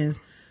chickens.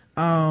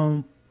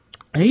 And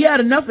he had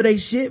enough of that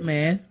shit,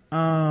 man.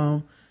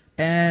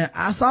 And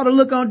I saw the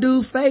look on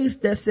dude's face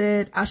that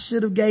said I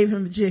should have gave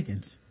him the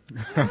chickens.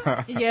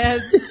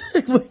 Yes.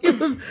 when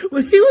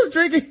he was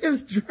drinking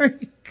his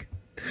drink,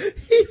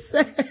 he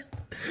said,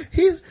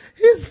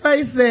 his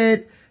face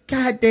said,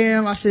 God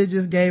damn, I should have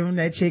just gave him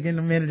that chicken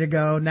a minute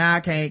ago. Now I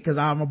can't cause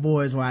all my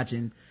boys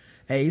watching.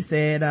 And he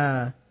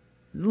said,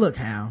 look,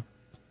 Hound,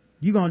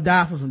 you gonna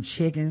die for some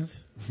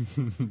chickens.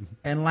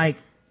 And like,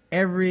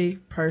 every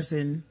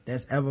person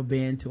that's ever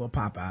been to a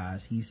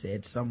Popeyes, he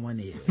said someone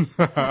is.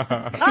 There's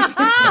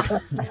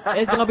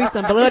gonna be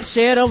some blood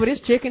shed over this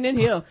chicken in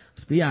here.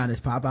 Let's be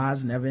honest, Popeyes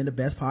is never in the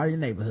best part of your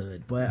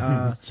neighborhood.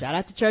 But shout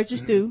out to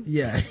churches too.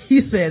 Yeah, he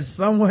said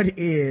someone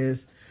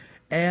is.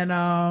 And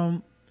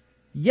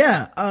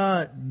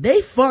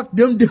they fucked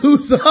them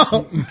dudes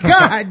up.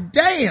 God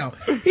damn.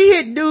 He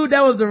hit dude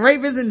that was the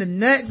rapist in the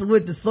nuts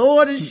with the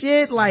sword and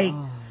shit. Like,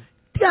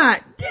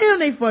 God damn,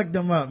 they fucked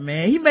him up,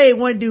 man. He made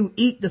one dude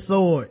eat the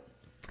sword.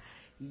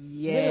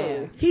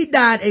 Yeah. He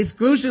died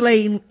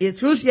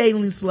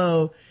excruciatingly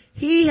slow.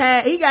 He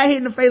got hit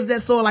in the face with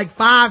that sword like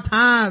 5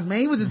 times, man.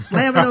 He was just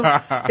slamming him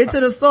into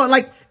the sword.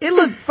 Like, it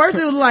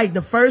was like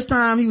the first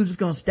time he was just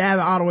gonna stab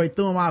it all the way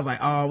through him. I was like,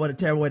 oh, what a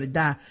terrible way to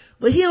die.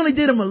 But he only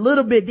did him a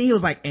little bit. Then he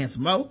was like, and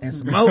some more, and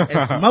some more,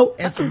 and some more,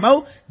 and some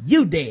more.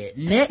 You dead.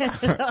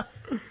 Next.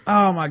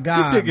 Oh my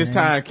God. He took his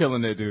time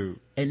killing that dude.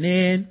 And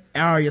then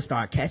Arya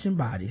started catching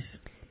bodies.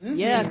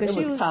 Yeah, because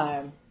she was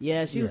time.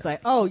 Yeah, she was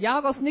like, "Oh,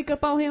 y'all gonna sneak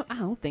up on him?" I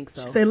don't think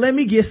so. She said, let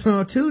me get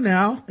some too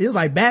now. It was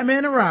like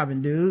Batman and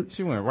Robin, dude.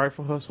 She went right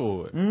for her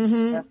sword.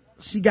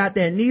 She got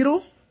that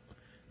needle,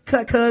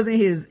 cut cousin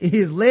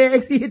his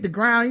legs. He hit the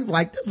ground. He's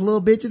like, this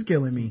little bitch is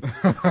killing me.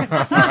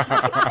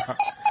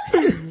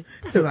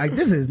 He's like,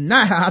 this is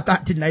not how I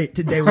thought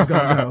today was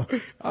gonna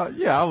go.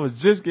 Yeah, I was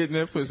just getting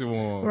that pussy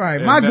warm.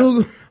 Right. My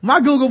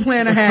Google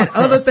planner had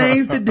other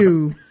things to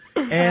do.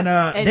 And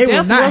they were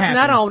Jeff not was happy.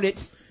 not on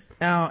it.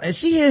 And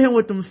she hit him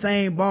with them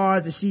same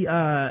bars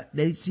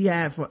that he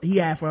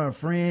had for her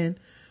friend,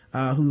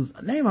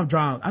 whose name I'm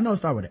drawing. I know it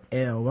started with an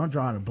L, but I'm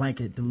drawing a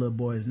blanket, the little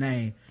boy's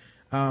name.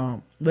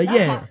 But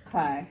yeah.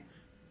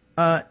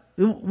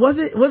 Was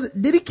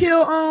it, did he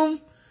kill,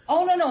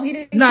 Oh no, he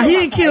didn't. Nah, he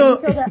didn't kill.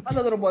 He killed that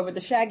other little boy with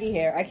the shaggy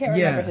hair. I can't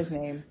remember his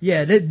name.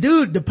 Yeah,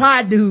 the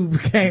pie dude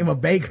became a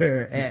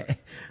baker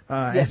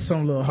at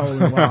some little hole in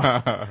the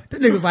wall. The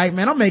nigga was like,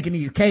 man, I'm making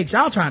these cakes.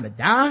 Y'all trying to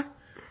die?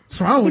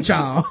 What's wrong with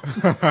y'all?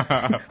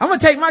 I'm gonna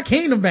take my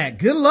kingdom back.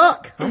 Good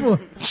luck.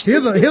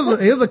 Here's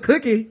a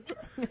cookie.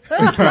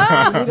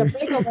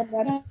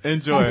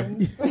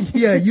 Enjoy.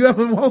 Yeah, you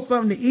ever want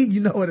something to eat,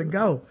 you know where to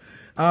go.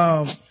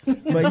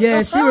 But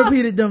yeah, she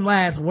repeated them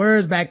last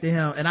words back to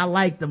him, and I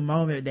like the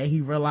moment that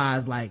he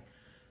realized, like,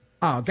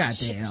 oh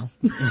goddamn.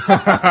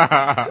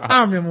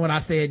 I remember when I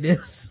said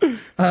this.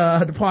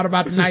 The part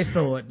about the nice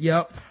sword.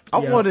 Yep. I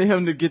wanted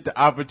him to get the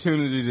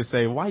opportunity to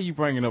say, why you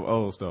bringing up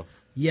old stuff?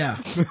 Yeah.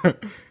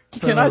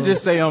 Can I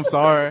just say I'm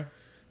sorry?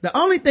 The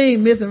only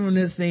thing missing from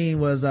this scene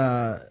was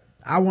I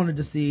wanted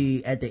to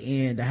see at the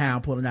end the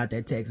Hound pulling out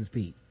that Texas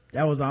Pete.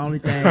 That was the only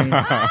thing.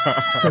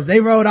 Cause they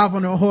rode off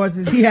on their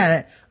horses. He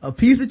had a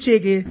piece of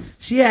chicken.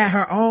 She had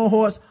her own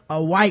horse,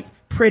 a white,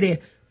 pretty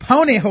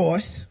pony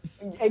horse.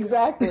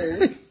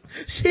 Exactly.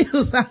 She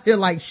was out here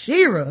like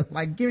She-Ra,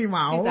 like, give me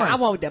my horse. Like, I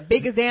want the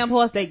biggest damn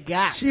horse they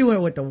got. She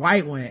went with the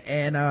white one,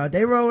 and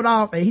they rode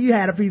off, and he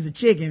had a piece of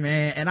chicken,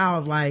 man. And I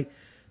was like,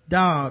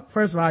 dog,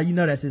 first of all, you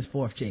know that's his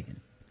fourth chicken.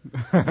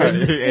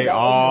 He ate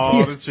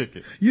all the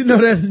chicken. You know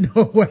there's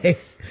no way.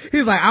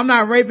 He's like, I'm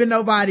not raping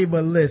nobody,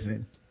 but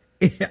listen,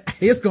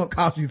 it's gonna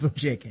cost you some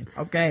chicken,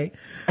 okay?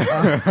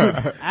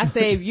 I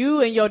saved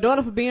you and your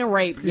daughter for being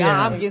raped. Y'all,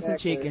 I'm getting some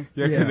chicken.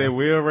 Yeah, because they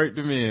will rape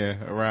the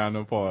men around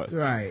them parts.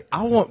 Right.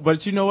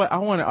 But you know what? I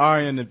wanted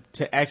Arya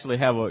to actually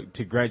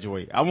to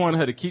graduate. I wanted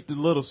her to keep the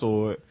little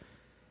sword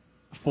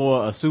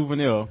for a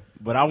souvenir,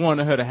 but I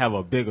wanted her to have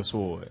a bigger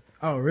sword.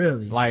 Oh,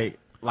 really? Like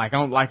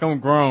I'm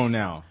grown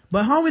now.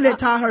 But homie that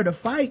taught her to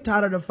fight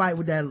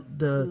with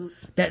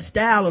that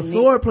style of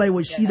swordplay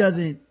where she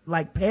doesn't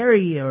like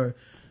parry or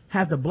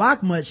have to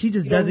block much. She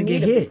just doesn't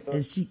get hit.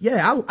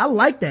 And I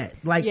like that.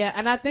 Like, yeah,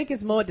 and I think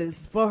it's more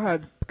for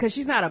her because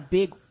she's not a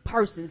big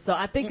person, so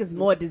I think it's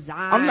more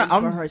designed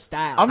for her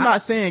style. I'm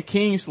not saying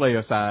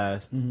Kingslayer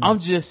size. Mm-hmm. I'm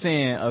just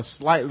saying a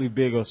slightly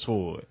bigger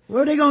sword.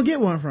 Where they gonna get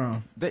one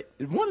from?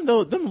 One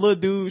of them little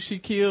dudes she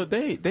killed,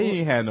 they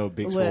ain't had no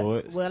big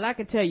swords. Well, I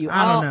can tell you,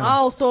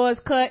 all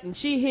swords cut, and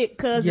she hit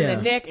cousin in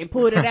the neck and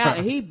pulled it out,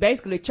 and he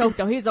basically choked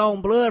on his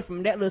own blood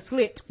from that little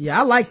slit. Yeah,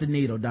 I like the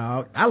needle,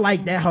 dog. I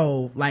like that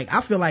whole, like,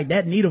 I feel like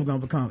that needle gonna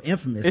become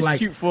infamous. It's like,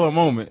 cute for a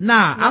moment.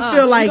 I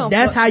feel like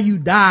that's how you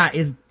die,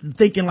 is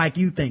thinking like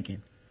you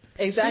thinking.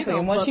 Exactly,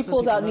 and once she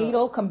pulls out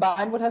needle,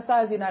 combined with her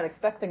size, you're not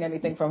expecting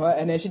anything from her,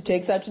 and then she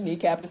takes out your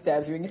kneecap and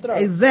stabs you in your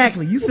throat.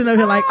 Exactly. You sitting up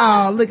here like,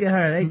 oh, look at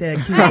her, ain't that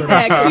cute? Ain't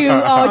that cute?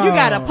 Oh, you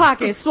got a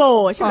pocket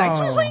sword. She's like,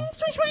 swing, swing,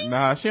 swing, swing.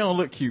 Nah, she don't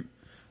look cute.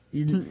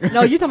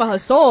 No, you talking about her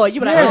sword. You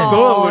be like, her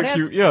sword look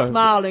cute, yeah.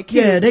 Small and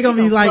cute. Yeah, they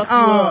gonna be like,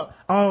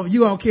 oh, you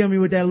gonna kill me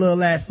with that little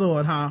last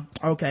sword, huh?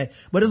 Okay.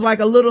 But it's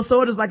like a little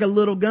sword, it's like a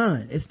little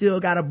gun. It still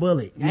got a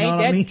bullet. You know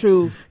what I mean?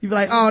 True. You be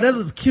like, oh, that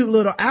was a cute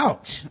little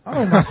ouch.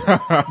 Oh,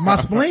 my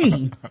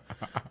spleen.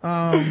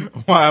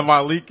 Why am I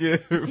leaking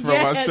from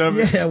my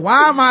stomach? Yeah,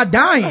 why am I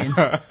dying?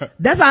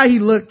 That's how he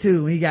looked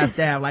too when he got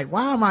stabbed. Like,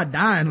 why am I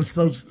dying? I'm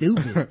so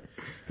stupid.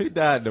 He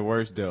died the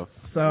worst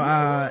death. So,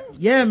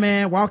 yeah,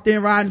 man, walked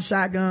in riding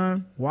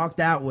shotgun,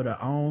 walked out with her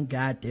own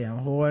goddamn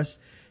horse.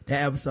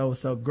 That episode was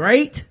so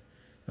great.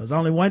 There was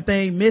only one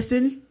thing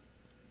missing.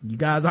 You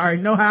guys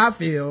already know how I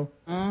feel.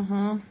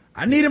 Mm-hmm.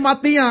 I needed my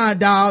Theon,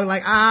 dog.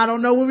 Like, I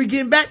don't know when we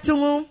getting back to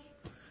him,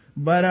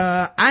 but,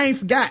 I ain't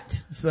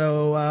forgot.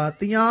 So,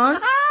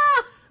 Theon,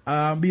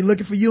 be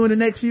looking for you in the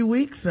next few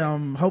weeks.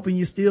 I'm hoping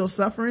you're still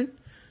suffering.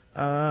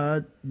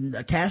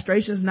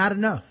 Castration's not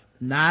enough.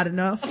 Not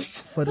enough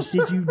for the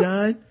shit you've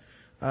done.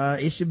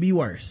 It should be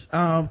worse.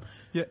 And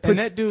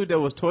that dude that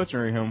was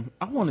torturing him,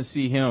 I want to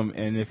see him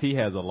and if he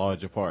has a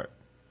larger part.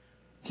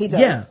 He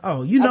does. Yeah.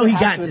 Oh, you know he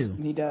got to.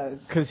 He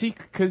does. Cause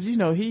you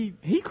know, he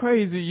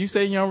crazy. You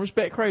say you don't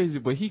respect crazy,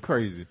 but he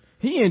crazy.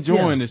 He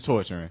enjoying this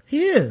torturing.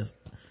 He is.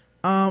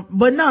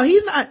 But no,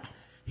 he's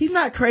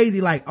not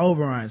crazy like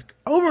Oberyn's.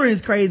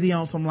 Oberyn's crazy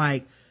on some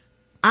like,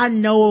 I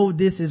know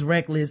this is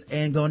reckless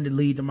and going to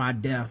lead to my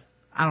death.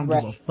 I don't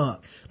give a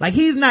fuck. Like,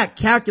 he's not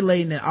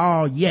calculating it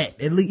all yet.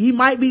 At least he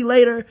might be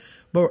later,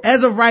 but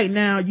as of right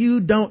now,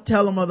 you don't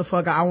tell a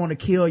motherfucker, I want to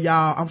kill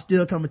y'all. I'm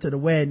still coming to the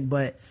wedding,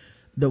 but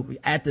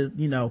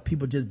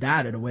people just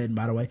died at the wedding,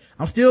 by the way.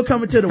 I'm still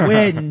coming to the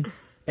wedding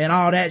and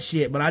all that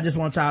shit, but I just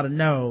want y'all to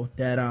know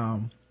that,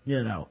 I'm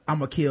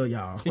gonna kill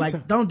y'all.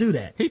 Don't do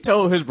that. He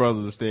told his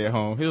brother to stay at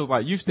home. He was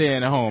like, you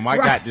staying at home. I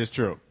got this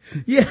trip.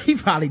 Yeah, he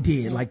probably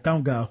did. Like,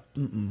 don't go.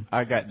 Mm-mm.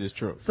 I got this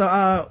trip. So,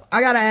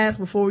 I gotta ask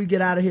before we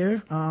get out of here,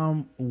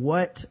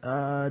 what,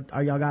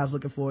 are y'all guys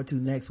looking forward to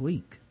next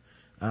week?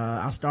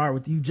 I'll start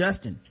with you,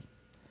 Justin.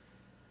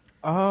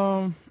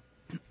 I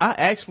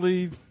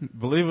actually,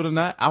 believe it or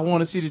not, I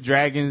want to see the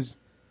dragons.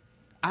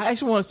 I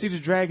actually want to see the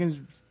dragons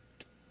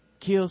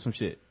kill some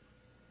shit.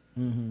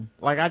 Mm-hmm.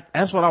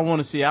 That's what I want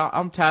to see.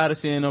 I'm tired of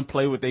seeing them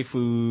play with their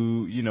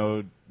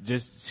food,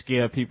 just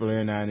scare people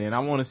every now and then. I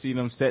want to see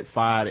them set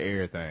fire to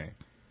everything.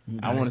 Okay.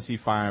 I want to see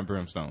fire and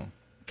brimstone.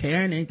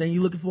 Karen, anything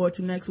you looking forward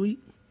to next week?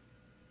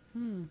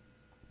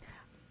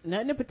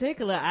 Nothing in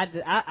particular.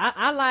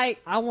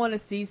 I want to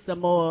see some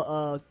more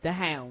of the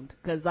Hound,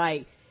 cause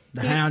the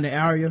Hound, the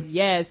Arya.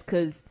 Yes,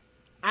 cause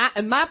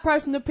in my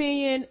personal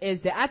opinion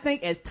is that I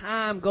think as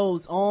time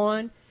goes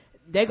on,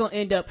 they're gonna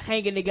end up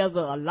hanging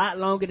together a lot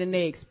longer than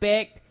they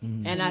expect,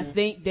 and I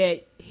think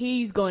that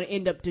he's gonna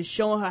end up just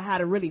showing her how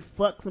to really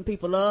fuck some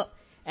people up.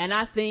 And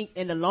I think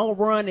in the long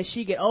run, as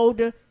she get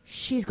older,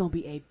 she's gonna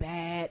be a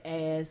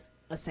badass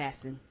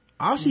assassin.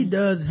 All she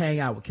does is hang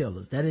out with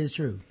killers. That is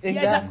true.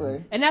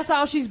 Exactly. And that's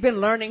all she's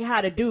been learning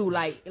how to do.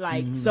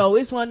 So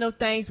it's one of those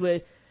things where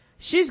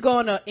she's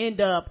gonna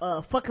end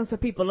up fucking some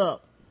people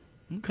up.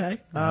 Okay.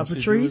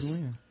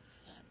 Patrice?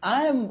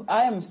 I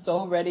am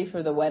so ready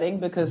for the wedding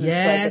because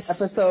yes. It's like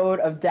an episode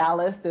of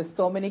Dallas. There's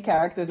so many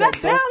characters that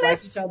don't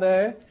like each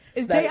other.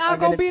 Is J.R.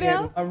 gonna be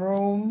there? A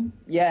room,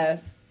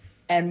 yes.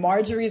 And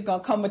Marjorie's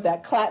gonna come with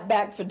that clap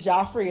back for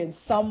Joffrey in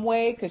some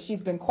way because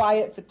she's been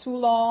quiet for too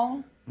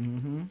long.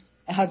 Mm-hmm.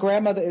 And her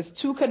grandmother is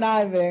too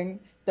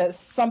conniving that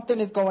something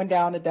is going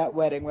down at that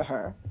wedding with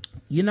her.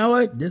 You know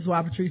what? This is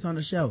why Patrice on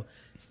the show.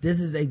 This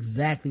is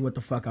exactly what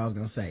the fuck I was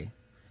gonna say.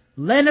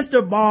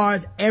 Lannister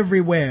bars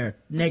everywhere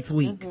next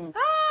week. Mm-hmm.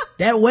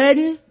 That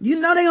wedding, they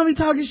gonna be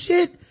talking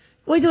shit.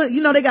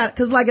 They got,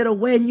 cause at a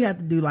wedding, you have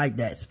to do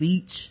that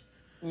speech.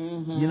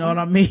 Mm-hmm. You know what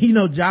I mean?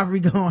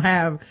 Joffrey gonna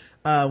have,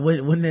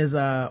 when his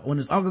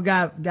uncle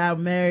got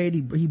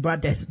married, he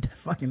brought that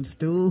fucking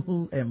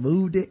stool and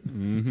moved it.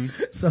 Mm-hmm.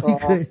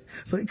 So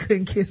he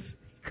couldn't kiss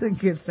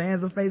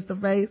Sansa face to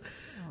face.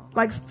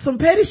 Some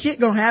petty shit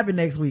gonna happen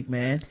next week,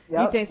 man. Yep.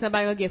 You think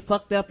somebody gonna get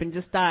fucked up and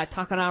just start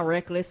talking all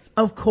reckless?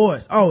 Of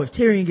course. Oh, if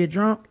Tyrion get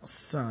drunk,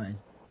 son.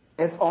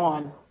 It's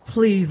on.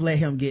 Please let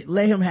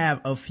him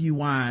have a few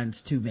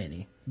wines too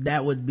many.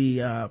 That would be,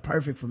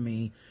 perfect for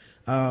me.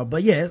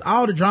 But yeah, it's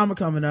all the drama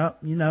coming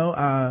up,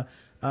 Jamie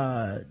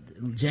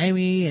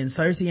and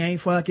Cersei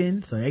ain't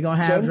fucking, so they gonna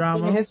have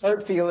drama. His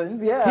hurt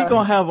feelings, yeah. He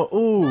gonna have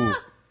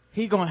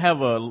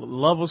a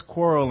lover's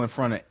quarrel in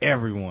front of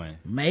everyone.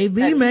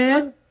 Maybe,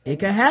 man. It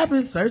can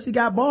happen. Cersei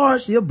got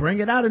bars. She'll bring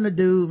it out in the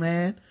dude,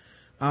 man.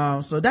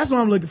 So that's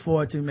what I'm looking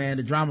forward to, man.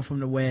 The drama from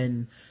the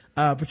wedding.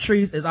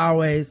 Patrice, as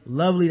always,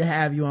 lovely to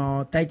have you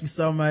on. Thank you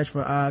so much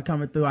for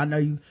coming through. I know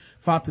you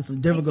fought through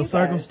some difficult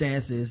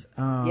circumstances.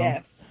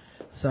 Yes.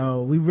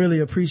 So we really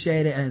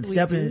appreciate it, and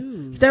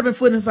stepping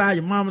foot inside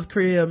your mama's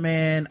crib,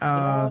 man.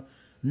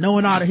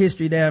 Knowing all the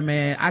history there,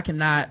 man, I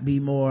cannot be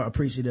more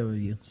appreciative of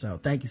you. So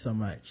thank you so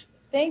much.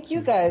 Thank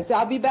you guys.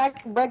 I'll be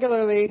back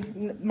regularly,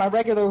 my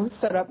regular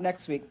setup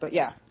next week, but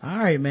yeah. All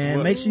right,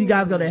 man. Make sure you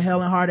guys go to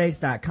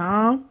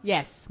hellandheartaches.com.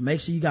 Yes. Make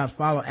sure you guys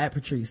follow at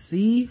Patrice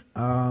C.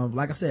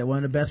 Like I said, one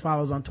of the best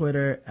followers on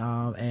Twitter,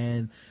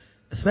 and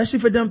especially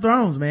for Them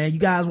Thrones, man. You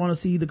guys want to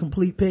see the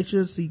complete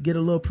pictures, get a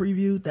little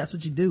preview. That's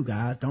what you do,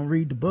 guys. Don't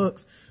read the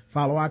books.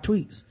 Follow our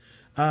tweets.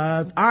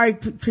 All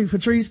right,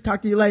 Patrice,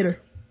 talk to you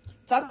later.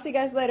 Talk to you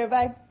guys later.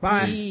 Bye.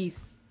 Bye.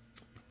 Peace.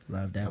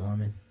 Love that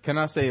woman. Can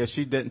I say if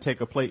she didn't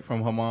take a plate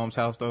from her mom's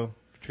house though,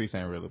 Patrice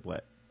ain't really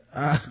black.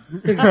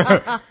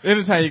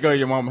 Anytime you go to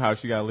your mom's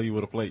house, you gotta leave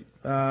with a plate.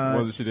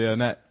 Wasn't she there or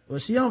not? Well,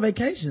 she on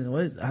vacation.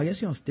 I guess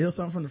she gonna steal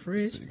something from the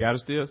fridge. You gotta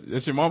steal.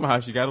 It's your mom's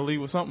house. You gotta leave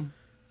with something.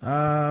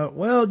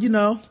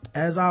 Well,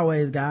 as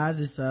always,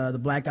 guys, it's the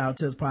Blackout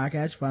Tips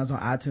podcast. You find us on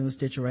iTunes,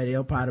 Stitcher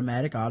Radio,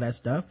 Podomatic, all that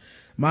stuff.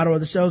 Motto of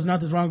the show is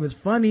nothing's wrong with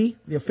funny.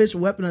 The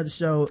official weapon of the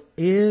show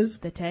is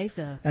the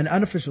taser. An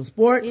unofficial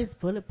sport is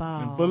bullet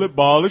ball. And bullet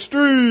ball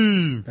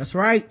extreme. That's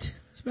right.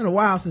 It's been a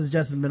while since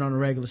Justin's been on a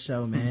regular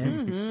show,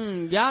 man.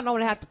 Mm-hmm. Y'all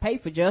normally have to pay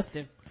for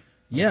Justin.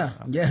 Yeah,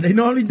 they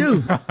normally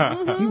do.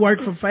 He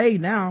worked for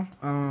Fade now.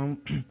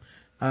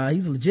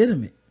 He's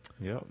legitimate.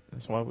 Yep,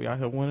 that's why we out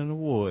here winning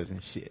awards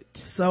and shit.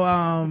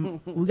 So,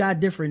 we got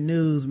different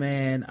news,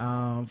 man.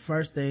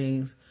 First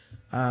things,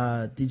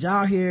 did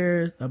y'all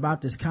hear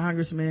about this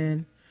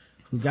congressman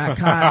who got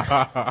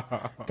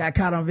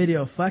caught on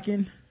video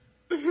fucking?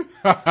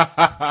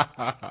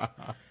 Yeah,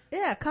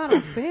 caught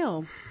on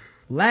film.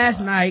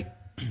 Last night,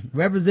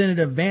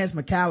 Representative Vance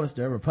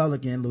McAllister,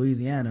 Republican,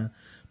 Louisiana,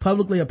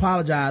 publicly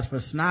apologized for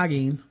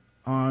snogging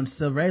on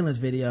surveillance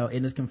video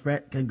in his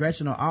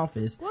congressional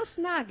office. What's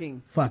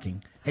snogging?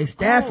 Fucking. A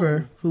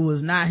staffer who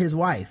was not his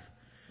wife.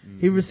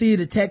 He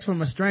received a text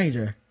from a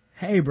stranger.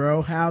 "Hey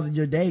bro, how's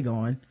your day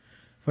going?"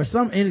 For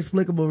some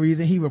inexplicable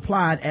reason, he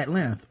replied at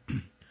length.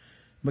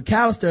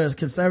 McAllister is a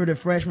conservative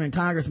freshman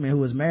congressman who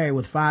was married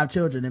with 5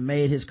 children and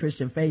made his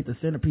Christian faith the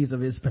centerpiece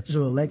of his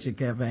special election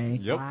campaign.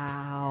 Yep.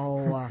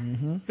 Wow.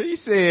 He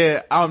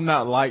said, "I'm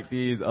not like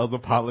these other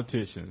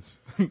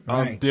politicians. I'm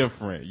Right.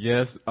 different.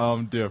 Yes,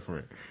 I'm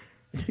different."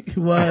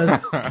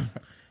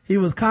 He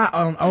was caught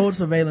on old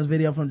surveillance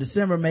video from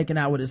December making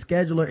out with his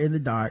scheduler in the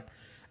dark.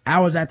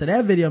 Hours after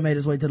that video made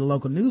its way to the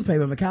local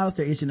newspaper,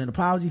 McAllister issued an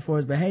apology for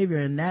his behavior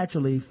and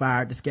naturally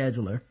fired the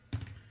scheduler.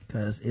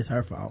 Cause it's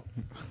her fault.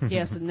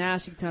 Yeah, so now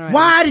she can turn around.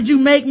 Why did you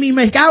make me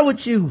make out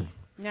with you?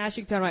 Now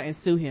she can turn around and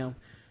sue him.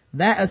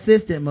 That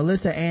assistant,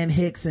 Melissa Ann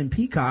Hickson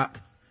Peacock,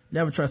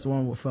 never trust a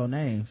woman with 4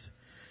 names,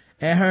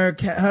 and her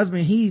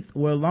husband Heath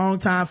were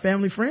longtime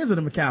family friends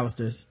of the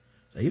McAllisters.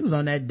 So he was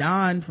on that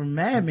Don from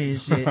Mad Men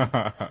shit,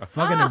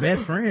 fucking the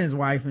best friend's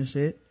wife and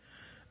shit,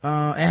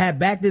 and had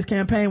backed this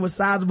campaign with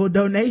sizable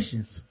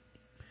donations.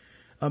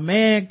 A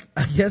man,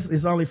 I guess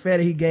it's only fair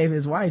that he gave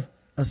his wife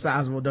a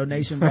sizable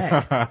donation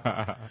back.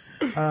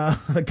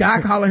 A guy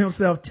calling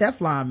himself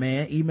Teflon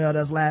Man emailed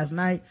us last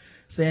night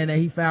saying that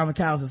he found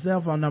McAllister's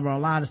cell phone number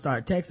online and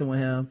started texting with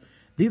him.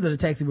 These are the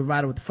texts he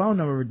provided with the phone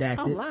number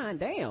redacted. Online,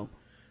 damn.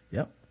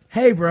 Yep.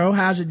 "Hey bro,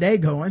 how's your day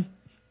going?"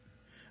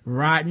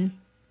 "Rotten."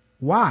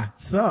 "Why?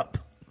 Sup?"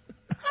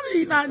 How did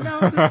he not know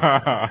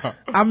this?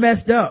 "I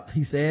messed up,"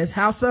 he says.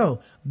 "How so?"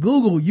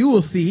 "Google, you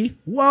will see."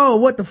 "Whoa,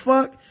 what the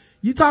fuck?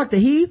 You talk to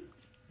Heath?"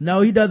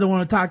 "No, he doesn't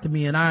want to talk to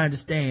me and I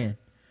understand."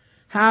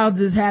 "How does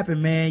this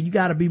happen, man? You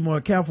gotta be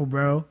more careful,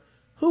 bro."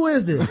 "Who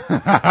is this?"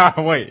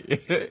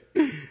 Wait.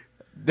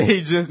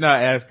 They just not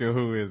asking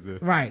who is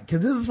this. Right,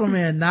 cause this is from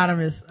an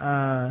anonymous,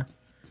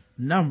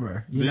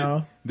 number, you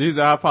know? These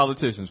are our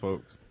politicians,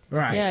 folks.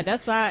 Right. Yeah,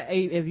 that's why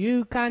if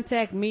you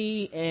contact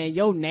me and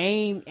your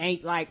name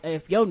ain't like,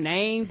 if your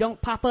name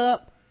don't pop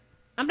up,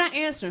 I'm not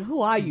answering.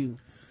 Who are you?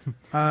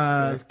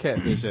 It's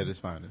catfish at its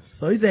finest.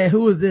 So he said,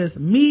 "Who is this?"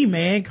 "Me,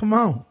 man, come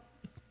on."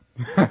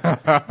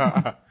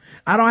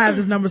 "I don't have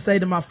this number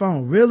saved to my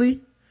phone."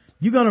 "Really?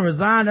 You gonna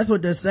resign?" That's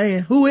what they're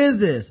saying. "Who is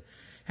this?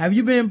 Have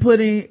you been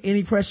putting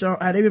any pressure on,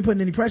 have they been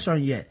putting any pressure on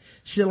you yet?"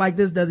 "Shit like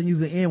this doesn't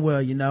usually end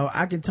well, you know.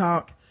 I can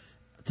talk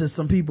to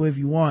some people if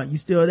you want." "You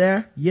still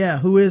there?" "Yeah,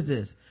 who is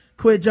this?"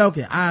 "Quit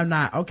joking." "I'm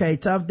not." "Okay,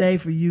 tough day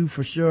for you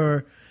for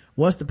sure.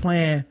 What's the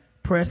plan?"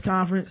 "Press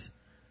conference."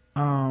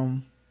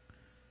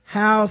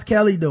 "How's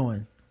Kelly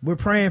doing?" "We're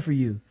praying for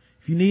you.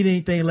 If you need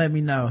anything, let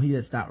me know." He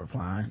had stopped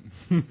replying.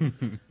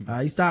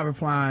 He stopped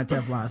replying,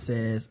 Teflon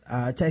says.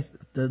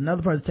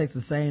 Another person texts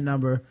the same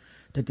number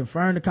to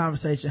confirm the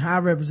conversation. "Hi,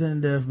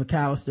 Representative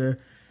McAllister.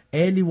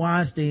 Andy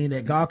Weinstein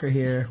at Gawker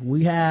here.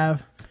 We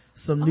have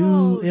some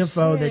new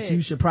info that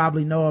you should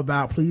probably know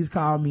about. Please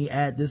call me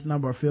at this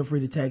number or feel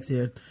free to text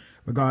here.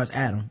 Regards,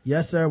 Adam."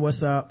 "Yes, sir.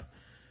 What's up?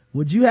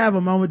 Would you have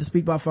a moment to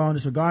speak by phone?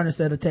 Disregarding the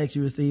set of texts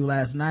you received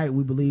last night,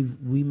 we believe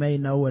we may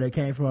know where they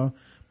came from.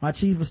 My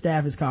chief of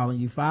staff is calling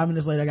you." 5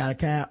 minutes later, I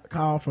got a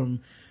call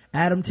from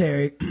Adam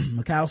Terry,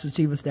 McAllister's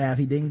chief of staff.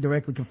 He didn't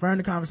directly confirm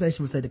the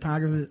conversation, but said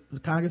the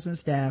congressman's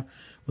staff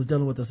was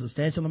dealing with a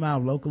substantial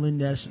amount of local and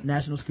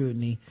national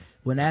scrutiny.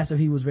 When asked if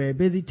he was very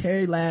busy,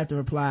 Terry laughed and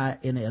replied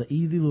in an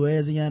easy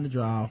Louisiana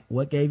drawl,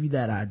 "What gave you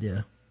that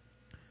idea?"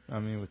 I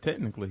mean, well,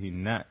 technically he's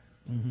not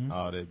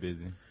all that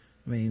busy.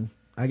 I mean,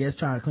 I guess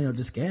trying to clean up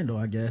the scandal,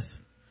 I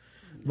guess.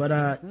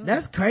 But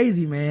that's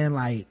crazy, man.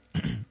 Like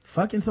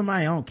fucking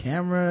somebody on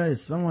camera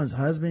is someone's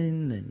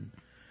husband, and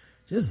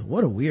just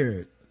what a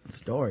weird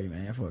story,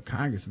 man, for a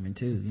congressman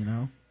too, you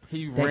know.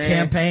 That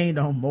campaigned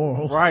on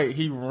morals. Right,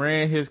 he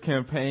ran his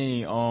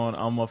campaign on,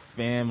 "I'm a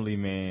family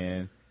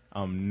man.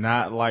 I'm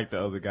not like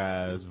the other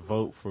guys.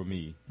 Vote for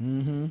me."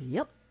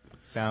 Yep.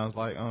 Sounds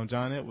like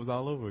John Ed was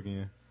all over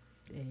again.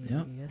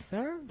 Yep. Yes,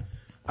 sir.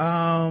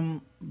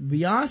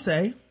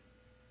 Beyonce,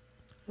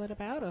 What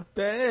about her?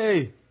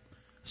 Hey,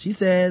 she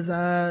says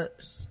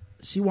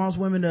she wants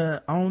women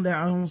to own their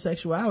own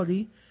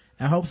sexuality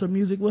and hopes her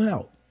music will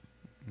help.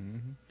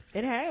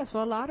 It has for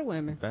a lot of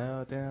women.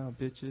 bow down,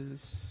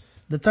 bitches.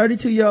 The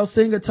 32-year-old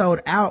singer told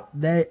Out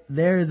that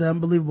there is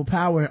unbelievable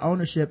power in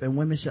ownership and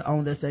women should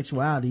own their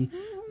sexuality.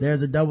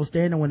 There's a double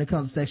standard when it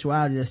comes to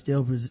sexuality that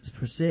still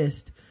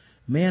persists.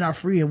 Men are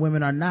free and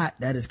women are not.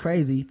 That is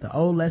crazy. The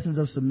old lessons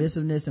of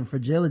submissiveness and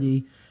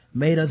fragility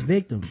made us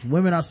victims.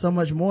 Women are so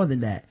much more than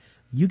that.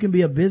 You can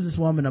be a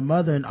businesswoman, a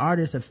mother, an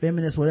artist, a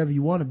feminist, whatever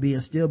you want to be,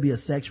 and still be a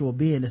sexual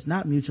being. It's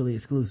not mutually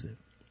exclusive.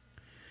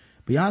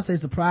 Beyonce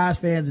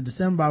surprised fans in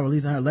December by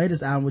releasing her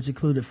latest album, which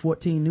included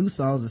 14 new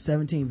songs and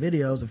 17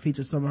 videos and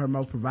featured some of her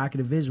most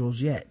provocative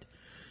visuals yet.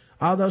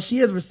 Although she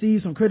has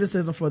received some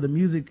criticism for the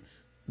music's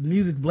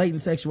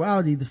blatant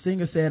sexuality, the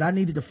singer said, "I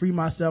needed to free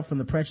myself from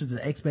the pressures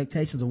and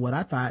expectations of what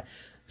I thought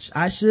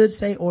I should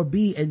say or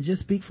be and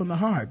just speak from the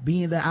heart.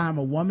 Being that I am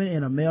a woman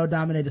in a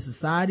male-dominated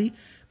society,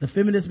 the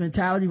feminist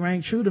mentality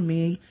rang true to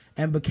me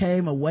and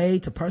became a way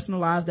to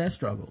personalize that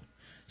struggle."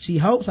 She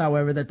hopes,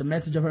 however, that the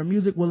message of her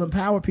music will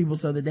empower people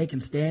so that they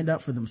can stand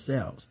up for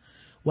themselves.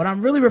 What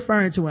I'm really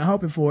referring to and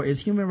hoping for is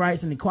human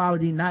rights and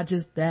equality, not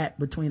just that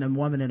between a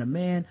woman and a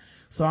man.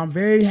 So I'm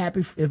very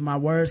happy if my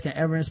words can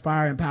ever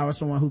inspire and empower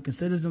someone who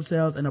considers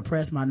themselves an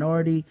oppressed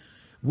minority.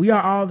 We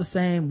are all the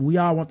same. We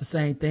all want the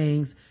same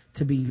things,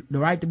 to be the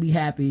right to be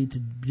happy, to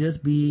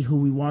just be who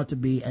we want to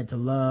be, and to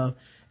love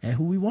and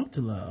who we want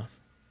to love.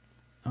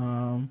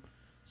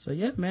 So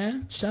yeah,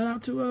 man, shout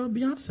out to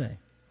Beyonce.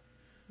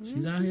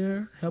 She's out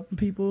here helping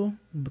people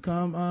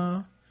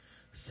become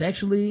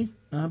sexually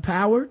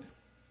empowered.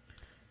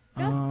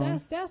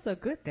 That's a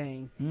good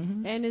thing.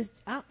 And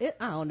I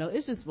don't know,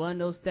 it's just one of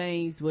those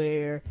things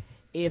where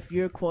if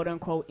you're quote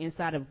unquote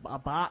inside of a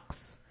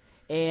box,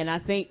 and I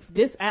think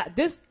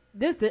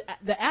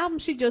the album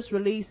she just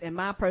released, in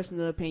my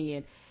personal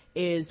opinion,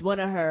 is one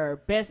of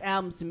her best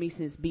albums to me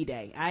since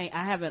B-Day. I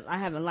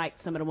haven't liked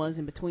some of the ones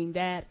in between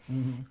that.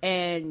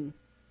 And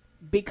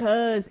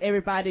because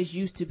everybody's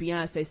used to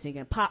Beyonce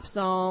singing pop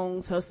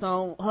songs,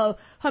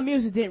 her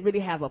music didn't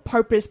really have a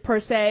purpose per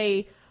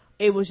se.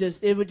 It was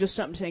just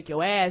something to take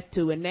your ass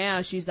to. And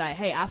now she's like,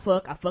 hey, I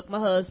fuck my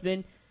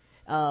husband.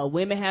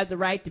 Women have the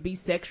right to be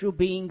sexual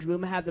beings.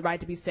 Women have the right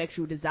to be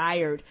sexual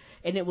desired.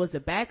 And it was a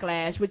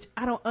backlash, which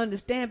I don't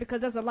understand,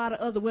 because there's a lot of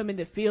other women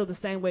that feel the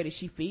same way that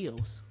she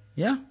feels.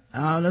 Yeah.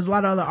 There's a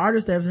lot of other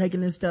artists that have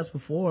taken these steps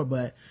before,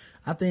 but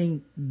I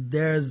think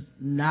there's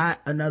not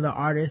another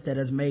artist that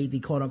has made the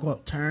quote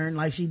unquote turn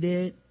like she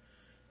did,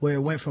 where it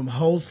went from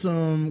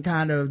wholesome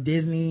kind of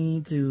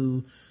Disney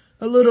to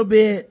a little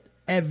bit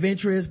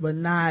adventurous, but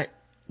not,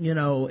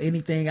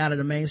 anything out of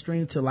the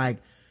mainstream, to like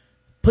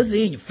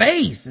pussy in your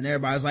face, and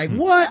everybody's like,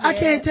 what? Yeah. I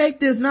can't take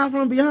this, not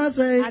from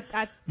Beyonce.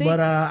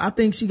 I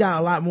think she got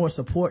a lot more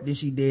support than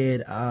she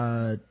did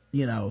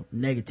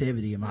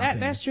negativity, in my opinion.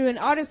 That's true. And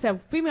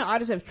female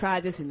artists have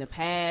tried this in the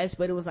past,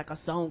 but it was like a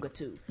song or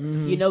two.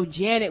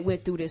 Janet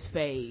went through this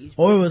phase,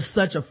 or it was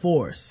such a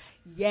force.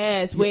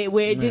 Yes,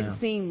 where it didn't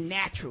seem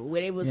natural,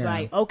 where it was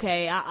like,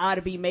 okay, I ought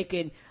to be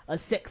making a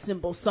sex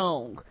symbol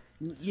song,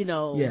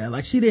 Yeah,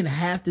 like she didn't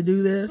have to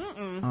do this,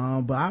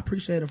 but I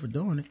appreciate her for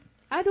doing it.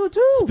 I do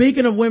too.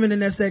 Speaking of women and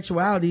their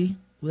sexuality,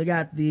 we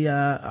got the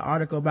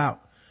article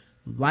about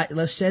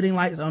let's shedding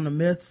lights on the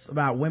myths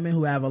about women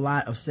who have a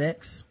lot of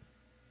sex.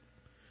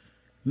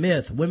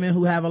 Myth: women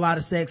who have a lot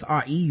of sex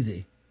are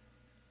easy.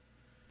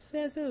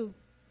 Says who?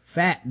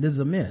 Fact: this is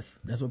a myth.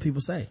 That's what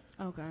people say.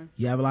 Okay.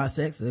 You have a lot of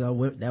sex,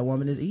 that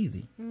woman is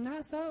easy.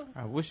 Not so.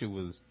 I wish it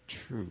was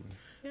true.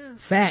 Yeah.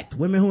 Fact: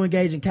 women who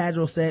engage in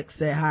casual sex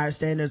set higher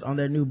standards on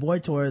their new boy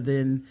tour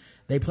than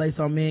they place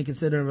on men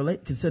consider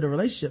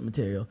relationship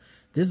material.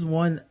 This is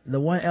the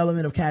one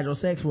element of casual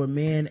sex where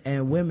men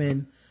and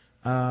women's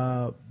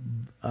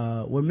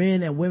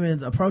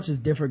approaches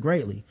differ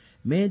greatly.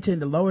 Men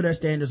tend to lower their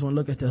standards when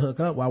looking to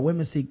hook up, while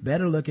women seek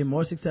better looking,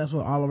 more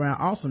successful, all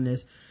around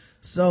awesomeness.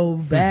 So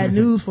bad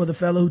news for the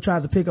fella who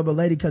tries to pick up a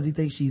lady because he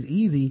thinks she's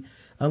easy.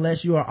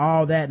 Unless you are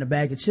all that in a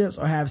bag of chips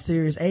or have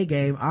serious A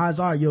game, odds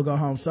are you'll go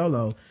home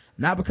solo.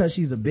 Not because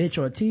she's a bitch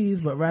or a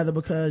tease, but rather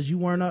because you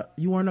weren't up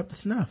to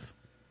snuff.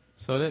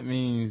 So that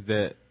means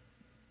that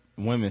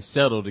women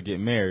settle to get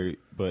married,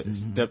 but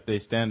step their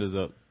standards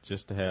up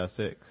just to have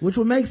sex. Which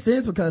would make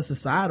sense, because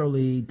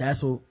societally,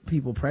 that's what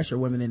people pressure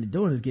women into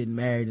doing, is getting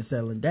married and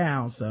settling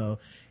down. So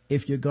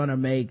if you're gonna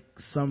make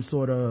some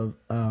sort of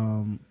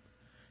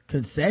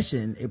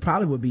concession, it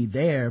probably would be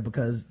there,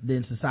 because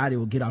then society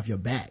will get off your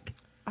back.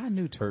 I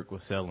knew Turk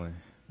was selling,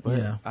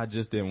 but I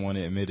just didn't want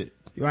to admit it.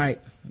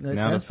 Right.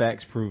 Now the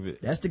facts prove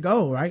it. That's the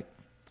goal, right?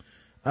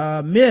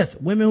 Myth: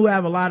 women who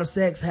have a lot of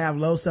sex have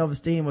low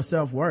self-esteem or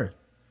self-worth.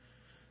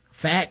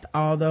 Fact: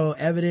 although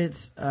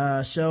evidence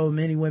show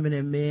many women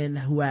and men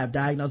who have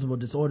diagnosable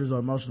disorders or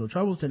emotional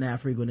troubles tend to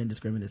have frequent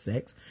indiscriminate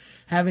sex,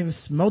 having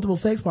multiple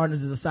sex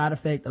partners is a side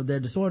effect of their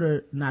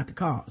disorder, not the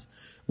cause.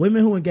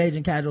 Women who engage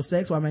in casual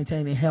sex while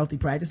maintaining healthy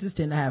practices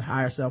tend to have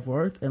higher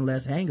self-worth and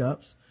less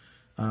hang-ups.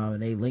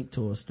 And they link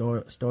to a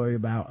story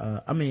about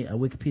a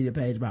Wikipedia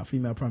page about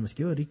female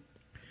promiscuity.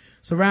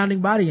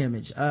 Surrounding body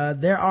image: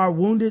 there are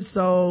wounded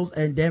souls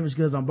and damaged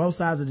goods on both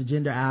sides of the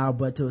gender aisle,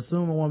 but to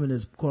assume a woman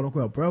is quote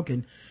unquote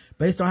broken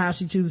based on how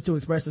she chooses to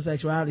express her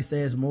sexuality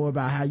says more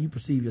about how you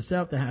perceive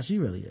yourself than how she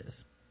really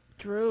is.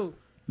 True.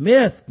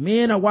 Myth: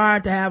 men are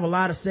wired to have a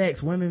lot of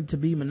sex, women to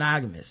be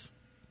monogamous.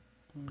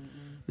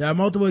 There are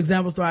multiple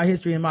examples throughout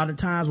history in modern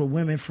times where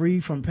women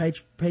free from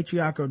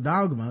patriarchal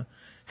dogma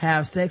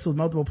have sex with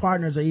multiple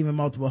partners or even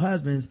multiple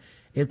husbands.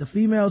 If the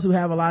females who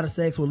have a lot of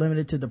sex were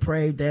limited to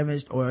depraved,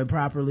 damaged, or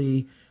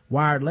improperly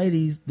wired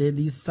ladies, then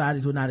these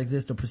societies would not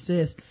exist or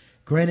persist.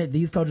 Granted,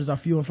 these cultures are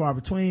few and far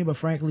between, but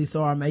frankly,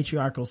 so are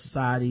matriarchal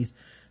societies.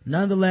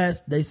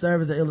 Nonetheless, they serve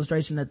as an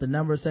illustration that the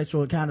number of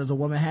sexual encounters a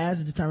woman has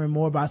is determined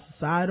more by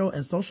societal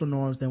and social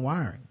norms than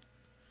wiring.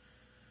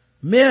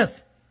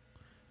 Myth: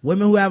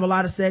 women who have a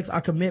lot of sex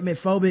are commitment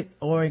phobic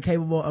or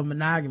incapable of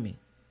monogamy.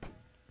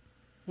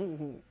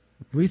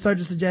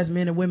 Researchers suggest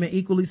men and women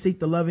equally seek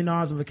the loving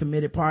arms of a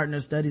committed partner.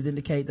 Studies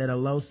indicate that when a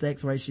low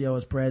sex ratio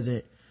is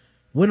present,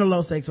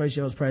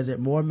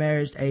 more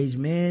marriage-aged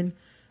men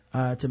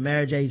to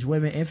marriage age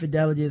women.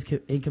 Infidelity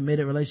in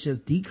committed relationships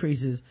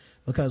decreases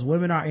because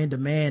women are in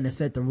demand and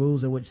set the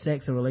rules in which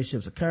sex and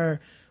relationships occur.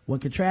 When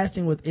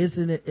contrasting with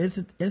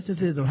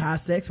instances of high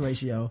sex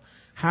ratio,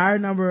 higher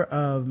number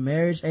of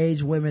marriage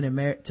age women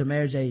and to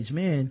marriage age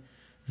men,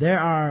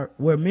 where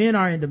men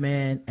are in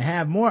demand and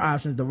have more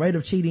options, the rate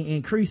of cheating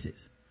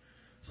increases.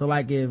 So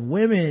like if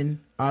women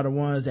are the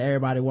ones that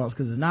everybody wants,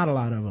 because there's not a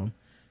lot of them,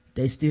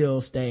 they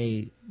still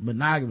stay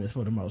monogamous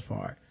for the most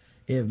part.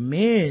 If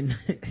men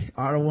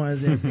are the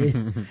ones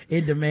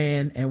in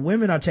demand and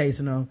women are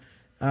chasing them,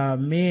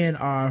 men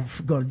are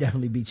going to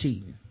definitely be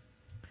cheating.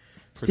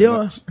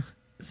 Still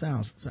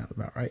sounds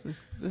about right.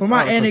 For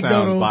my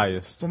anecdotal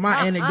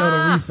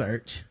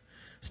research,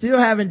 still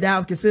having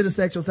doubts, consider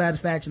sexual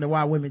satisfaction and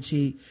why women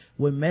cheat.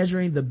 When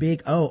measuring the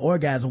big O,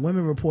 orgasm,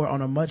 women report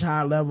on a much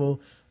higher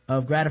level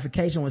of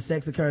gratification when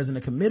sex occurs in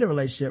a committed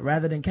relationship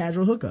rather than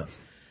casual hookups.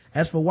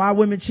 As for why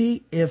women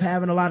cheat, if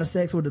having a lot of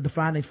sex were the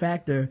defining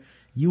factor,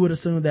 you would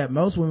assume that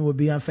most women would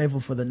be unfaithful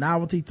for the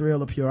novelty,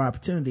 thrill, or pure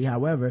opportunity.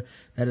 However,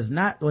 that is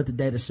not what the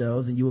data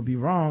shows, and you would be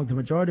wrong. The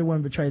majority of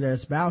women betray their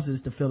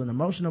spouses to fill an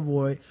emotional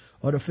void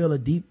or to feel a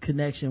deep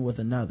connection with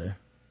another.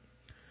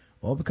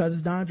 Or because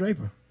it's Don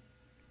Draper.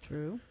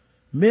 True.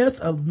 Myth: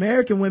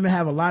 American women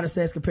have a lot of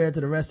sex compared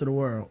to the rest of the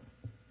world.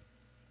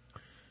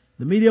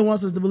 The media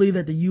wants us to believe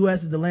that the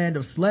U.S. is the land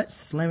of sluts,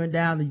 slamming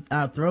down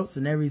our throats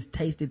in every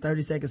tasty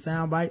 30-second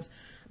sound bites.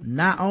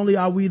 Not only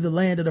are we the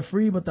land of the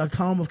free, but the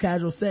home of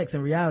casual sex.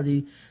 In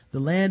reality, the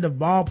land of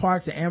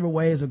ballparks and amber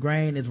waves of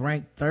grain is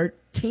ranked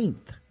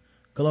 13th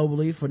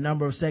globally for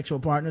number of sexual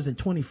partners and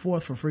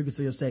 24th for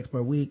frequency of sex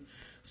per week.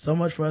 So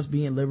much for us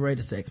being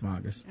liberated sex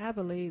mongers. I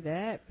believe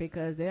that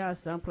because there are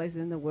some places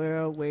in the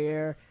world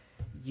where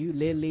you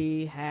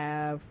literally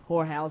have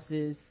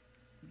whorehouses,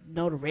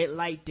 the red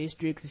light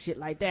districts and shit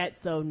like that.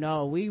 So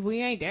no,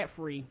 we ain't that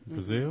free.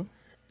 Brazil.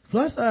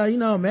 Plus,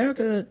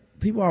 America,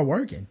 people are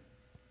working.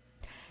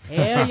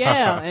 Hell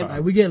yeah.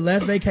 And we get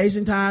less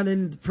vacation time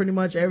than pretty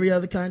much every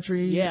other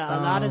country. Yeah, a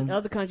lot of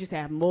other countries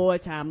have more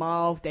time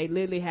off. They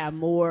literally have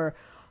more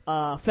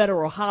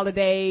federal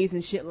holidays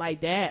and shit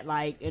like that.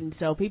 And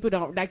so people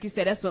don't, like you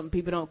said, that's something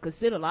people don't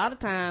consider a lot of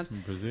times.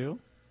 Brazil?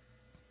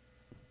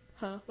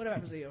 Huh? What about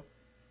Brazil?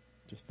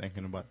 Just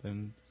thinking about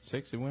them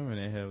sexy women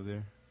they have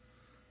there.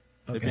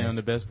 Okay. They be on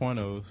the best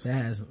pornos. That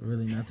has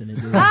really nothing to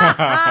do with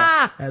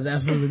has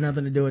absolutely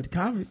nothing to do with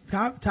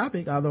the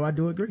topic, although I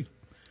do agree.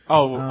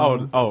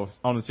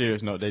 On a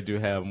serious note, they do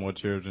have more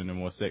children and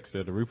more sex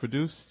there to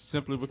reproduce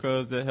simply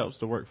because that helps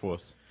the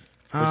workforce.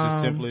 Which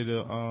is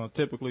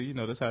typically,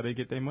 that's how they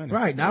get their money.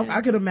 Right. Now,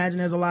 I could imagine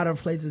there's a lot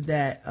of places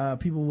that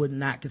people would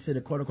not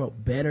consider, quote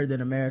unquote, better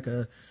than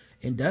America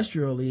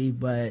industrially,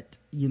 but,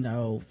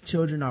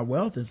 children are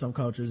wealth in some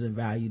cultures and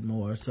valued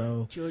more.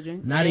 So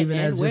children not even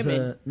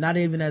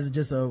as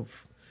just a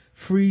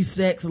free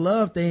sex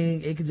love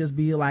thing. It could just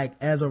be like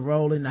as a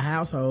role in the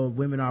household,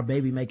 women are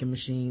baby making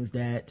machines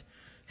that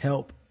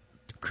help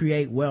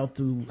create wealth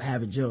through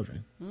having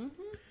children.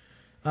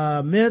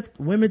 Myth: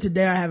 women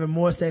today are having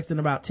more sex than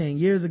about 10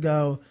 years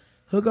ago.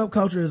 Hookup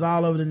culture is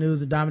all over the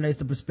news. It dominates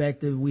the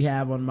perspective we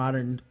have on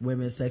modern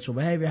women's sexual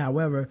behavior.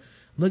 However,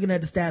 looking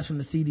at the stats from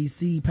the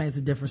CDC paints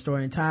a different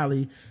story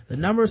entirely. The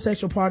number of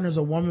sexual partners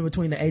a woman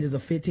between the ages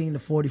of 15 to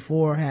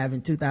 44 have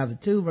in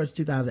 2002 versus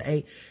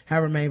 2008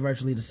 have remained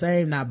virtually the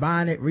same. Not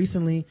buying it.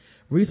 Recently,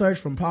 research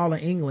from Paula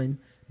England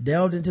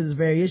delved into this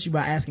very issue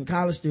by asking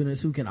college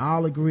students, who can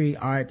all agree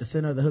are at the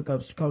center of the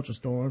hookups culture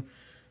storm,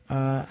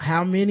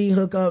 how many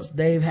hookups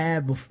they've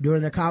had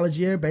during their college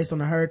year. Based on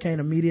the hurricane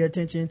of media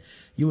attention,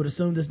 you would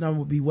assume this number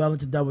would be well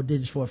into double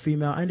digits for a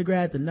female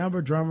undergrad. The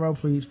number, drum roll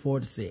please, 4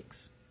 to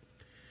 6.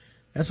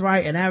 That's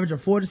right, an average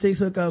of 4 to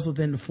 6 hookups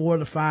within the 4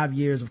 to 5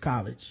 years of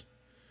college.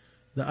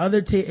 The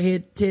other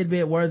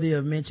tidbit worthy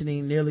of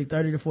mentioning: nearly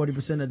 30 to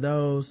 40% of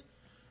those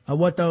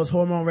what those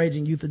hormone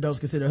raging youth adults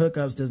consider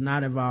hookups does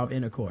not involve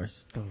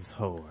intercourse. Those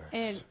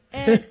whores.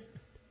 And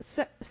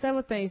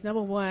several things.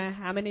 Number one,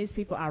 how many of these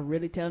people are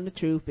really telling the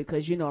truth?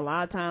 Because, a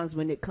lot of times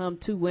when it comes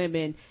to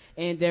women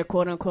and their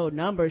quote unquote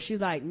numbers, she's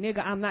like,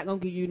 nigga, I'm not going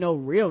to give you no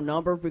real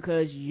number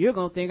because you're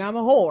going to think I'm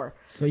a whore.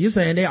 So you're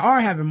saying they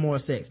are having more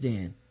sex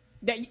then?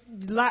 A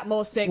lot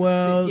more sex.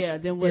 Well,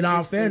 than what in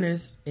all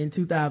fairness, in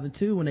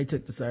 2002 when they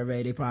took the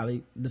survey,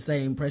 the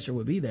same pressure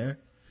would be there.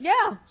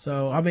 Yeah.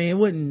 So, I mean, it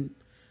wouldn't,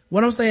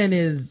 what I'm saying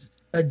is,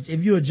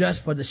 if you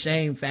adjust for the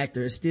shame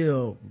factor, it's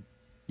still,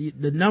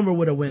 the number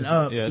would have went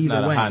up it's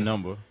either not way. A high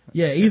number.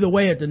 Yeah, either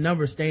way, if the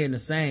number's staying the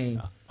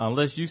same.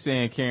 Unless you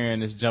saying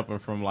Karen is jumping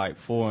from like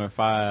 4 and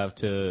 5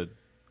 to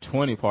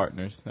 20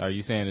 partners. Are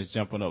you saying it's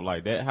jumping up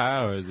like that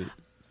high, or is it?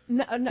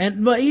 No.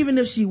 But even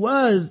if she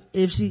was,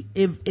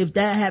 if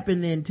that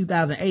happened in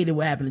 2008, it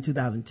would happen in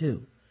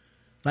 2002.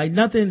 Like,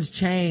 nothing's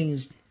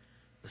changed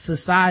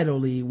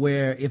societally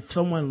where if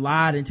someone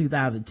lied in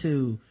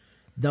 2002,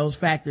 those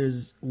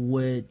factors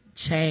would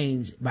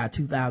change by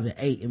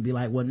 2008 and be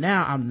like, well,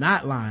 now I'm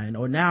not lying,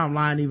 or now I'm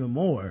lying even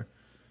more.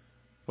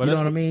 Well, you know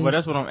what I mean? Well,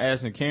 that's what I'm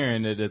asking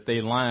Karen, that they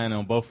lying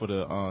on both of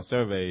the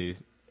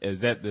surveys. Is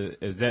that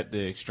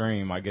the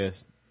extreme, I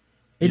guess?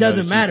 It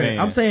doesn't matter.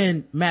 I'm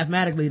saying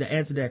mathematically the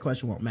answer to that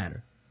question won't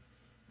matter.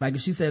 Like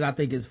if she said, I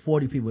think it's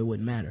 40 people, it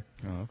wouldn't matter.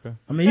 Oh, okay.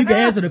 I mean, you can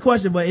answer the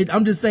question, but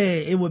I'm just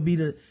saying it would be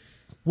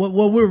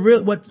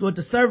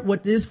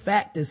what this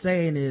fact is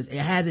saying is it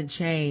hasn't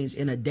changed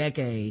in a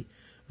decade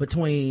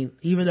between,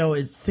 even though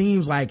it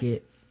seems like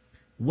it,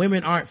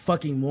 women aren't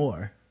fucking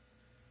more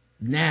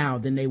now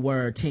than they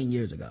were 10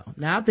 years ago.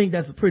 Now I think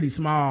that's a pretty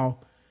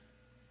small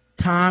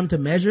time to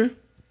measure.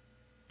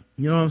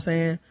 You know what I'm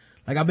saying?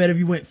 Like I bet if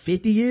you went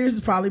 50 years,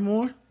 it's probably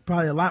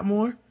a lot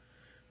more.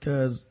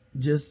 Cause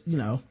just,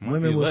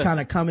 women was kind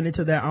of coming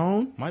into their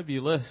own. Might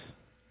be less.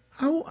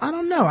 I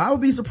don't know. I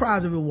would be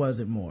surprised if it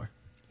wasn't more.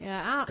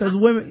 Yeah. Cause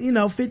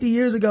women, 50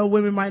 years ago,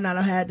 women might not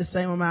have had the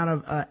same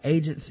amount of,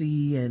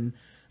 agency and,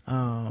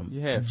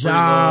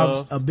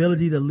 jobs,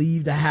 ability to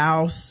leave the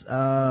house,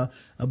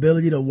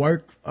 ability to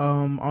work,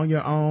 on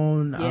your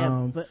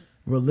own,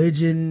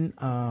 religion,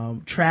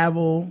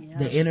 travel,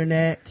 the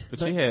internet.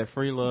 But you had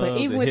free love, the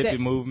hippie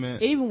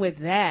movement. Even with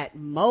that,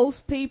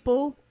 most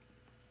people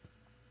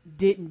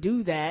didn't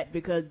do that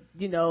because,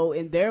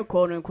 in their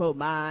quote unquote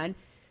mind,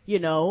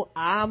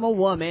 I'm a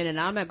woman and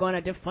I'm not going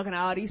out there fucking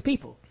all these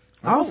people.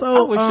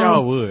 Also, I wish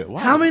y'all would. Wow.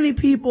 How many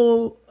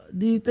people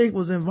do you think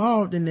was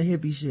involved in the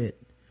hippie shit?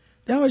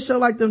 They always show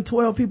like them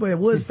 12 people at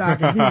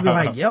Woodstock and people be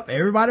like, yep,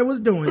 everybody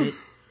was doing it.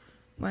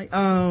 Like,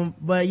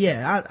 but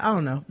yeah, I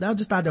don't know. I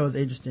just thought that was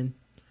interesting.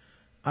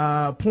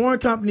 Porn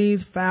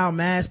companies file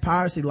mass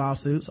piracy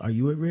lawsuits. Are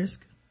you at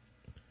risk?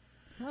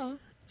 Oh.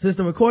 Since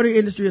the Recording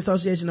Industry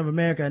Association of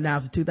America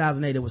announced in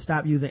 2008 it would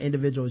stop using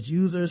individuals'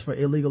 users for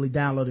illegally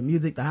downloaded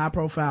music, the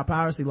high-profile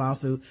piracy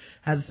lawsuit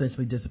has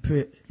essentially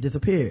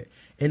disappeared.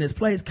 In its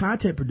place,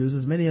 content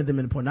producers, many of them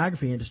in the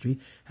pornography industry,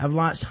 have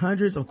launched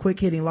hundreds of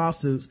quick-hitting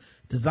lawsuits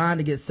designed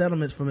to get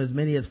settlements from as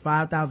many as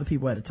 5,000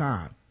 people at a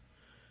time.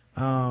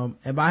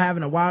 And by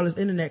having a wireless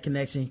internet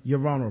connection, you're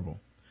vulnerable.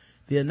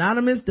 The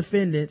anonymous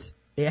defendants,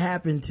 it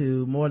happened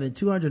to more than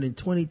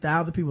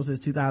 220,000 people since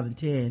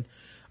 2010,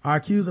 are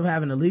accused of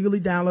having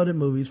illegally downloaded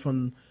movies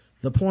from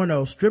the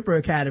porno Stripper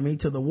Academy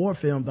to the war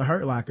film The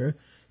Hurt Locker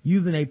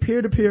using a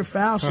peer-to-peer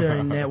file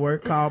sharing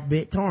network called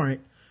BitTorrent.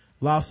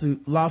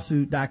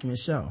 Lawsuit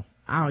documents show.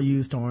 I don't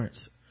use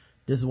torrents.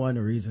 This is one of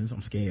the reasons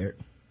I'm scared.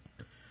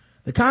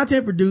 The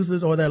content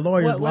producers or their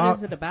lawyers. What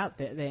is it about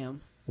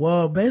them?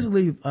 Well,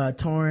 basically,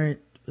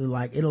 torrent,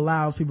 like it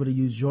allows people to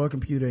use your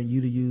computer and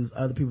you to use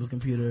other people's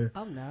computer.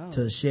 Oh no.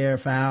 To share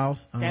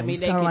files. That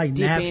means it's they kind of can like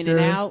dip Napster. in and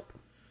out.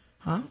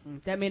 Huh?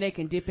 That mean they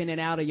can dip in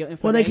and out of your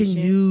information. Well, they can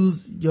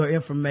use your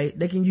information.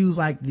 They can use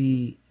like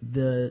the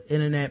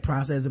internet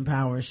processing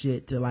power and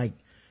shit to like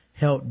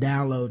help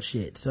download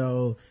shit.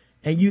 So,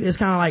 and it's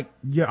kind of like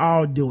you're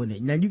all doing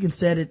it. Now you can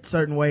set it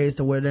certain ways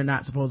to where they're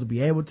not supposed to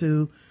be able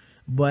to,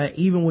 but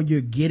even when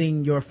you're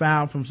getting your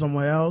file from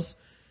somewhere else,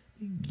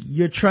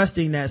 you're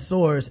trusting that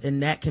source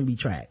and that can be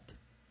tracked.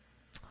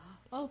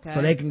 Okay.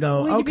 So they can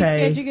go, Wouldn't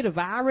okay. You be scared you get a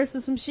virus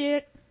or some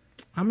shit?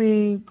 I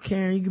mean,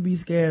 Karen, you could be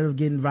scared of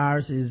getting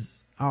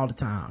viruses all the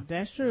time.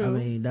 That's true. I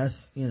mean,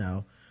 that's,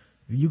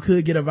 you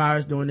could get a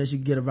virus doing this, you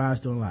could get a virus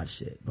doing a lot of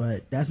shit.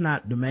 But that's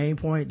not the main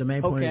point. The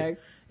main point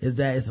is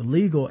that it's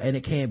illegal and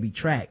it can't be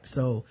tracked.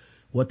 So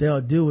what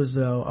they'll do is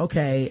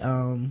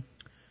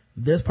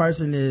this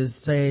person is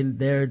saying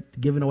they're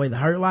giving away the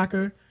Hurt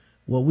Locker.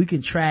 Well, we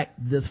can track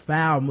this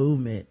file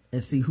movement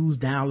and see who's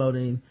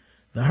downloading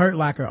the Hurt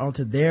Locker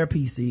onto their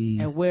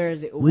PCs. And where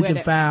is it? We can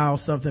file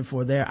something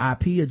for their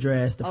IP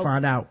address to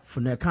find out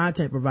from their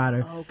content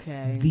provider.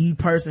 Okay. The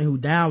person who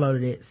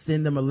downloaded it,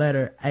 send them a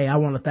letter. Hey, I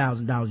want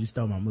 $1,000. You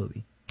stole my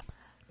movie.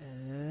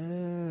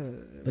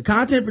 The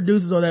content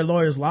producers or their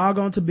lawyers log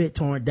on to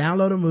BitTorrent,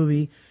 download a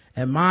movie,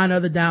 and mine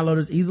other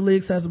downloaders' easily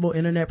accessible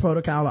internet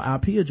protocol or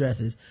IP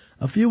addresses.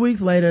 A few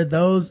weeks later,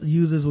 those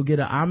users will get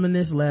an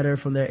ominous letter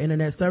from their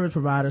internet service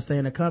provider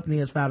saying the company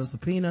has filed a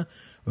subpoena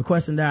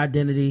requesting their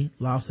identity,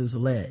 lawsuits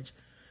allege.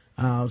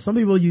 Some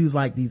people use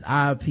like these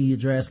IP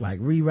address like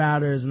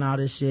rerouters and all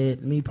this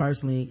shit. Me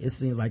personally, it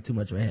seems like too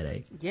much of a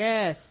headache.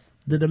 Yes.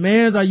 The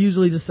demands are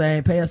usually the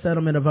same. Pay a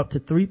settlement of up to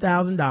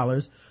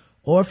 $3,000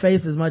 or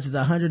face as much as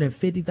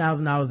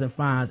 $150,000 in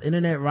fines.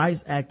 Internet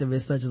rights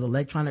activists such as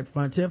Electronic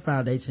Frontier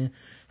Foundation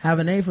have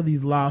a name for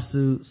these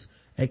lawsuits,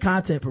 and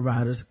content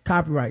providers,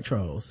 copyright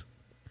trolls.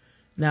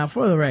 Now,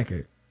 for the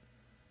record,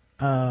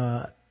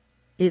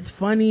 it's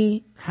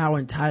funny how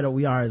entitled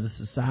we are as a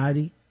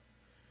society.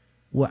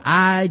 Where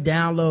I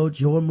download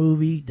your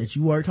movie that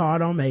you worked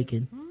hard on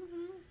making,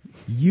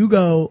 you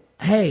go,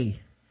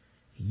 hey,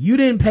 you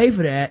didn't pay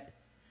for that.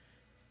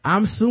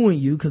 I'm suing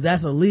you because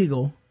that's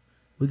illegal.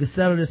 We can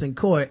settle this in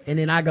court. And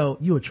then I go,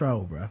 you a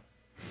troll, bro.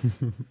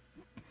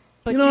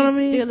 But you know what I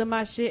mean? Stealing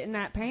my shit and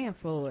not paying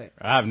for it.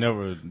 I've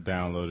never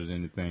downloaded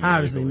anything.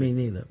 Obviously, me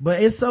neither.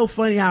 But it's so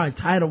funny how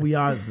entitled we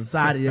are as a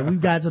society that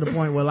we've got to the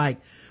point where like,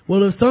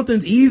 well, if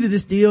something's easy to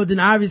steal, then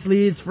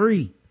obviously it's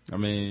free. I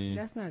mean,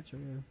 that's not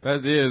true.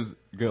 That is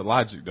good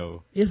logic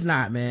though. It's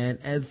not, man.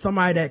 As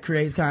somebody that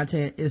creates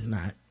content, it's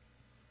not.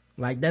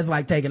 Like, that's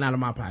like taking out of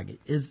my pocket.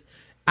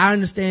 I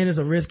understand it's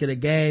a risk of the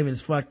game and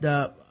it's fucked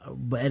up,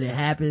 but it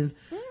happens.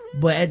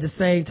 but at the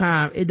same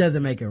time, it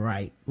doesn't make it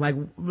right. Like,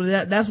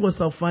 that's what's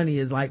so funny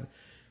is like,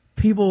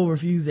 people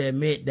refuse to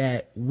admit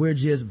that we're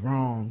just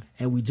wrong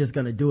and we just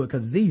gonna do it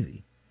because it's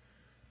easy.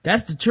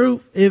 That's the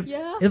truth.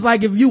 It's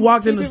like if you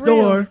walked in the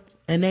store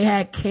and they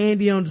had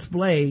candy on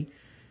display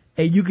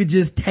and you could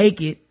just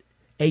take it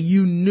and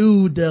you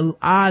knew the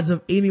odds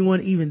of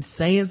anyone even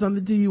saying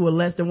something to you were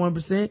less than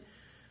 1%,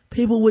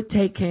 people would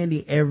take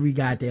candy every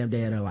goddamn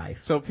day of their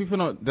life. So people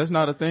don't, that's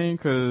not a thing,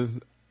 because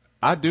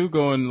I do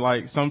go in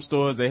like some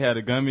stores, they have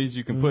the gummies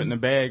you can put in the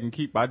bag and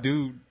keep. I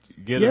do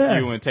get a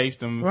few and taste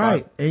them.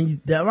 Right.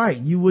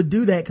 You would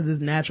do that because it's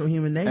natural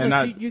human nature.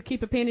 And you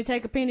keep a penny,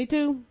 take a penny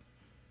too?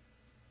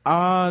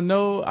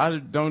 No, I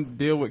don't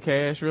deal with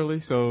cash really.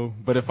 So,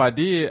 but if I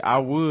did, I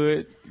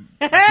would.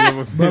 But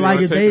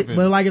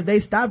if they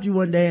stopped you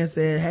one day and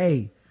said,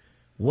 "Hey,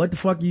 what the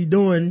fuck are you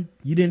doing?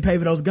 You didn't pay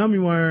for those gummy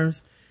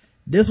worms."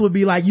 This would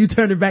be like you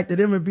turning back to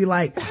them and be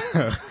like,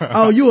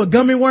 "Oh, you a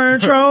gummy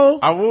worm troll?"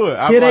 I would.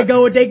 Here they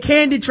go with their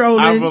candy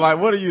trolling. I'd be like,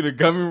 "What are you, the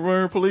gummy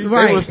worm police?"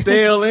 Right. They were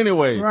stale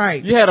anyway.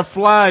 Right. You had to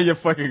fly your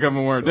fucking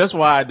gummy worm. That's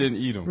why I didn't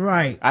eat them.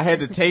 Right. I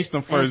had to taste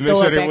them first, make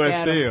sure they weren't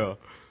stale.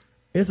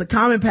 It's a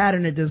common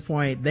pattern at this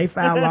point. They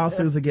filed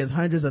lawsuits against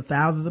hundreds of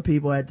thousands of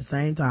people at the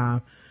same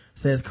time,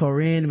 says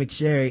Corinne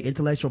McSherry,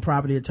 intellectual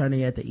property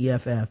attorney at the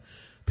EFF.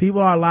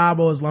 People are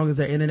liable as long as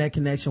their internet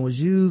connection was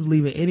used,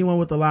 leaving anyone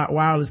with a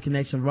wireless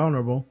connection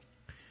vulnerable.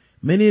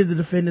 Many of the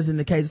defendants in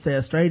the case say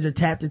a stranger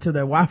tapped into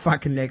their Wi-Fi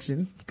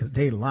connection because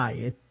they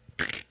lying.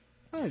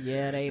 Oh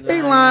yeah,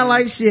 they lying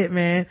like shit,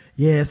 man.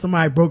 Yeah,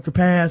 somebody broke the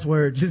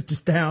password just to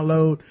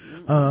download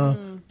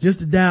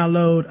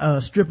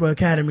Stripper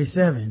Academy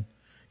 7.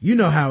 You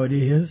know how it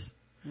is.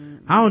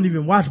 I don't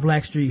even watch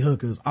Blackstreet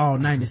Hookers, all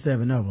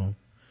 97 of them.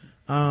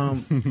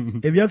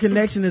 If your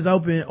connection is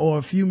open or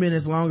a few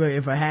minutes longer,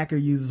 if a hacker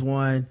uses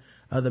one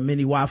of the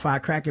many Wi-Fi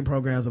cracking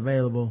programs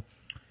available.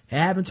 It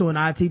happened to an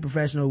IT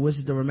professional who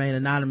wishes to remain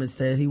anonymous,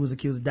 says he was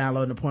accused of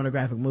downloading a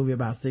pornographic movie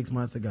about 6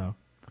 months ago.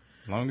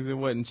 As long as it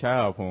wasn't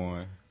child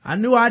porn. I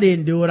knew I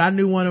didn't do it. I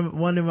knew I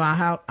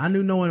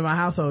knew no one in my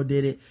household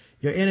did it.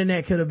 Your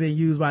internet could have been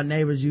used by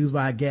neighbors, used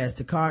by guests.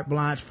 To carte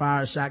blanche,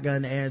 fire a shotgun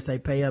in the air and say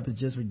pay up is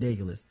just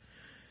ridiculous.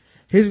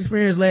 His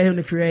experience led him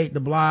to create the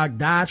blog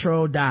Die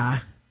Troll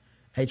Die,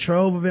 a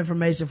trove of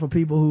information for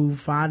people who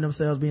find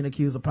themselves being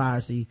accused of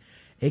piracy.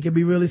 It can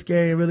be really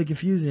scary and really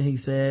confusing, he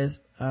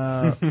says.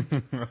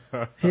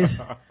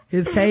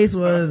 His case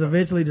was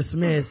eventually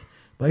dismissed,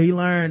 but he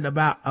learned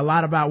a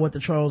lot about what the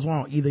trolls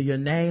want, either your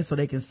name so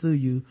they can sue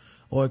you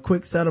or a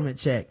quick settlement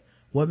check.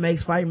 That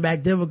makes fighting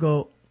back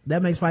difficult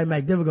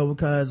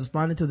because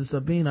responding to the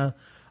subpoena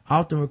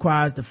often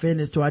requires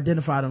defendants to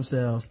identify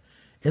themselves.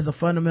 It's a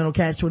fundamental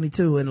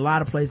catch-22 in a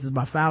lot of places.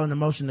 By filing a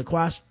motion to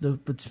quash the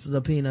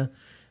subpoena,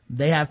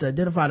 they have to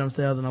identify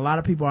themselves, and a lot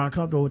of people are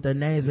uncomfortable with their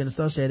names being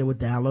associated with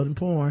downloading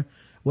porn,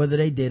 whether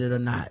they did it or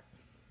not.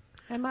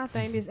 And my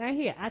thing is, ain't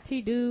he an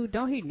IT dude?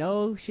 Don't he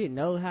know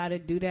how to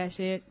do that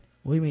shit?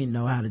 What do you mean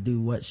know how to do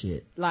what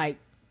shit? Like,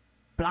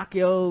 block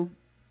your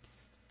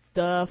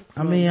stuff.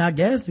 I mean, I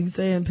guess he's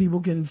saying people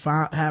can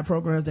have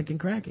programs that can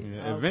crack it.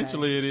 Yeah,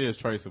 eventually it is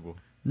traceable.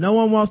 No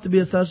one wants to be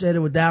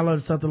associated with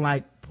downloading something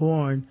like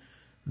porn.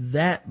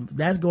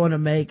 That's going to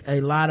make a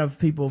lot of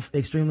people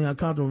extremely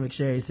uncomfortable,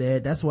 McSherry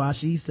said. That's why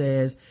she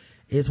says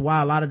it's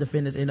why a lot of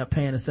defendants end up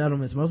paying the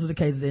settlements. Most of the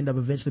cases end up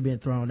eventually being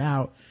thrown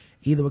out,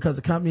 either because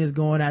the company is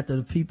going after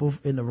the people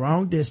in the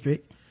wrong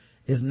district.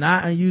 It's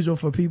not unusual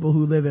for people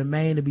who live in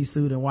Maine to be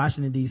sued in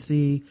Washington,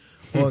 D.C.,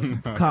 or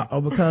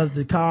because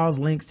the cause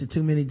links to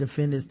too many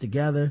defendants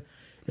together.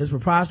 It's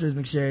preposterous,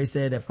 McSherry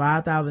said, that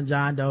 5,000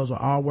 John Does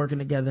were all working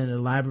together in an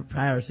elaborate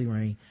piracy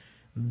ring.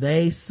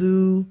 They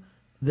sue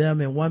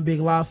them in one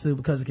big lawsuit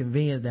because it's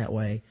convenient that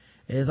way.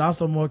 It's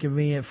also more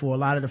convenient for a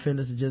lot of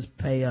defendants to just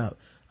pay up.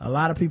 A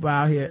lot of people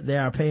out here, they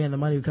are paying the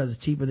money because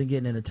it's cheaper than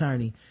getting an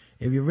attorney.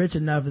 If you're rich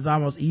enough, it's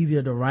almost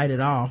easier to write it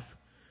off.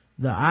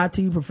 The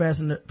IT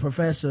professional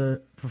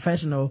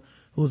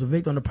who was a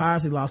victim of the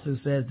piracy lawsuit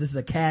says this is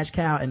a cash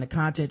cow and the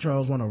content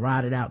trolls want to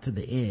ride it out to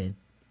the end.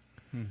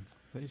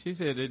 She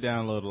said they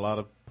download a lot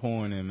of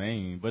porn in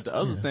Maine, but the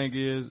other thing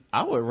is,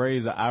 I would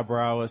raise an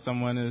eyebrow if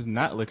someone is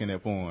not looking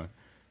at porn.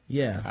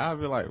 Yeah. I'd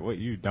be like, what,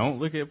 you don't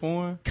look at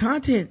porn?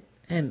 Content,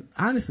 and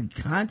honestly,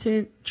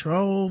 content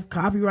troll,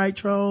 copyright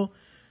troll,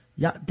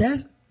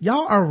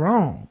 y'all are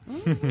wrong.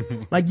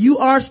 Like, you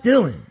are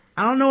stealing.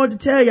 I don't know what to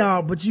tell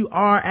y'all, but you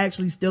are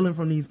actually stealing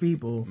from these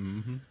people.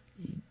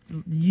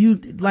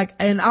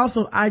 And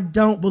also, I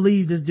don't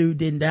believe this dude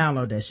didn't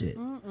download that shit.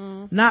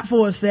 Not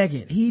for a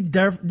second. He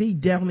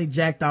definitely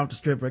jacked off the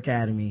Stripper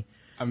Academy.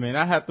 I mean,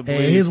 I have to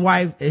believe. And his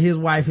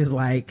wife is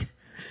like,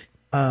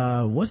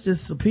 what's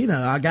this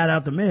subpoena I got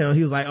out the mail?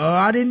 He was like, oh,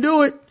 I didn't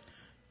do it.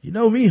 You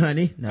know me,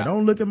 honey. Now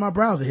don't look at my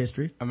browser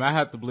history. I mean, I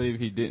have to believe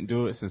he didn't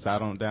do it since I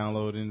don't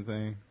download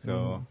anything.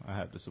 So I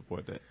have to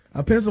support that.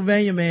 A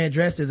Pennsylvania man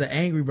dressed as an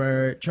Angry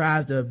Bird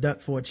tries to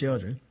abduct 4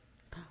 children.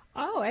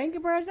 Oh, Angry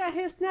Bird's out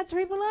here snatching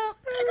people up?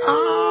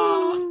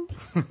 Oh.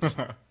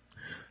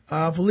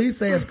 Police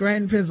say a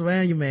Scranton,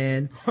 Pennsylvania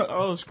man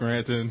Oh,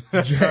 Scranton.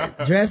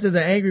 dressed as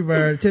an Angry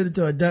Bird attempted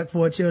to abduct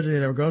 4 children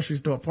in a grocery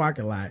store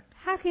parking lot.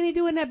 How can he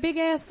do in that big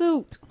ass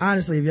suit?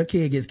 Honestly, if your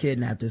kid gets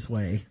kidnapped this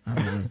way, I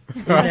mean,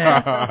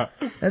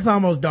 that's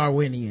almost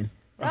Darwinian.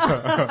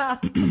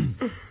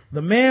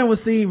 The man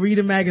was seen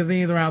reading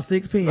magazines around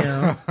 6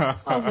 p.m.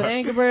 Oh, so the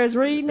Angry Bird's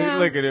reading He now?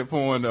 looking at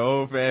porn the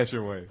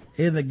old-fashioned way.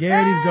 in the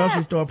Garrity's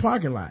grocery store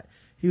parking lot.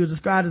 He was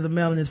described as a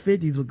male in his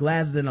 50s with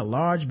glasses and a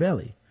large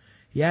belly.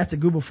 He asked a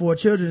group of 4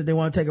 children if they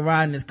want to take a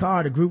ride in his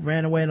car. The group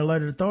ran away and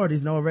alerted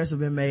authorities. No arrests have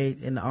been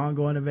made in the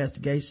ongoing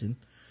investigation.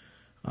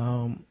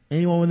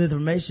 Anyone with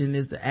information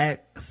is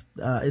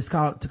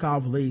called to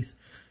call police.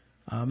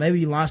 Maybe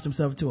he launched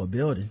himself into a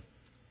building.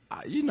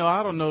 I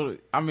don't know.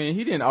 I mean,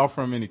 he didn't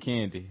offer him any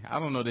candy. I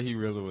don't know that he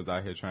really was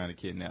out here trying to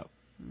kidnap.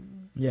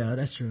 Yeah,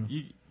 that's true.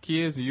 You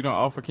kids, you don't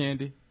offer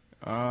candy.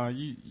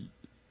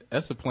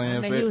 That's a plan. I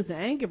mean, he was an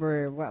Angry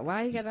Bird.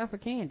 Why you got to offer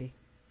candy?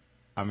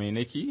 I mean,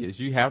 they kids.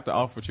 You have to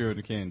offer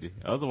children candy.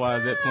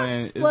 Otherwise, that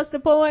plan is What's the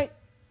point?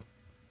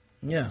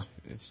 Yeah.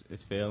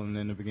 it's failing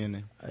in the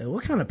beginning.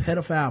 What kind of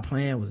pedophile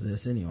plan was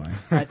this anyway?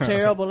 A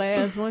terrible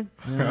ass one.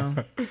 You know?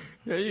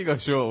 Yeah, you gonna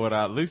show it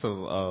without at least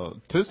a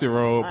Tootsie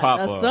Roll pop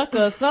A up.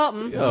 sucker or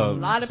something.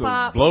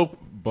 Lollipop.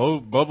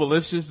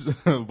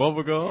 Bubblicious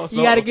bubble gum.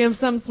 You got to give him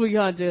something sweet,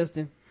 huh,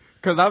 Justin?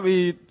 Cause I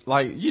mean,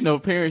 like, your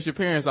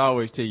parents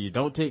always tell you,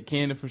 don't take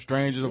candy from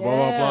strangers, blah,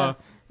 blah, blah.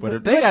 But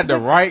if they got the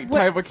right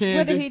type of candy.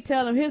 What did he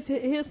tell him?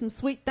 Here's some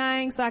sweet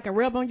things so I can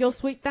rub on your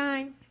sweet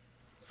thing.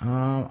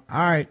 All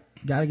right.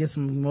 Gotta get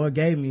some more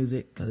gay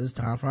music because it's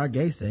time for our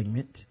gay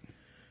segment.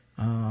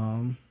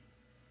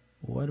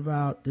 What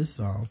about this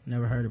song?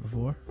 Never heard it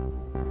before.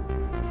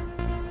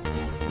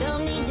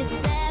 Don't need your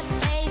sad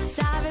face,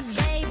 sorry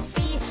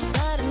baby,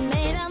 but I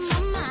made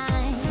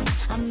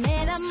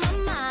up my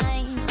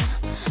mind.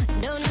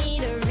 Don't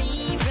need a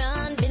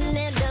rerun, been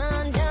there,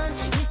 done.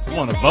 You still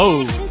On a back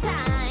Vogue. in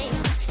time,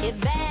 you're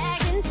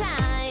back in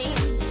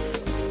time.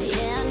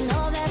 Yeah, I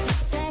know that the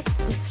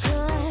sex was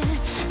good.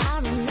 I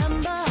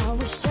remember I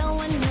was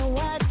showing you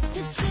what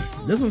to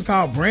do. This one's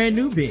called Brand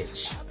New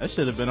Bitch. That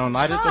should have been on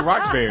Night at the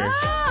Roxbury. I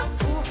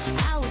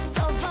was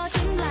so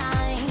fucking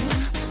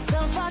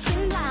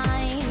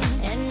blind,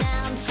 and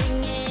now I'm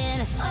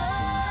singing.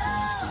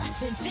 Oh,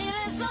 been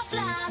feeling so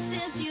fly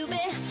since you've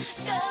been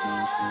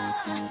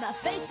gone. My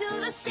face to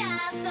the sky,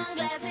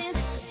 sunglasses.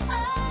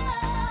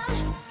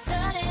 Oh,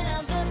 turning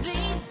up the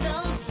beat so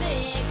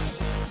sick.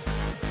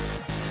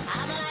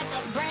 I'm like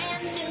a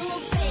brand new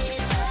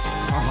bitch.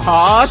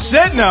 Aw,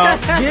 shit, no.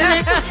 Get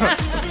it?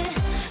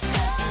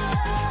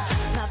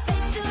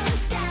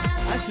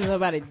 I see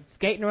somebody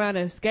skating around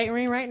a skating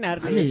ring right now.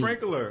 need-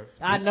 Sprinkler.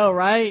 I know,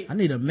 right? I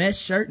need a mesh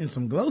shirt and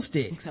some glow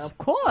sticks. Of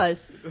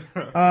course.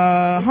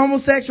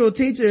 Homosexual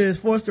teacher is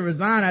forced to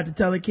resign after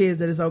telling kids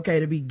that it's okay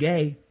to be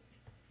gay.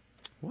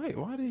 Wait,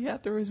 why did he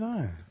have to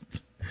resign?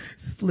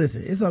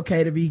 Listen, it's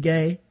okay to be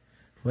gay,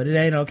 but it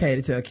ain't okay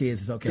to tell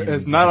kids it's okay to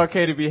It's be not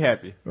okay to be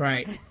happy.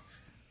 Right.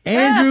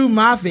 Andrew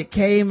Moffat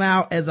came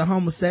out as a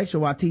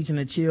homosexual while teaching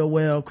at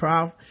Chilwell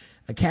Croft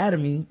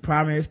Academy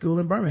primary school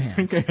in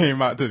Birmingham.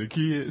 Came out to the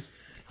kids.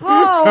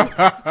 Oh,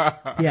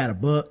 He had a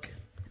book.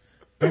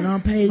 And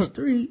on page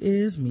 3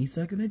 is me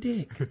sucking a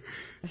dick.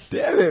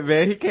 Damn it,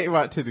 man. He came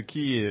out to the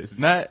kids.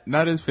 Not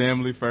his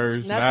family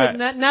first.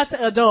 not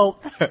to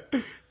adults.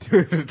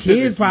 to the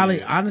Kids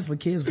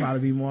probably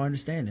be more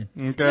understanding.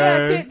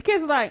 Okay. Yeah,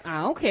 kids are like,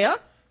 I don't care.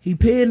 He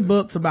penned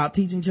books about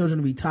teaching children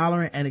to be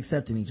tolerant and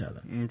accepting each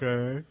other.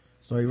 Okay.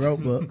 So he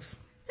wrote books.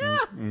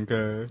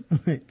 Okay.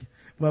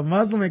 But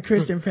Muslim and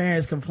Christian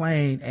parents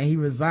complained and he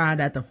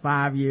resigned after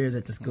 5 years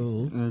at the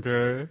school.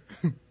 Okay.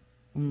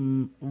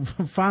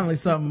 Finally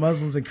something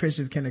Muslims and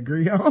Christians can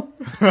agree on.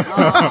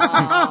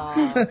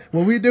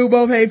 Well, we do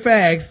both hate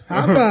fags.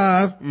 High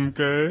five.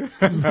 Okay.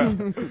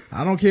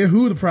 I don't care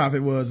who the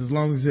prophet was as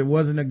long as it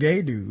wasn't a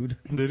gay dude.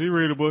 Did he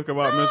read a book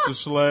about Mr.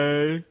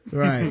 Slay?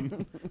 Right.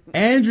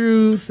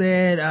 Andrew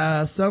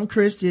said some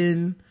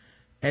Christian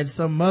and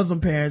some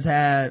Muslim parents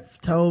have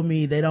told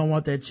me they don't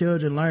want their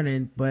children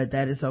learning, but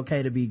that it's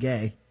okay to be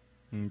gay.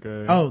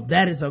 Okay. Oh,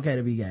 that it's okay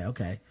to be gay.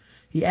 Okay.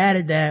 He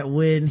added that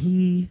when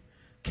he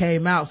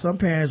came out, some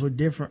parents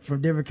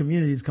from different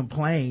communities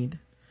complained.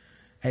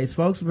 A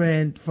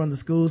spokesman from the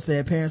school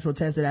said parents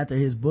protested after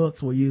his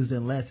books were used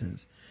in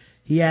lessons.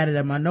 He added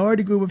a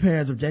minority group of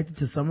parents objected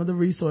to some of the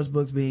resource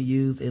books being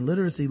used in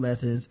literacy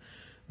lessons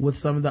with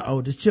some of the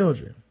oldest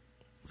children.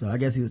 So I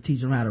guess he was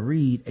teaching them how to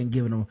read and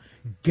giving them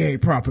gay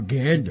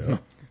propaganda.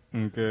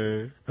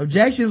 Okay.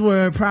 Objections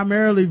were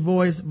primarily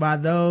voiced by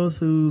those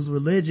whose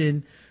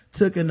religion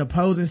took an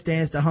opposing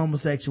stance to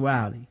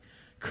homosexuality.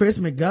 Chris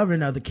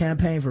McGovern of the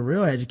Campaign for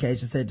Real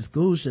Education said the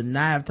school should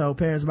not have told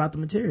parents about the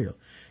material.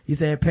 He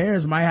said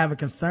parents might have a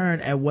concern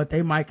at what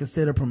they might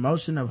consider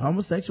promotion of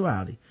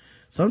homosexuality.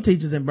 Some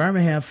teachers in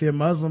Birmingham fear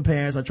Muslim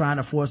parents are trying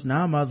to force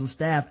non-Muslim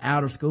staff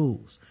out of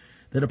schools.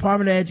 The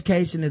Department of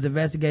Education is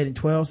investigating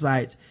 12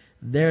 sites.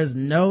 There's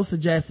no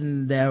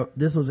suggestion that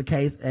this was a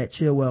case at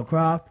Chilwell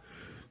Croft.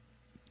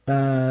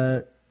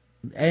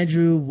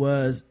 Andrew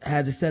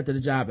has accepted a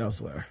job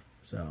elsewhere.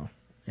 So,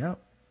 yep.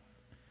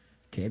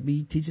 Can't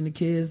be teaching the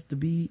kids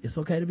it's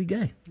okay to be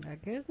gay. I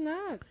guess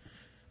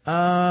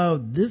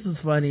not. This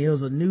is funny. It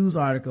was a news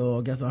article,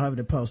 I guess, on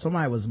Huffington Post.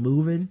 Somebody was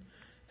moving,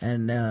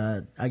 and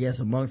I guess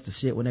amongst the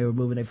shit when they were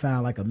moving, they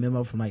found like a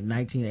memo from like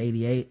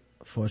 1988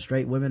 for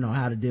straight women on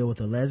how to deal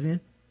with a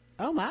lesbian.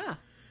 Oh my.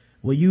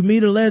 When you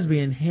meet a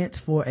lesbian, hints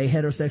for a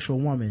heterosexual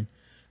woman.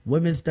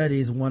 Women's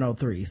Studies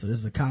 103. So this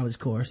is a college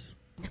course.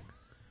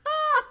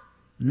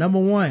 Number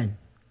 1,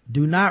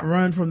 do not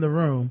run from the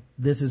room.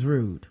 This is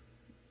rude.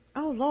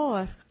 Oh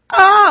Lord.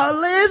 Oh,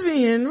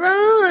 lesbian,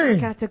 run!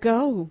 Got to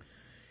go.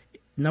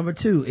 Number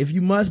 2, if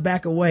you must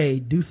back away,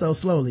 do so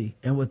slowly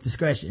and with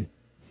discretion.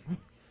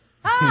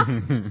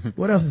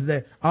 What else is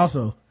there?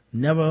 Also,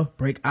 never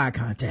break eye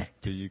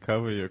contact. Do you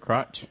cover your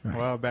crotch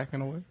while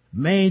backing away?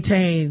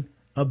 Maintain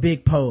a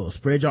big pose.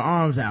 Spread your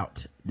arms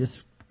out.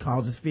 This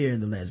causes fear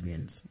in the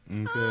lesbians.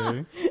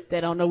 Okay.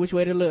 They don't know which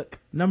way to look.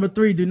 Number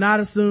 3, do not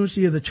assume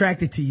she is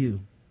attracted to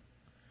you.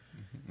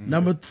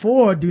 Number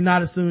 4, do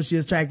not assume she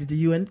is attracted to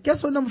you. And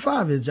guess what number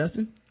 5 is,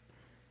 Justin?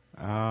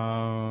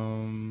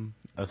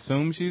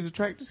 Assume she's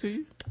attracted to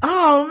you?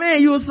 Oh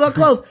man, you were so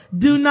close.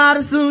 Do not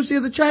assume she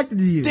is attracted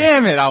to you.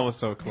 Damn it, I was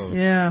so close.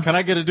 Yeah. Can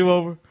I get a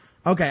do-over?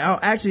 Okay,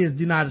 actually it's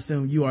do not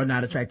assume you are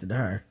not attracted to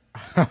her.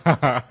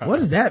 What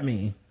does that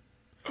mean?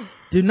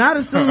 Do not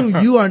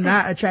assume you are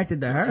not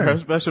attracted to her. Her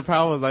special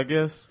powers, I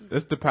guess.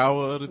 It's the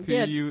power of the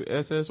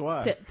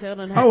P-U-S-S-Y. Tell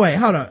them Oh wait,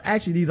 hold on.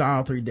 Actually, these are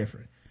all 3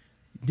 different.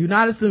 Do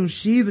not assume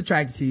she's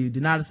attracted to you. Do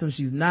not assume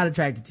she's not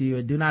attracted to you.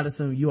 And do not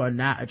assume you are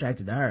not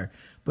attracted to her.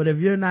 But if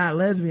you're not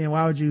lesbian,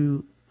 why would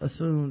you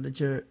assume that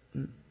you're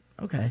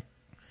okay?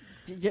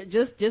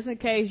 Just in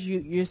case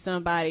you're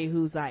somebody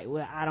who's like,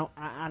 well,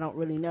 I don't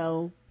really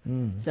know.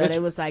 So they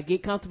was like,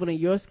 get comfortable in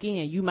your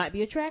skin. You might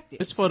be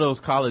attracted. It's for those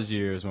college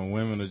years when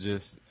women are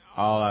just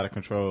all out of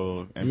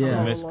control and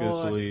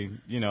promiscuously,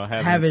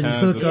 having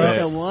tons of hookups.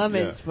 sex. It's a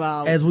woman's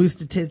fault. As we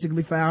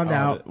statistically found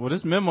out. Well,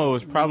 this memo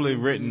was probably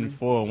written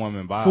for a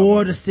woman by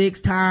 4 to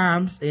 6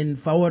 times in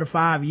 4 to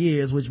 5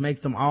 years, which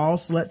makes them all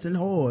sluts and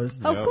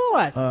whores. Of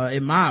course.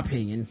 In my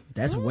opinion,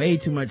 that's way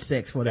too much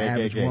sex for the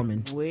average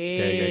woman.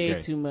 Way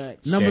too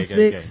much. Number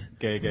 6.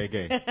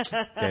 Gay.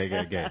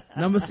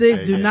 Number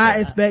 6, do not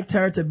expect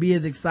her to be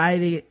as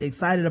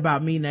excited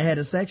about meeting a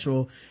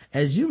heterosexual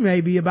as you may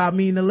be about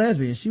meeting a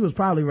lesbian. She was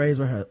probably raised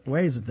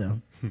with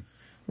them.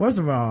 First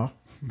of all.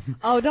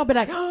 Oh, don't be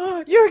like,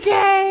 oh, you're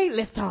gay.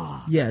 Let's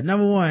talk. Yeah,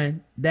 number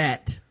 1,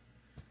 that.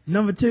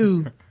 Number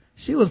 2,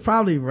 she was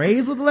probably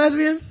raised with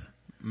lesbians.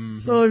 Mm-hmm.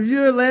 So if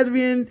you're a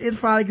lesbian, it's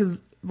probably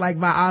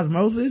by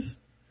osmosis.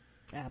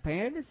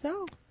 Apparently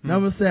so.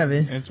 Number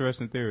 7.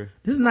 Interesting theory.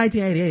 This is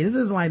 1988. This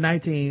is like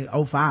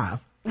 1905.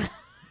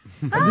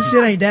 This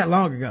shit ain't that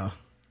long ago.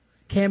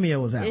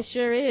 Cameo was out. It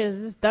sure is.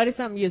 This is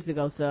 30-something years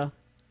ago, sir.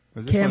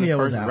 Was this Cameo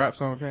when was the first out. rap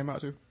song came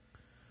out too?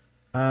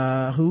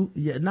 Who?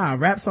 Yeah,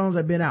 rap songs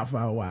have been out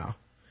for a while.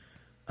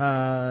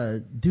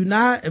 Do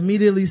not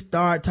immediately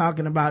start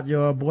talking about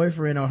your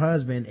boyfriend or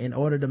husband in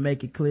order to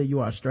make it clear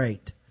you are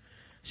straight.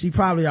 She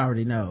probably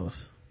already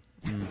knows.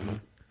 Mm-hmm.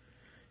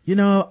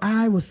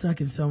 I was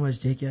sucking so much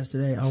dick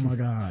yesterday. Oh my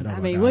God.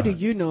 What do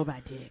you know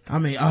about dick? Oh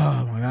my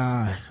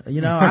God.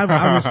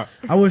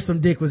 I wish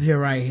some dick was here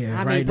right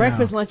here.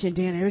 Breakfast, lunch, and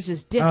dinner. There's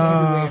just dick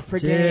everywhere for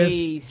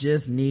days.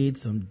 Just need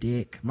some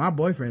dick. My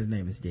boyfriend's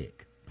name is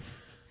Dick.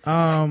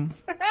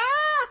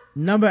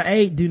 Number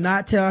 8, do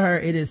not tell her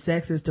it is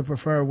sexist to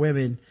prefer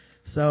women.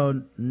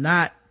 So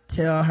not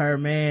tell her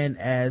man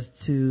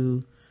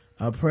do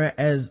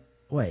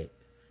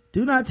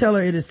not tell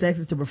her it is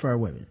sexist to prefer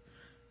women.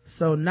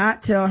 So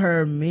not tell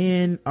her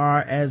men are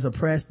as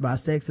oppressed by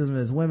sexism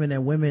as women,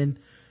 and women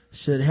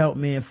should help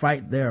men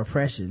fight their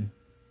oppression.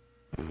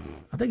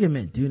 I think it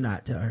meant do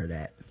not tell her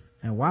that.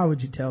 And why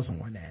would you tell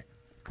someone that?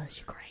 Because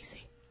you're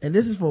crazy. And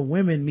this is for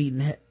women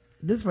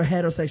this is for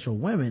heterosexual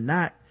women,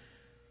 not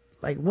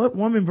like what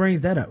woman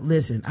brings that up?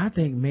 Listen, I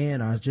think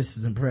men are just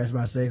as impressed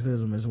by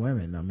sexism as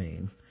women. I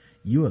mean,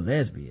 you a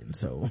lesbian,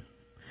 so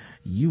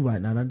you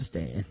might not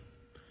understand.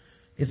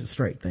 It's a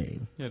straight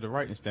thing. Yeah, the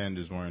writing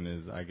standards weren't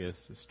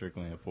as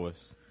strictly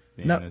enforced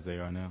then as they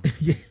are now.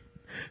 Yeah.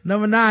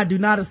 Number 9, do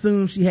not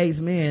assume she hates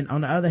men.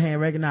 On the other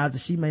hand, recognize that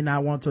she may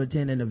not want to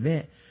attend an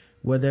event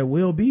where there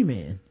will be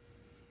men.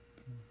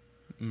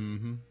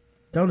 Mm-hmm.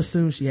 Don't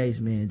assume she hates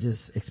men.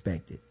 Just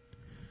expect it.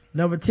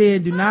 Number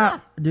 10, do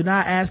not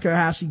ask her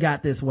how she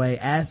got this way.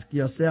 Ask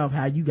yourself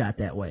how you got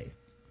that way.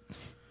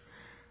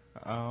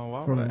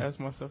 Why would I ask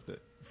myself that?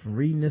 From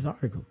reading this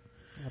article.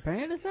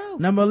 Apparently so.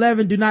 Number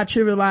 11, do not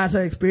trivialize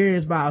her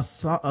experience by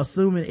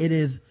assuming it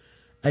is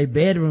a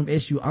bedroom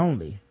issue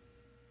only.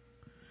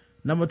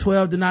 Number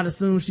 12, do not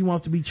assume she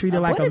wants to be treated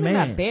like a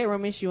man. Not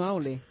bedroom issue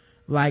only.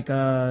 Like,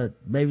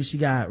 maybe she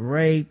got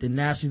raped and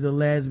now she's a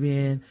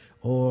lesbian,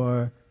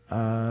 or,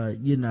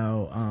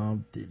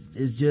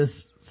 it's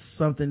just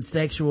something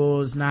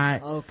sexual. It's not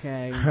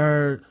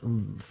her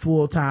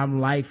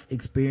full-time life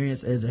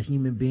experience as a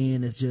human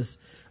being. It's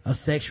just a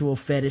sexual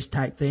fetish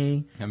type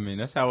thing. I mean,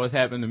 that's how it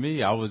happened to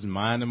me. I was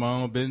minding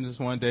my own business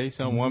one day.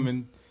 Some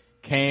woman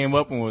came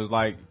up and was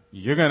like,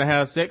 "You're gonna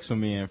have sex with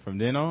me," and from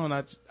then on,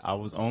 I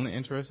was only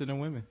interested in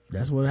women.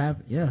 That's what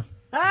happened. Yeah.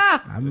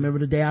 I remember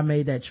the day I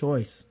made that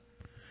choice.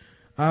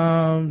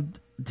 Do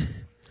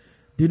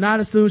not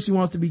assume she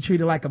wants to be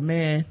treated like a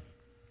man.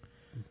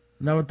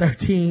 Number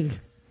 13.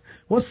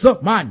 What's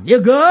up, my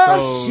nigga?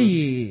 So,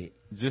 shit.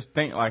 Just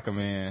think like a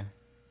man.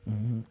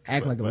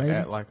 Act like a lady.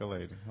 Act like a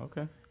lady.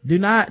 Okay.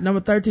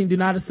 Number 13, do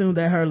not assume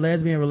that her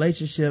lesbian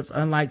relationships,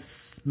 unlike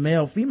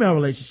male-female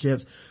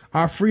relationships,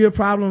 are free of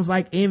problems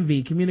like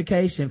envy,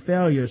 communication,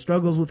 failure,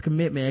 struggles with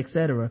commitment,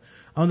 etc.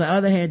 On the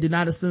other hand, do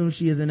not assume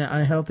she is in an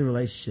unhealthy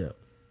relationship.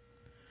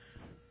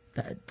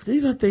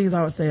 These are things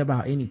I would say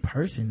about any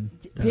person.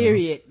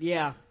 Period.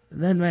 Yeah.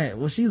 Then, man,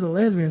 well, she's a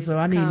lesbian, so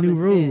I need common new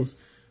rules.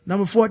 sense.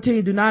 Number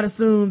 14, do not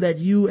assume that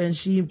you and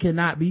she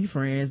cannot be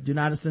friends. Do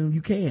not assume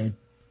you can.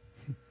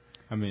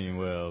 I mean,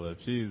 well,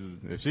 if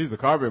she's a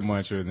carpet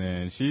muncher,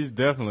 then she's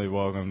definitely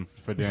welcome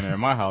for dinner at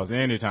my house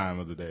any time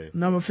of the day.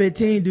 Number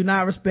 15, do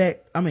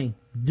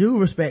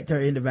respect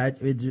her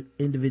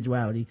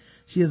individuality.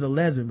 She is a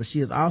lesbian, but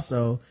she is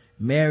also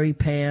Mary,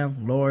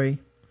 Pam, Lori.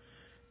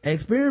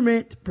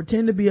 Experiment,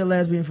 pretend to be a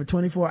lesbian for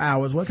 24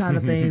 hours. What kind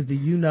of things do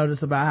you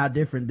notice about how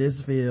different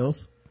this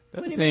feels?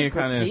 That seems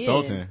kind of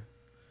insulting.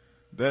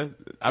 That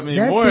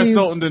seems,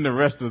 insulting than the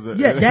rest of the.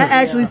 Yeah, that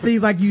actually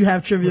seems like you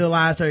have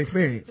trivialized her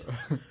experience.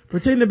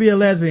 Pretend to be a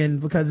lesbian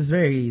because it's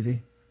very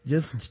easy.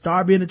 Just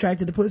start being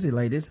attracted to pussy,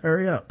 ladies.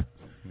 Hurry up.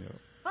 Yep.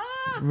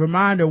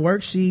 Reminder,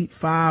 worksheet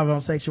 5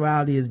 on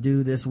sexuality is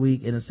due this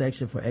week in a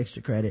section for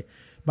extra credit.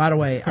 By the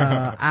way,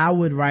 I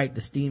would write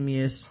the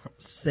steamiest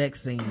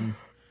sex scene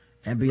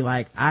and be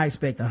like, I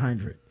expect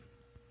 100.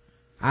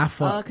 I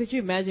fucked. Could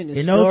you imagine the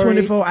in stories? those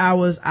 24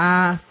 hours,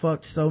 I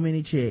fucked so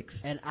many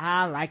chicks. And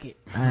I like it.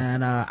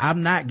 And,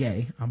 I'm not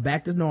gay. I'm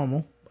back to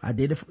normal. I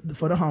did it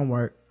for the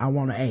homework. I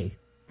want an A.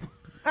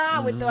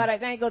 We throw out, I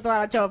ain't gonna throw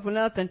out a joke for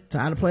nothing.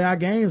 Time to play our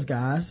games,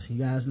 guys. You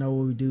guys know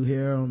what we do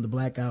here on the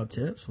Blackout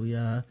Tips. We,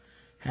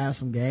 have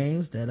some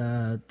games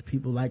that,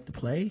 people like to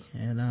play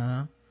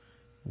and,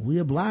 we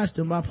oblige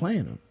them by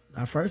playing them.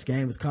 Our first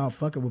game is called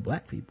Fucking with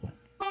Black People.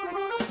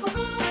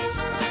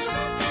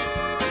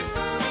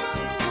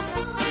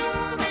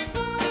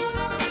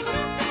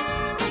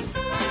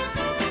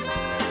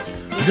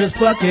 Just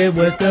fucking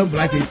with them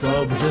black people.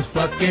 We're just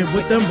fucking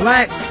with them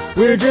blacks.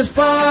 We're just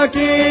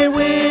fucking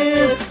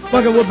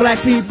with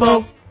black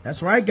people.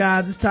 That's right,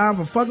 guys. It's time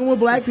for Fucking with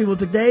Black People.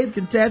 Today's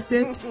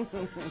contestant,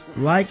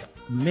 like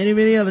many,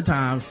 many other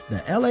times, the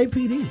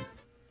LAPD.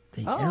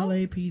 The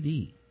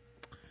LAPD.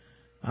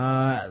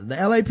 The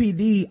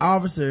LAPD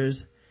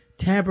officers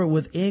tampered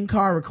with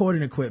in-car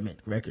recording equipment,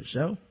 records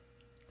show.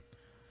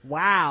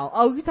 Wow.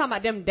 Oh, you talking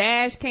about them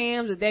dash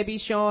cams that they be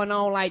showing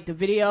on like the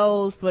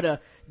videos for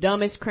the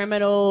dumbest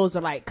criminals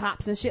or like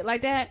cops and shit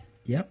like that?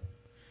 Yep.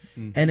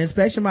 An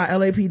inspection by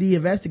LAPD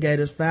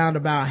investigators found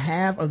about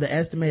half of the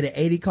estimated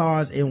 80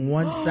 cars in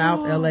one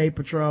South LA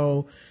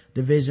Patrol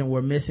division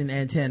were missing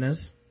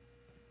antennas.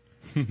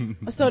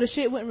 So the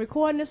shit wasn't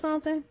recording or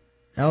something?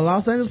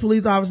 Los Angeles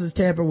police officers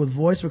tampered with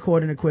voice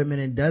recording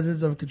equipment in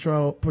dozens of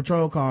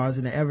patrol cars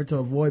in an effort to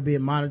avoid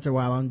being monitored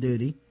while on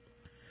duty.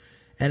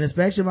 An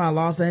inspection by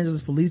Los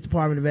Angeles Police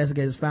Department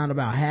investigators found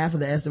about half of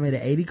the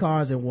estimated 80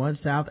 cars in one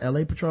South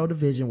LA Patrol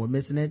division were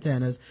missing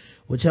antennas,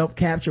 which helped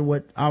capture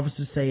what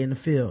officers say in the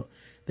field.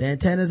 The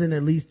antennas in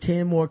at least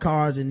 10 more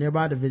cars in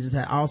nearby divisions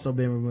had also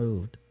been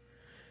removed.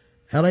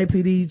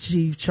 LAPD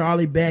Chief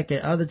Charlie Beck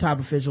and other top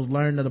officials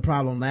learned of the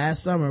problem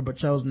last summer, but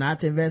chose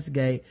not to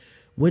investigate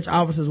which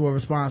officers were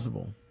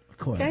responsible.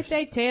 Of course. Can't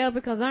they tell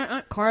because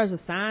aren't cars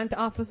assigned to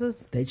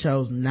officers? They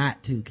chose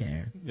not to,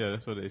 Karen. Yeah,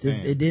 that's what they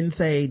said. It didn't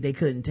say they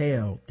couldn't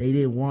tell. They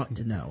didn't want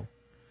to know.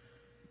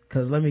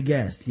 Cause let me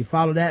guess, you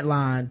follow that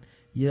line,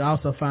 you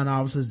also find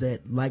officers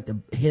that like to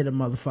hit a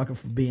motherfucker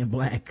for being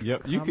black.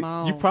 Yep.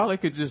 You probably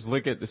could just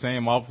look at the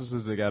same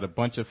officers that got a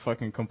bunch of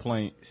fucking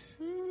complaints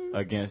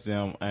against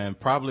them and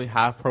probably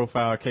high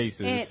profile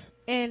cases.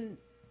 And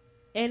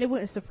it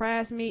wouldn't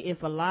surprise me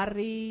if a lot of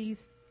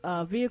these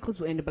vehicles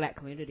were in the black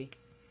community.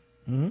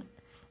 Mm-hmm.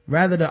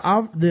 Rather,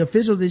 the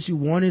officials issue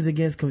warnings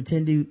against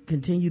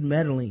continued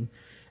meddling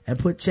and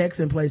put checks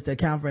in place to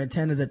account for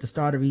antennas at the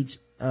start of each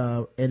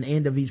and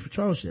end of each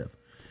patrol shift.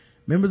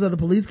 Members of the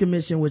police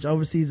commission, which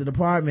oversees the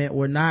department,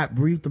 were not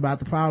briefed about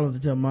the problems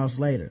until months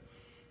later.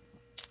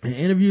 In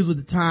interviews with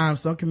the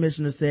Times, some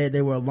commissioners said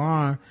they were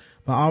alarmed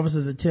by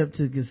officers' attempt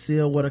to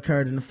conceal what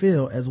occurred in the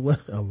field, as well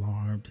as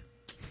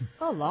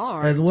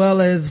well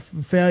as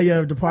failure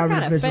of department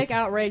what kind officials. of fake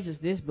outrage is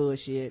this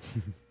bullshit?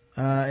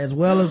 As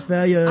well as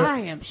failure. I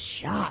am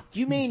shocked.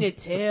 You mean to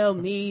tell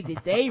me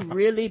that they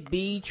really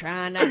be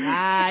trying to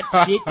hide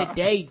shit that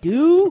they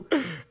do?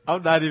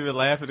 I'm not even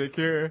laughing at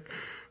Karen.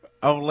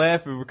 I'm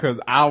laughing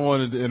because I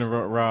wanted to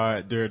interrupt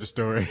Rod during the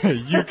story.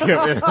 You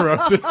kept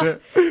interrupting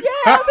it.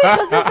 Yeah,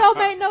 because this don't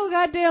make no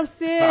goddamn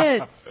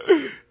sense.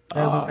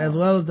 As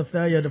well as the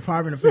failure of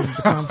department officials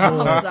to come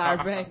forward I'm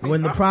sorry, baby.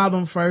 when the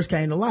problem first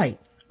came to light.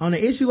 On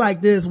an issue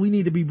like this, we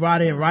need to be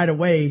brought in right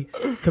away.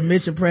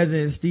 Commission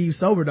President Steve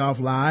Soberdorf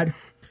lied.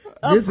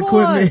 This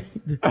equipment,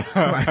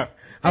 right.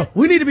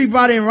 We need to be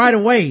brought in right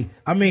away.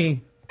 I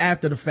mean,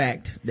 after the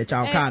fact that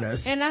y'all caught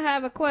us. And I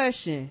have a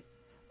question.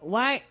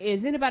 Why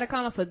is anybody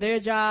calling for their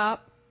job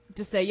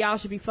to say y'all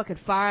should be fucking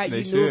fired?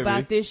 You knew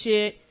about this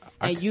shit.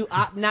 And you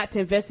opt not to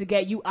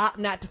investigate. You opt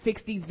not to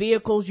fix these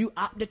vehicles. You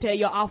opt to tell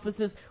your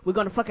officers, we're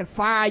going to fucking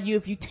fire you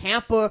if you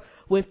tamper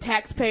with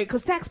taxpayers.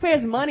 Because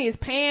taxpayers' money is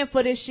paying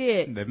for this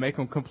shit. They make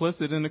them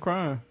complicit in the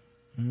crime.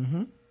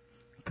 Mm-hmm.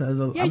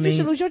 Because, you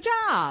should lose your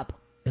job.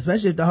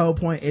 Especially if the whole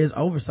point is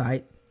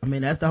oversight. I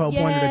mean, that's the whole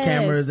point of the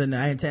cameras and the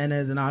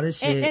antennas and all this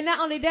shit. And not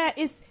only that,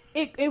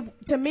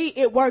 to me,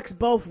 it works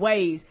both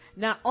ways.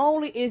 Not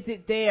only is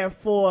it there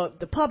for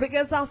the public,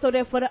 it's also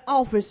there for the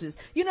officers.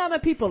 You know how many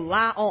people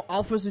lie on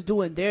officers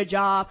doing their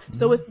job? Mm-hmm.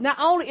 So it's not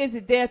only is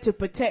it there to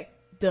protect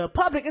the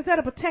public, it's there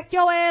to protect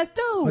your ass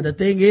too. But the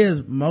thing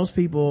is, most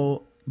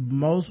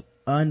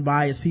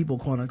unbiased people,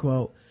 quote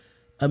unquote,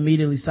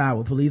 immediately side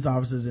with police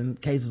officers in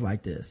cases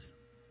like this.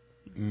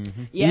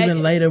 Mm-hmm. Yeah,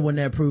 even later when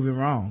they're proven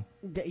wrong.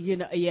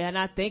 And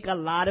I think a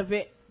lot of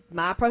it,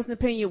 my personal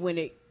opinion, when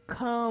it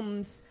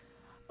comes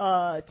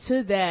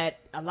to that,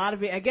 a lot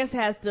of it, I guess,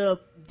 has to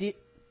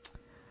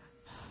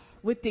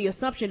with the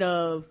assumption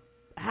of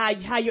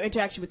how your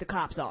interaction with the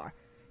cops are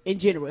in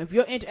general. If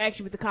your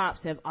interaction with the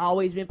cops have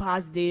always been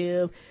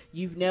positive,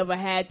 you've never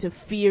had to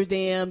fear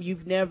them,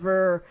 you've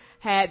never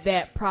had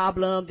that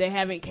problem, they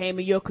haven't came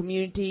in your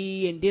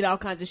community and did all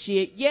kinds of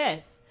shit,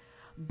 yes.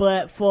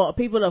 But for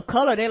people of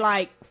color, they're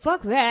like,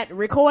 fuck that,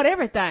 record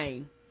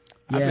everything.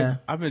 Yeah.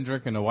 I've been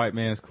drinking the white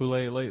man's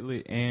Kool-Aid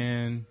lately,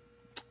 and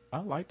I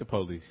like the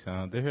police.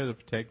 They're here to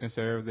protect and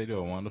serve. They do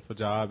a wonderful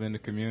job in the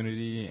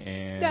community,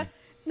 and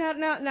No.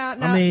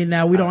 I mean,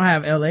 now we don't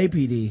have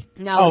LAPD.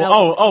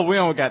 No. We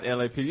don't got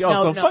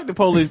LAPD. Fuck the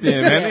police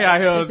then, man. They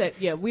out here,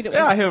 they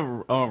out here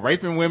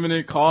raping women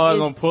in cars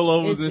on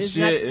pullovers and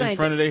shit in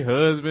front of their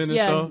husband and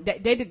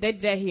stuff. They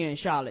did that here in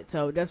Charlotte,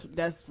 so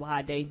that's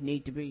why they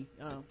need to be.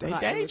 They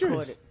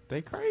dangerous.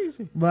 They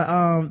crazy.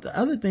 But the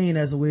other thing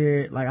that's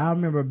weird, like I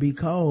remember B.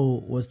 Cole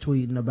was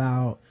tweeting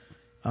about.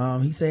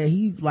 He said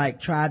he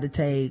tried to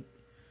take.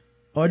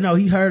 Or no,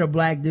 he heard a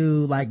black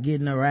dude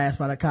getting harassed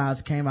by the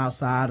cops, came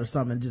outside or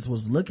something, and just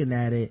was looking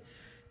at it.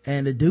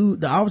 And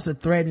the officer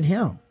threatened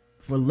him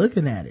for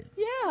looking at it.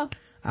 Yeah.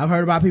 I've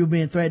heard about people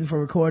being threatened for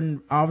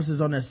recording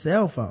officers on their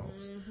cell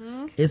phones.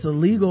 Mm-hmm. It's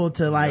illegal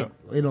to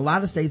in a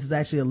lot of states, it's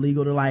actually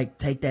illegal to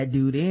take that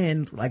dude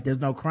in. There's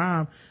no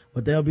crime,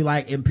 but they'll be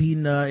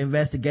impeding the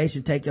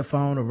investigation, take your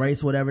phone,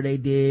 erase whatever they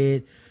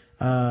did,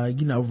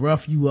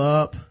 rough you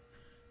up.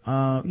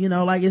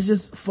 It's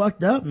just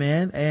fucked up,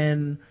 man.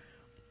 And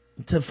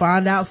to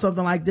find out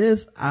something like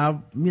this,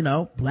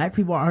 black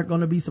people aren't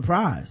going to be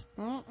surprised.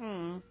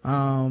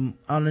 On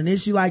an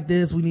issue like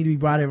this, we need to be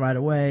brought in right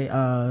away.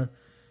 To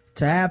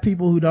have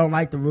people who don't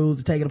like the rules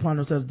to take it upon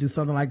themselves to do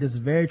something like this is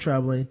very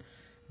troubling.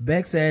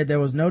 Beck said there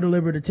was no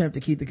deliberate attempt to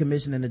keep the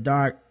commission in the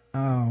dark,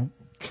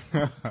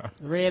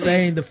 really?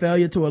 Saying the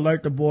failure to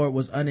alert the board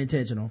was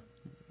unintentional.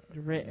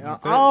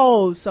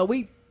 So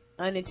we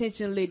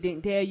unintentionally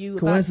didn't tell you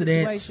about the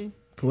situation?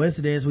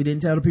 Coincidence. We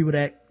didn't tell the people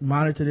that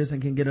monitor this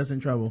and can get us in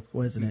trouble.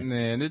 Coincidence.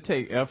 Man, it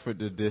takes effort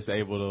to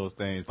disable those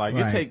things.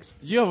 It takes,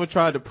 you ever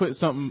tried to put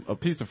a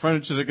piece of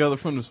furniture together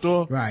from the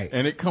store? Right.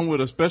 And it come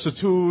with a special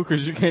tool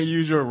because you can't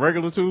use your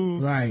regular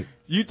tools? Right.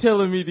 You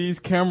telling me these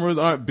cameras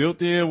aren't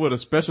built in with a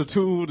special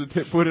tool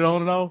to put it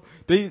on and off?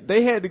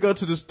 They had to go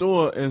to the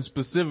store and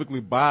specifically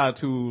buy a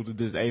tool to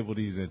disable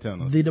these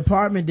antennas. The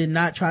department did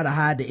not try to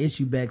hide the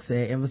issue, Beck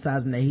said,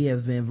 emphasizing that he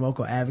has been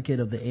vocal advocate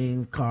of the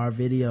in-car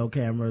video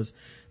cameras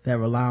that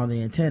rely on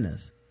the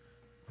antennas.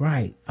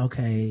 Right.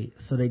 Okay.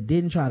 So they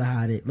didn't try to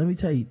hide it. Let me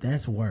tell you,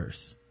 that's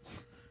worse.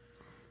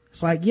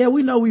 It's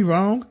we know we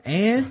wrong.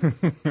 And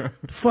the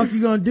fuck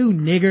you gonna do,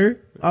 nigger?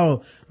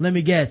 Oh, let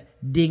me guess.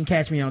 Didn't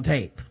catch me on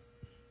tape.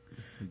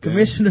 Damn.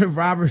 Commissioner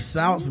Robert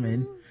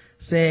Saltzman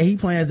said he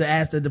plans to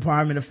ask the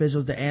department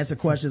officials to answer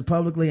questions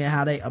publicly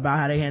and about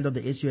how they handled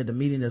the issue at the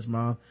meeting this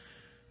month.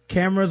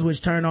 Cameras,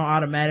 which turn on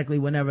automatically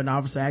whenever an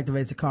officer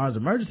activates the car's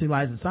emergency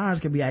lights and sirens,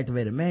 can be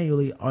activated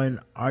manually and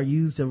are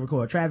used to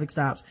record traffic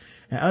stops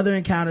and other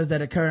encounters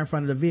that occur in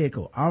front of the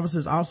vehicle.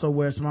 Officers also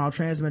wear small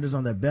transmitters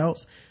on their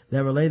belts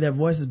that relay their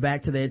voices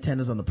back to the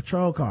antennas on the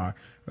patrol car,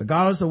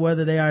 regardless of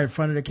whether they are in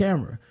front of the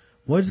camera.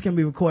 Voices can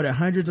be recorded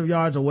hundreds of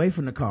yards away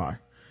from the car.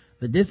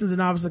 The distance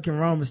an officer can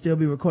roam and still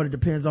be recorded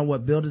depends on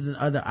what buildings and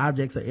other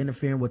objects are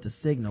interfering with the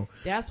signal.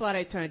 That's why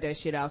they turned that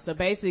shit off. So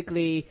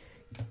basically,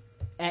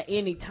 at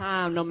any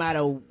time, no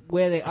matter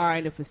where they are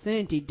in the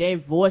vicinity, their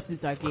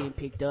voices are getting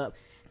picked up.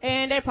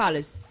 And they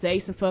probably say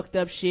some fucked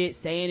up shit,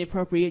 say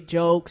inappropriate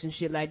jokes and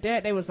shit like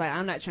that. They was like,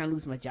 I'm not trying to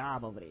lose my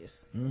job over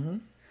this. Mm-hmm.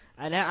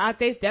 And I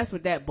think that's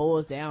what that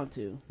boils down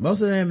to.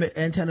 Most of them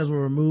antennas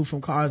were removed from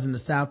cars in the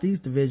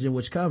Southeast Division,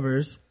 which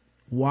covers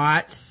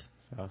Watts,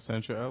 South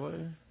Central LA,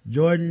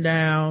 Jordan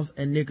Downs,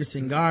 and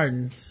Nickerson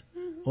Gardens.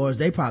 or as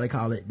they probably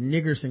call it,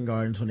 Niggerson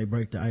Gardens, when they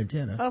break the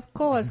antenna. Of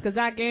course, because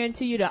I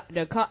guarantee you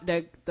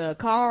the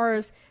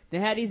cars that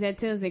have these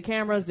antennas and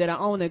cameras that are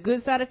on the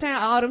good side of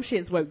town, all them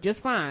shits work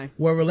just fine.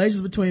 Where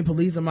relations between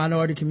police and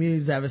minority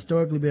communities have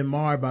historically been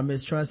marred by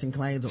mistrust and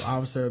claims of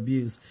officer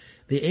abuse,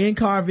 the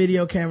in-car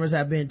video cameras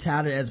have been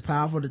touted as a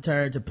powerful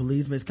deterrent to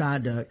police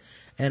misconduct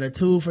and a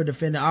tool for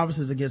defending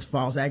officers against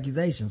false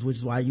accusations, which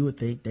is why you would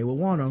think they would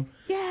want them.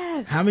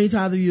 Yes. How many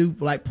times have you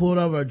like pulled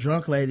over a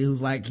drunk lady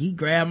who's like, he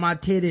grabbed my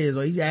titties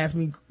or he asked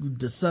me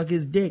to suck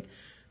his dick?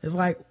 It's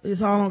like,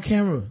 it's all on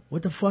camera.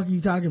 What the fuck are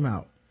you talking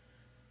about?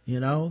 You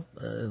know?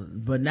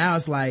 But now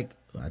it's like,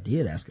 I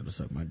did ask her to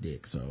suck my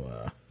dick,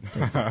 so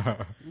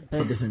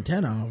take this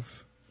antenna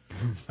off.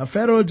 A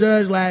federal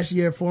judge last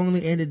year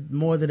formally ended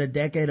more than a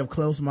decade of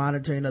close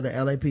monitoring of the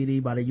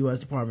LAPD by the U.S.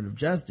 Department of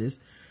Justice.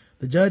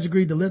 The judge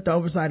agreed to lift the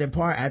oversight in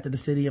part after the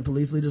city and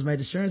police leaders made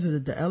assurances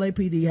that the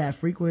LAPD have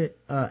frequent,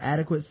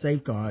 adequate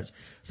safeguards,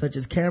 such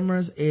as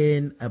cameras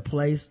in a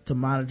place to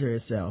monitor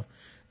itself.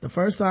 The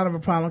first sign of a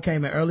problem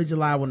came in early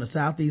July when the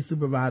Southeast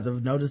supervisor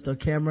noticed the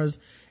cameras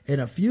in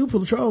a few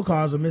patrol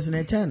cars were missing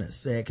antennas,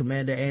 said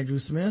Commander Andrew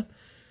Smith.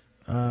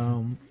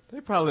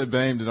 They probably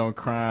blamed it on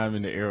crime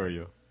in the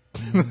area.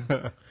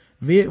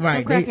 Right,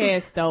 some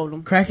crackheads stole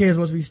them. Crackheads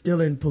must be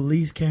stealing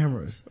police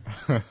cameras,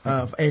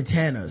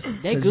 antennas.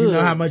 They good. You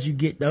know how much you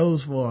get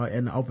those for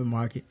in the open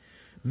market.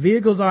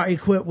 Vehicles are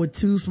equipped with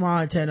 2 small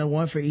antennas,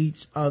 one for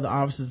each of the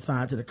officers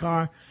assigned to the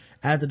car.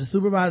 After the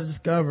supervisor's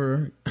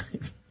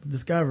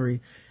discovery,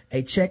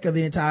 a check of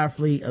the entire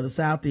fleet of the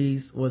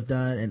Southeast was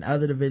done, and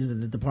other divisions of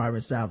the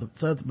Department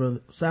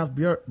South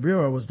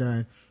Bureau was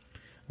done.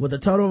 With a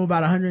total of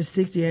about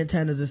 160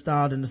 antennas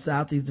installed in the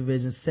Southeast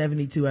Division,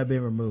 72 have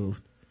been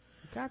removed.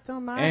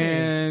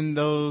 And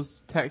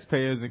those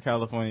taxpayers in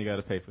California got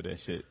to pay for that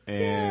shit. And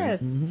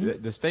yes.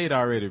 The state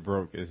already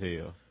broke as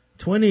hell.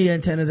 20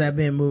 antennas have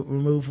been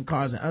removed from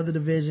cars in other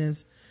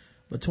divisions.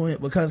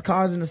 Because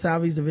cars in the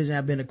Southeast Division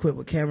have been equipped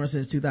with cameras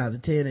since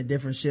 2010 and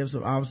different shifts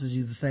of officers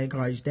use the same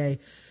car each day,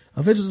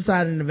 officials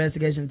decided an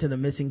investigation into the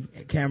missing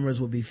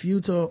cameras would be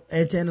futile.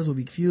 Antennas would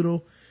be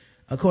futile.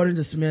 According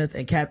to Smith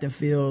and Captain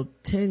Phil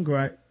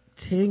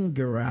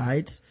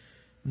Tingerites,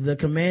 the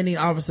commanding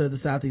officer of the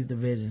Southeast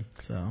Division.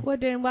 So, well,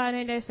 then why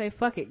didn't they say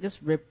fuck it,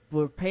 just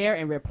repair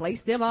and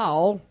replace them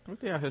all? Aren't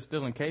they out here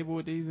stealing cable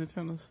with these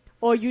antennas?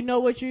 Or you know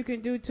what you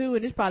can do too,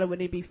 and this probably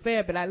wouldn't be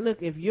fair, but like,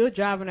 look, if you're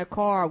driving a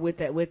car with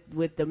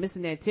the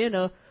missing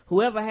antenna,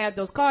 whoever had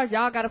those cars,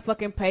 y'all gotta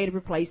fucking pay to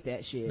replace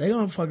that shit. They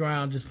gonna fuck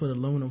around and just put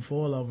aluminum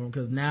foil over them,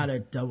 because now they're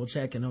double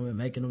checking them and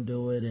making them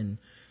do it, and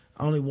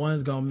only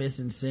one's gone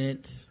missing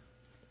since.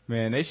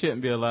 Man, they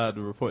shouldn't be allowed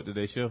to report to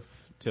their shift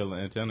till the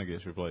antenna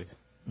gets replaced.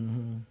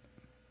 Mm-hmm.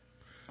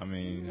 I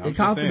mean, it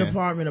cost the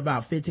department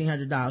about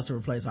 $1,500 to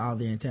replace all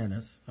the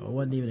antennas. So it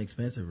wasn't even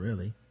expensive,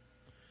 really.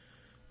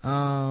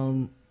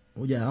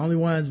 Yeah, only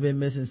one's been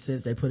missing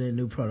since they put in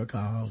new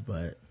protocols,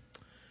 but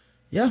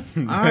yeah.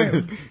 All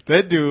right.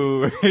 That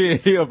dude,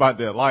 he about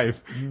that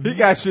life. Mm-hmm. He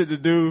got shit to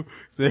do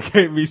that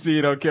can't be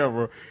seen on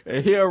camera,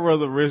 and he'll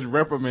rather risk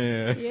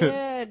reprimand.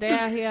 Yeah,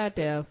 they out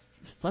there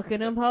fucking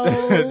them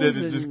hoes. Than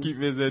to just keep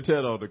his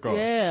antenna on the car.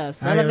 Yeah,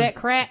 selling that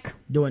crack.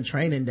 Doing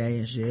training day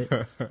and shit.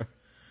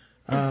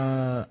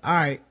 All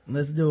right,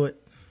 let's do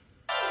it.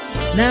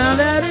 Now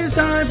that it's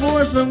time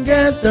for some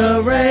Guess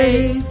the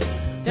Race.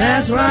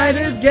 That's right,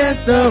 it's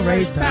Guess the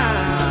Race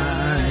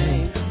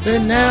time. So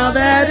now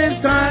that it's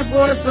time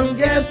for some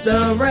Guess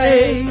the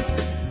Race.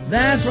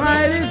 That's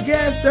right, it's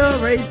Guess the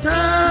Race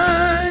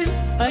time.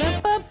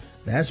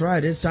 That's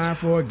right, it's time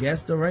for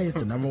Guess the Race,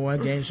 the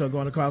 #1 game show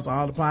going across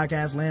all the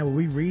podcast land, where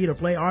we read or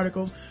play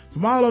articles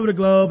from all over the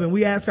globe, and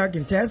we ask our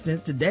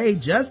contestant today,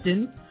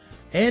 Justin,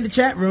 and the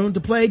chat room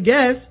to play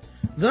Guess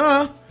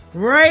the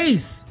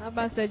Race. I'm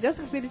about to say,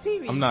 Justin see the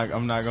TV. I'm not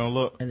gonna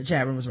look. And the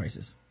chat room is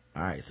racist.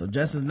 All right, so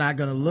Justin's not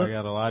gonna look. I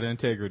got a lot of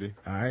integrity.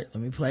 All right,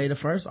 let me play the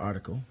first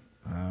article.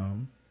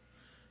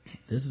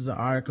 This is an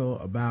article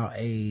about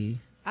I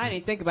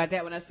didn't think about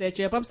that when I set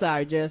you up. I'm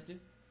sorry, Justin.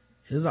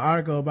 This is an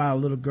article about a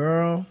little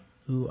girl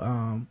who,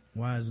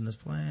 why isn't this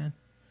playing?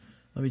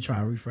 Let me try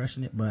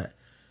refreshing it, but,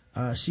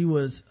 she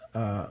was,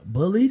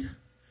 bullied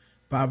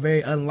by a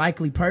very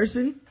unlikely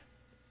person.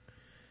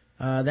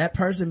 That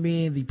person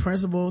being the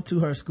principal to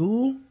her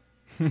school.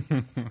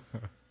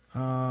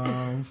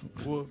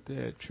 Whoop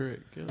that trick.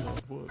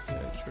 Whoop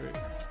that trick.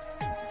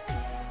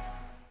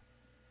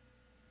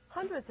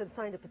 Hundreds have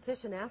signed a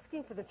petition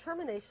asking for the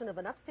termination of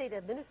an upstate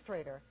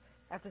administrator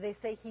after they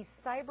say he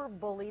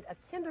cyber-bullied a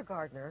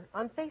kindergartner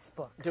on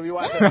Facebook.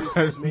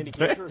 WIF's Mandy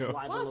Cantor is live.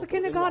 Why does the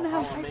kindergartner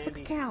have a Facebook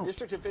account?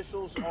 District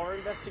officials are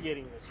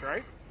investigating this,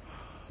 right?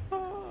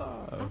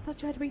 I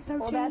thought you had to be 13.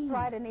 Well, that's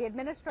right, and the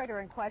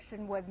administrator in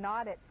question was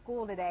not at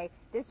school today.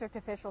 District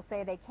officials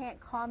say they can't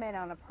comment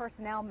on a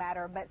personnel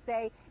matter, but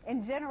say,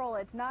 in general,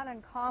 it's not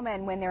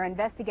uncommon when they're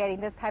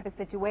investigating this type of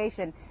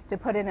situation to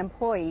put an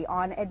employee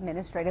on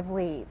administrative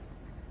leave.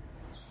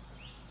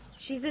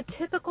 She's a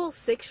typical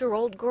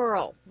 6-year-old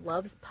girl,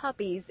 loves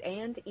puppies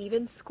and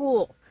even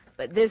school.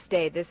 But this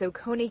day, this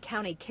Oconee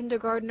County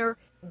kindergartner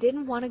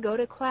didn't want to go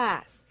to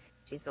class.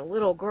 She's the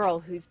little girl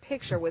whose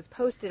picture was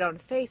posted on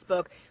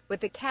Facebook with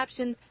the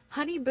caption,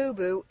 "Honey Boo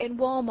Boo in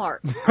Walmart,"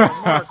 a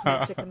remark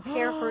meant to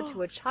compare her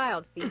to a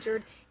child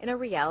featured in a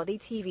reality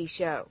TV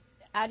show.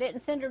 I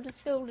didn't send her to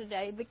school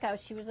today because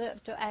she was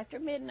up till after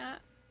midnight.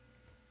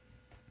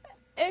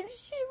 And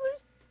she was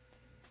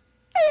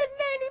saying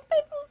nanny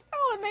people's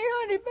calling me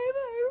Honey Boo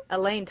Boo.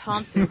 Elaine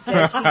Thompson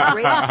says she's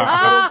raised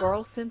this little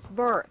girl since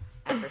birth.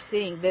 After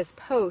seeing this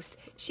post,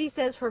 she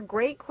says her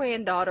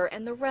great-granddaughter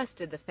and the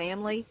rest of the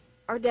family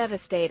are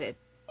devastated.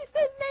 She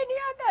said, "Nanny,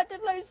 I got to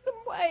lose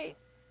some weight."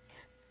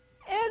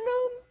 And,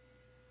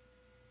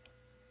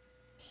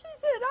 she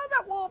said, "I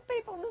don't want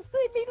people to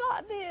see me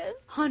like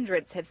this."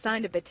 Hundreds have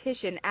signed a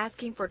petition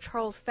asking for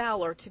Charles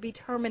Fowler to be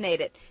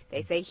terminated.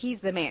 They say he's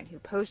the man who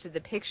posted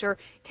the picture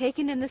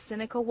taken in the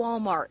Seneca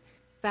Walmart.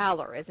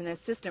 Fowler is an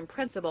assistant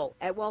principal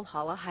at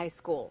Walhalla High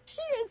School.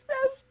 She is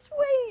so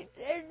sweet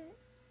and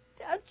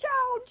a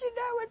child,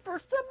 and for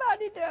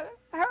somebody to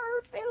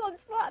hurt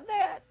feelings like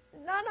that,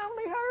 not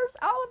only hers,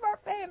 all of our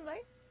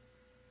family.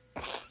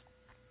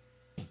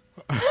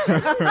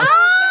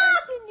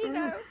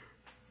 Embarrassing,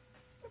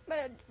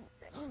 but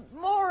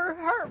more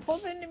hurtful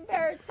than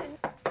embarrassing.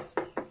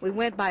 We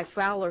went by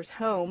Fowler's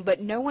home,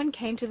 but no one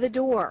came to the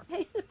door.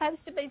 He's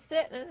supposed to be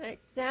setting an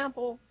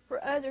example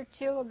for other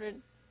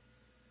children.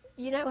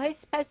 He's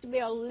supposed to be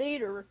a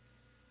leader,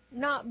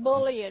 not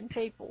bullying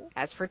people.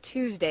 As for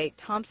Tuesday,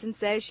 Thompson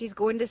says she's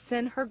going to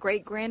send her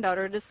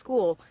great-granddaughter to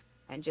school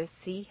and just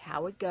see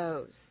how it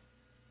goes.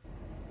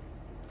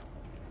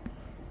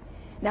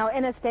 Now,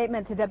 in a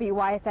statement to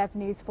WYFF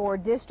News 4,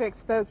 district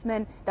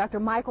spokesman Dr.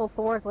 Michael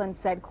Forsland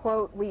said,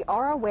 quote, "We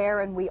are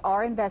aware and we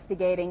are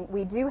investigating.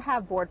 We do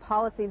have board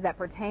policies that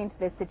pertain to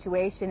this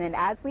situation, and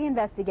as we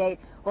investigate,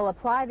 we'll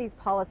apply these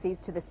policies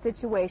to the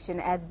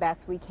situation as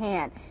best we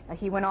can." Now,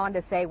 he went on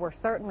to say, "We're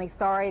certainly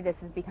sorry this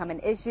has become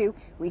an issue.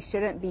 We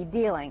shouldn't be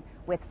dealing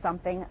with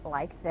something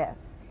like this."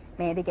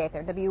 Mandy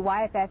Gaither,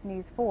 WYFF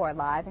News 4,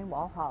 live in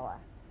Walhalla.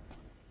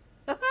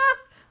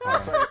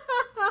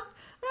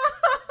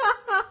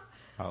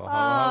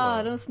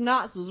 Them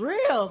snots was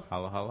real.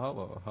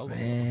 Hello.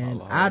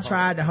 Man, I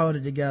tried to hold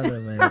it together,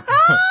 man.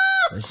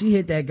 When she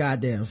hit that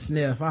goddamn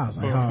sniff, I was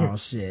like, oh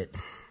shit.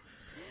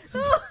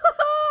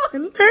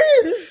 And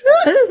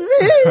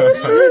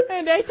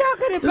they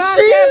talking about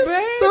that,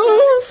 baby.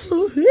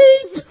 So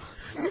sweet.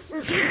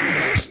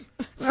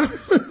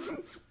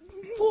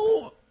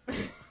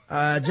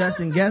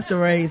 Justin, guess the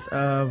race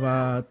of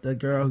the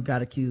girl who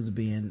got accused of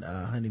being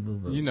Honey Boo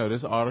Boo.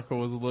 This article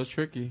was a little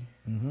tricky.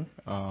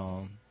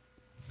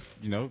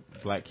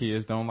 Black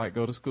kids don't like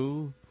go to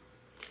school.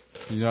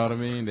 You know what I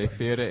mean? They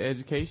fear their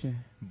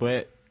education.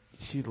 But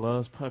she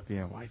loves puppy,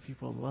 and white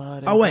people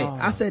love that. Oh, wait. dog.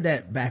 I said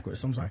that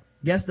backwards. I'm sorry.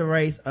 Guess the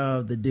race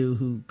of the dude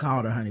who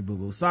called her Honey Boo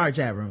Boo. Sorry,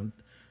 chat room.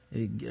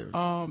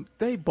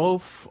 They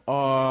both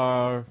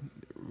are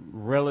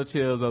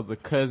relatives of the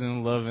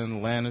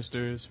cousin-loving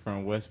Lannisters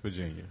from West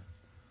Virginia.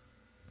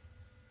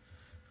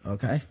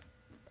 Okay.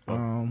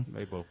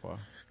 They both are.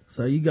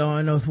 So you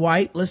going with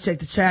white? Let's check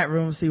the chat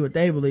room, see what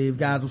they believe.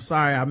 Guys, I'm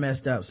sorry I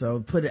messed up. So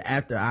put it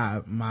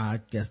after my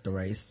guess the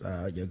race,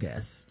 your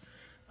guess.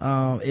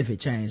 If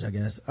it changed, I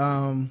guess.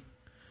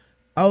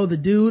 The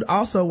dude,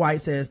 also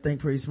white, says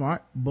think pretty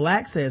smart.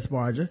 Black says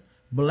Sparger.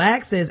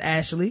 Black says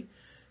Ashley.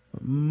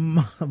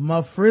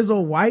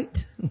 Mafrizzle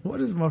white.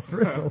 What is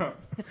Mafrizzle?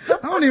 I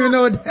don't even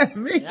know what that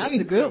means. That's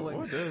a good one.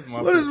 What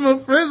does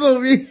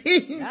Mafrizzle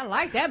mean? I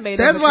like that made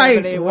That's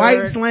like white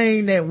word.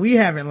 slang that we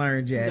haven't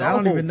learned yet. No. I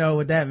don't even know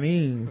what that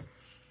means.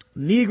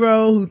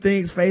 Negro who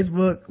thinks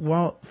Facebook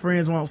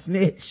friends won't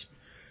snitch.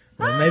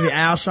 Well, maybe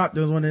Al Sharpton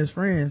was one of his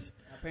friends.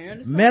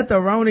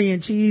 Metharoni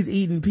and cheese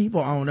eating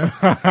people owner.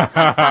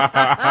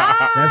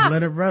 That's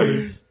Leonard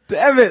Brothers.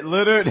 Damn it,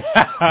 Leonard.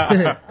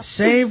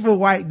 Shameful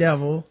white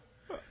devil.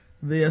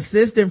 The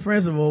assistant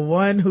principal,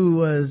 one who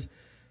was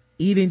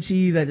eating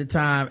cheese at the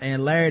time,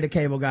 and Larry the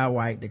Cable Guy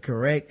white. The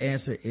correct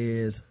answer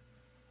is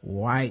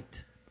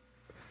white.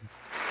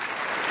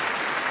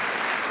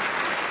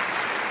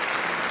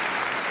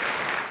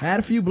 I had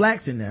a few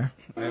blacks in there.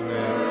 Hey,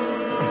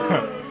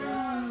 man.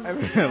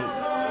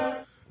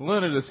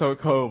 Leonard is so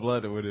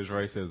cold-blooded with his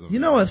racism. You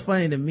know what's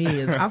funny to me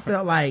is I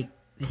felt like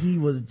they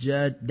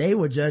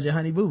were judging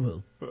Honey Boo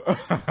Boo.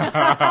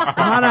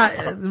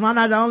 Am I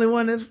not the only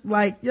one that's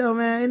like, yo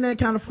man, isn't that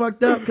kind of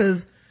fucked up?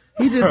 Cause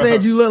he just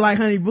said you look like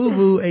Honey Boo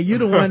Boo, and you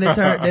the one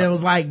that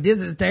was like, this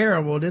is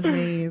terrible. This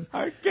means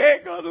I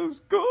can't go to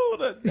school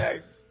the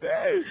next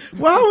day.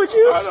 Why would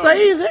you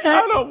say that?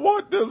 I don't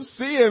want them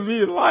seeing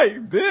me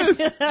like this.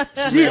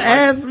 She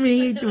asked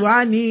me, do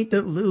I need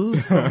to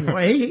lose some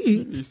weight?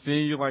 You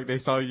seen you like they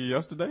saw you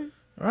yesterday?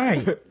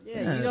 Right.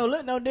 Yeah, you don't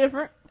look no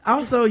different.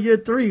 Also, you're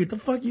 3. What the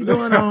fuck you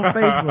doing on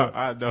Facebook?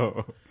 I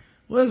know.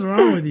 What's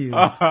wrong with you?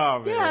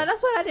 Oh, Yeah,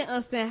 that's what I didn't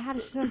understand. How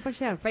does she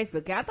have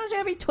Facebook? I thought she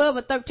had to be 12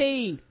 or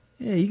 13.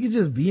 Yeah, you could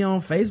just be on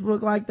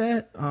Facebook like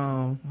that.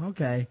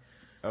 Okay.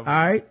 All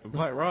right.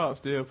 Black Rob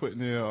still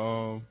putting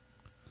in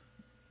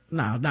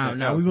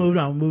No. We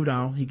moved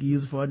on. He could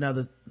use it for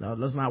another. No,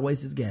 let's not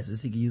waste his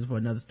guesses. He could use it for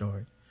another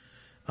story.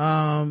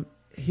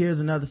 Here's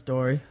another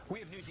story. We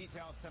have new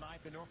details tonight.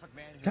 The Norfolk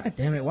man. God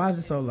damn it! Why is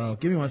it so low?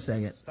 Give me 1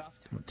 second. I'm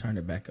gonna turn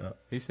it back up.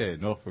 He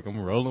said Norfolk. I'm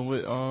rolling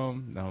with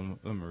No,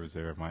 let me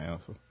reserve my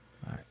answer.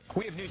 All right.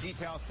 We have new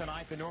details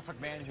tonight. The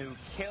Norfolk man who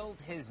killed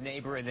his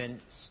neighbor and then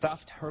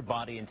stuffed her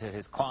body into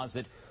his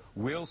closet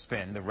will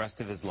spend the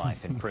rest of his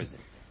life in prison.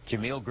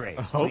 Jameel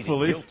Graves pleaded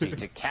guilty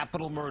to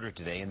capital murder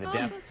today in the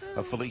death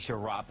of Felicia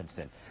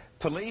Robinson.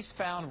 Police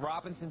found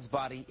Robinson's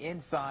body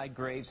inside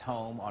Graves'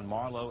 home on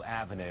Marlowe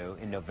Avenue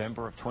in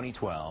November of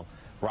 2012.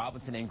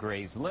 Robinson and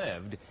Graves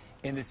lived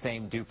in the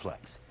same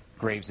duplex.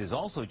 Graves is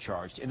also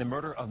charged in the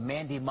murder of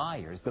Mandy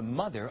Myers, the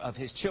mother of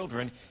his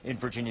children in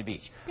Virginia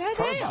Beach.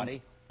 Her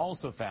body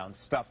also found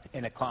stuffed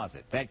in a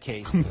closet. That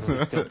case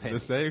was still pending. The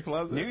same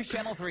closet? News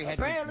Channel 3 had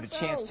the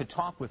chance to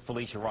talk with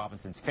Felicia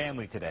Robinson's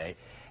family today.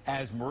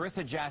 As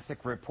Marissa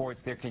Jasic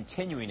reports, they're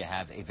continuing to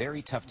have a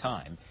very tough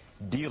time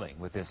dealing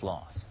with this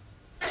loss.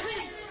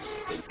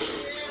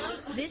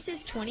 This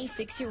is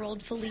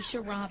 26-year-old Felicia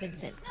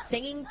Robinson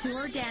singing to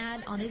her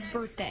dad on his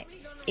birthday.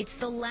 It's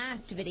the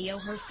last video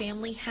her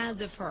family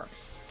has of her,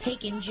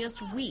 taken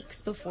just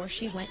weeks before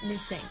she went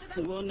missing.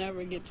 We'll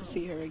never get to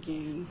see her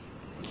again.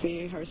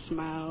 See her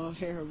smile,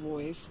 hear her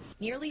voice.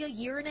 Nearly a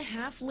year and a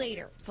half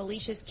later,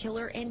 Felicia's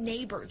killer and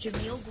neighbor,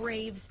 Jameel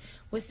Graves,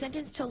 was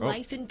sentenced to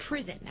life in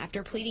prison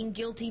after pleading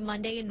guilty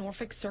Monday in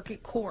Norfolk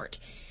Circuit Court.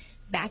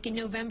 Back in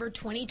November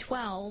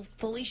 2012,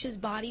 Felicia's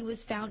body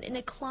was found in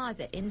a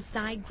closet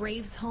inside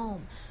Graves'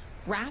 home,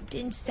 wrapped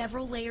in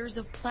several layers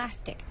of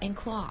plastic and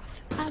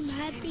cloth. I'm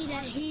happy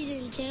that he's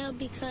in jail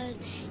because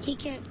he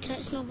can't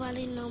touch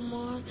nobody no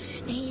more,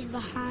 and he's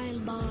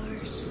behind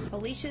bars.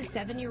 Felicia's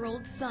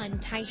 7-year-old son,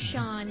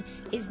 Tyshawn,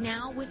 is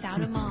now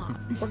without a mom.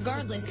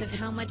 Regardless of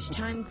how much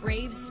time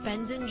Graves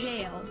spends in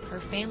jail, her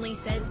family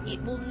says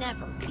it will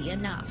never be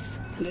enough.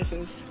 This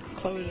is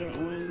closure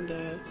on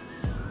the,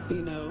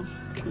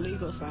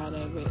 legal side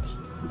of it.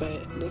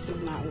 But this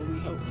is not what we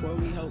hope for.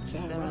 We hope to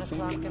have our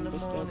family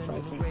members still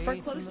present. For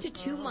close to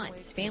 2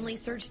 months, families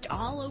searched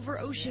all over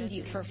Ocean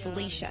View for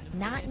Felicia,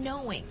 not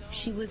knowing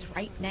she was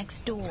right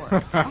next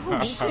door.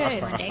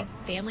 Monday,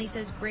 family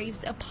says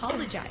Graves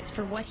apologized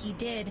for what he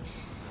did,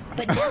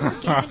 but never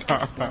gave an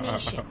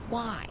explanation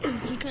why.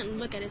 He couldn't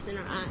look at us in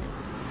our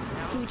eyes.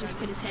 He would just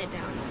put his head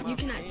down. You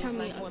cannot tell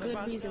me a good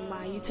reason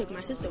why you took my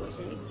sister away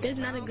from me. There's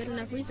not a good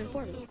enough reason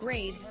for me.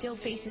 Graves still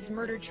faces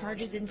murder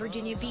charges in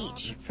Virginia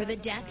Beach for the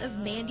death of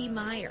Mandy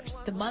Myers,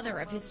 the mother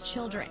of his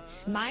children.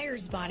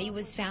 Myers' body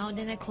was found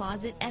in a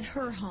closet at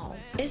her home.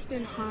 It's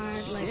been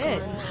hard, on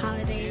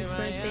holidays,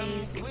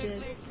 birthdays, it's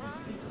just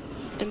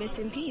a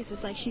missing piece.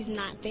 It's like she's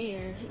not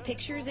there.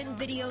 Pictures and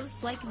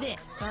videos like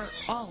this are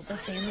all the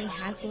family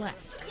has left.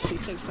 She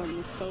took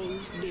something so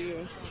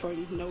dear for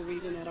no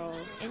reason at all.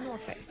 In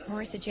Norfolk,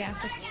 Marissa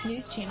Jasic,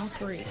 News Channel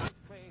 3.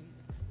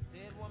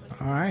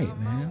 All right,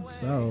 man.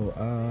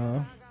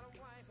 So,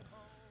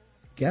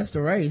 guess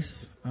the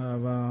race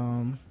of,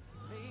 let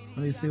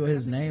me see what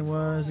his name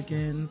was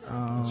again.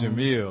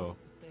 Jameel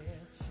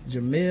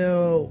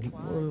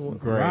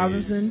Graves.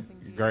 Robinson?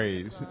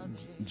 Graves.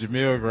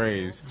 Jameel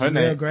Graves. Her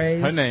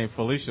name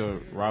Felicia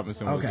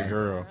Robinson was the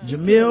girl.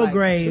 Jameel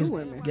Graves.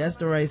 Guess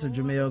the race of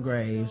Jameel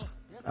Graves.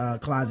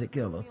 Closet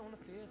killer.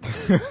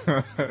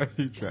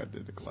 He trapped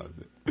in the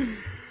closet.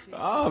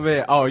 Oh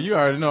man. Oh, you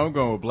already know I'm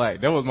going with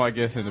black. That was my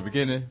guess in the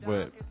beginning,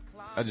 but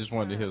I just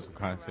wanted to hear some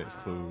context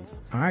clues.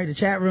 All right. The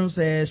chat room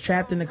says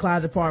trapped in the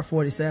closet part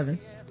 47.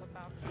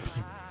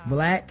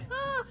 Black.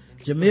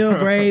 Jameel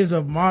Graves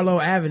of Marlowe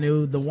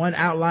Avenue, the one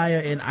outlier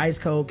in Ice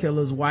Cold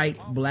Killer's white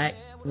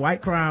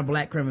crime,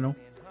 black criminal.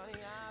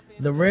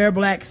 The rare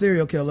black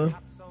serial killer.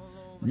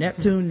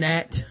 Neptune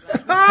Nat.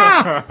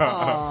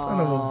 Son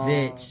of a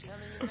bitch.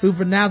 Who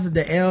pronounces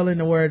the L in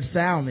the word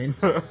salmon.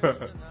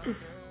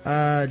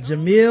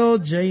 Jameel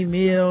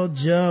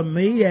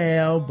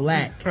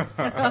Black.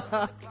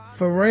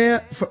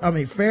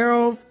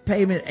 Pharaoh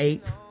Payment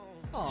Ape.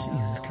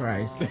 Jesus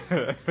Christ.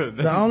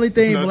 The only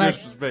thing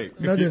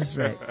no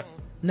disrespect.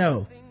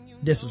 No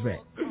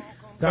disrespect.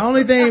 The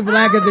only thing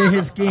blacker than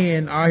his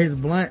skin are his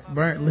blunt,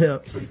 burnt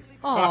lips.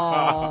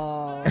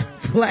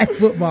 Black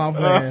football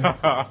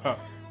player.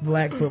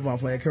 Black football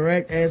player.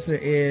 Correct answer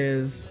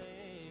is,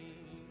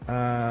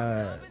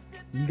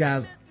 you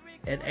guys,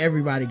 and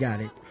everybody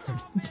got it.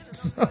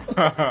 So,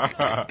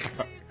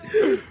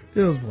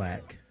 it was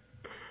black.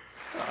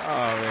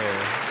 Oh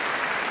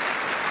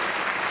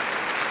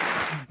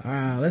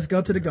man. Let's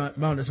go to the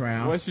bonus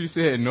round. Once you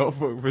said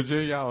Norfolk,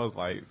 Virginia, I was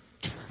like,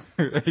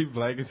 he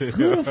black as hell.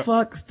 Who the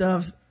fuck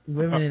stuffs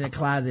women in the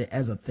closet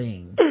as a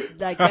thing?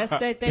 Like that's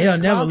that thing. They'll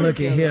never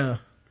look at here.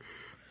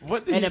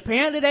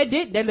 Apparently they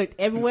did. They looked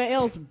everywhere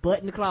else but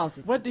in the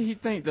closet. What did he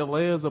think the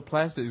layers of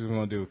plastic was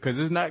going to do? Because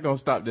it's not going to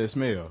stop that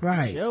smell.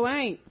 Right. Sure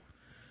ain't.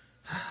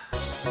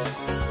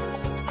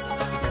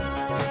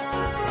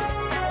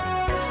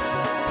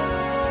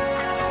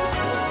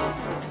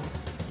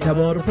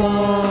 Double the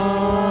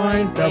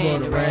points, double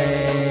the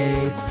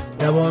race.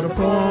 Double the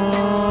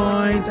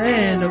points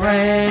and the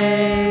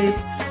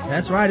race.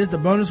 That's right. It's the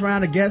bonus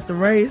round of Guess the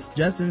Race.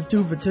 Justin's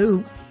 2 for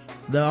 2.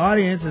 The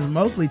audience is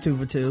mostly 2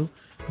 for 2.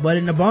 But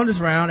in the bonus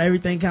round,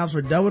 everything counts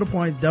for double the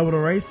points, double the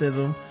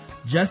racism.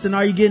 Justin,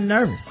 are you getting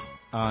nervous?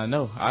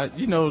 No. I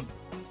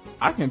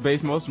can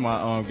base most of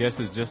my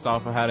guesses just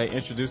off of how they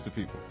introduce the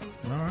people.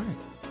 All right.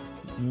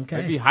 Okay.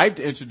 They'd be hyped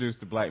to introduce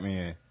the black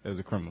man as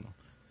a criminal.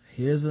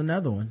 Here's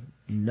another one.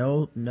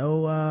 No,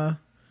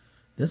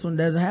 this one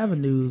doesn't have a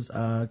news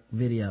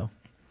video.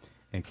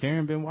 And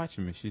Karen been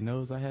watching me. She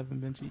knows I haven't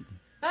been cheating.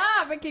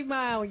 I've been keeping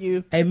my eye on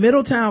you. A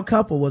Middletown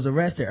couple was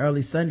arrested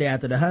early Sunday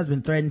after the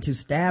husband threatened to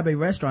stab a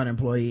restaurant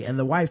employee and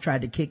the wife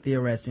tried to kick the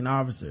arresting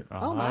officer.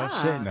 Oh my.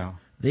 Shit now.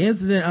 The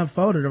incident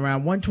unfolded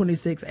around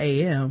 1:26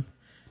 a.m.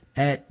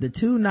 at the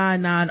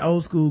 299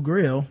 Old School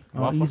Grill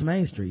on East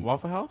Main Street.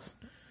 Waffle House?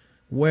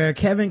 Where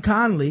Kevin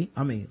Conley,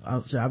 I'll be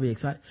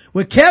excited.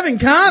 Where Kevin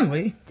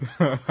Conley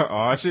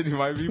oh shit, he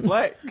might be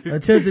black.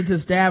 attempted to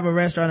stab a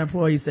restaurant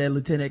employee, said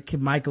Lieutenant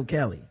Michael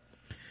Kelly.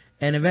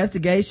 An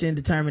investigation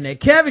determined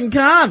that Kevin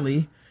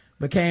Conley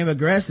became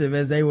aggressive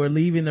as they were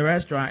leaving the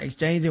restaurant,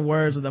 exchanging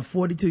words with a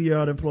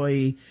 42-year-old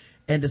employee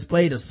and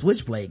displayed a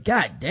switchblade.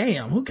 God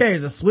damn, who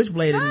carries a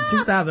switchblade in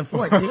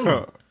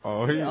 2014?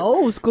 Oh, he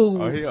old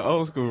school. Oh, he an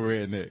old school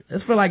redneck.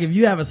 It's feel like if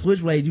you have a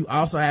switchblade, you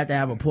also have to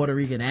have a Puerto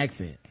Rican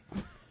accent.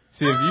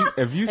 See,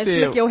 if you and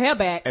said slick your hair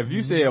back. If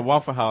you said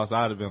Waffle House,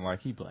 I'd have been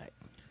like, he black.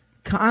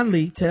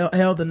 Conley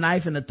held the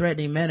knife in a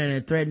threatening manner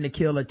and threatened to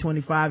kill a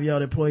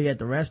 25-year-old employee at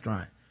the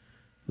restaurant.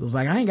 He was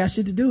like, I ain't got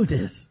shit to do with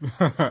this.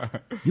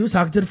 You was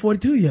talking to the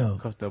 42-year-old.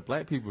 Because the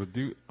black people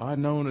are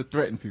known to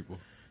threaten people.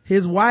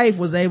 His wife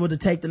was able to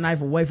take the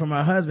knife away from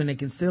her husband and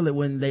conceal it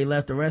when they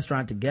left the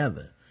restaurant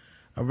together.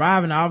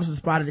 Arriving, the officers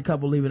spotted the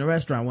couple leaving the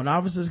restaurant. When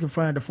officers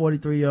confronted the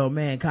 43-year-old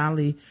man,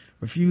 Conley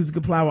refused to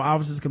comply with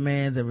officers'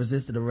 commands and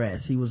resisted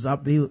arrest. As he was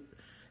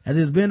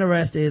being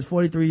arrested, his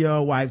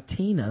 43-year-old wife,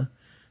 Tina,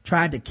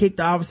 tried to kick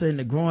the officer in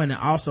the groin and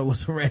also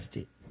was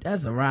arrested.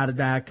 That's a ride or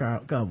die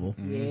couple.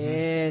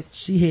 Yes.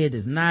 She hid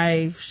his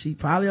knife. She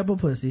probably up her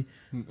pussy.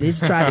 Then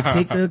she tried to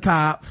kick the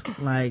cop.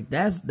 Like,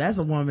 that's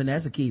a woman.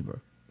 That's a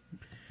keeper.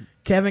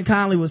 Kevin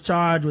Conley was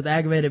charged with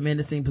aggravated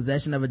menacing,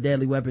 possession of a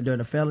deadly weapon during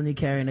a felony,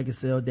 carrying a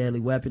concealed deadly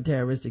weapon,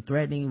 terroristic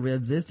threatening,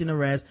 resisting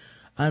arrest,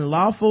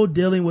 unlawful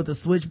dealing with a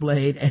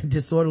switchblade, and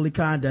disorderly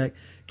conduct,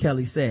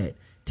 Kelly said.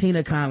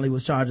 Tina Conley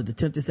was charged with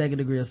attempted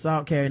second-degree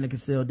assault, carrying a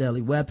concealed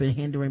deadly weapon,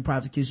 hindering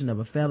prosecution of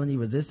a felony,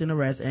 resisting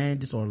arrest, and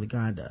disorderly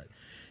conduct.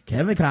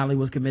 Kevin Conley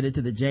was committed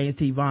to the James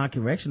T. Vaughn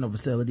Correctional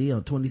Facility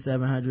on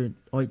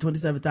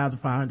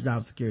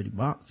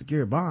 $27,500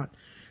 secured bond.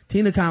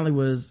 Tina Conley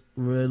was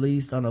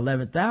released on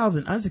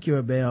 $11,000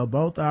 unsecured bail.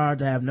 Both are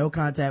to have no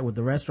contact with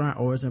the restaurant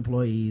or its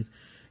employees.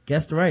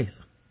 Guess the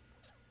race.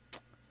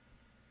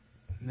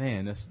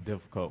 Man, that's a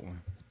difficult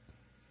one.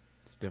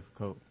 It's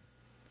difficult.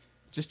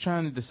 Just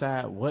trying to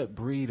decide what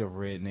breed of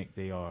redneck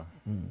they are.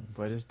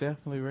 But it's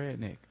definitely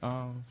redneck.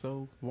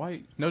 So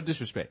white. No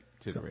disrespect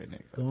to the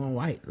redneck. Going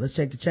white. Let's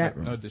check the chat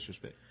room. No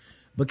disrespect.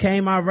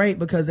 Became irate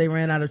because they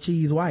ran out of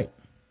cheese white.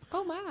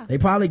 Oh my. They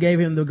probably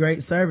gave him the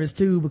great service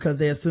too because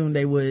they assumed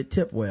they would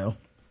tip well.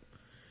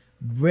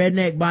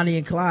 Redneck Bonnie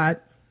and Clyde.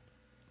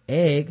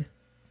 Egg.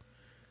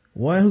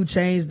 One who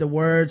changed the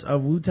words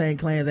of Wu-Tang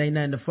Clan's Ain't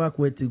Nothing to Fuck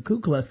With to Ku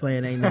Klux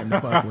Klan Ain't Nothing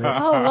to Fuck With.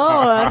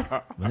 Oh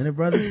Lord. Leonard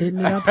Brothers hitting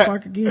it out the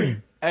park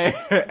again.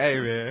 Hey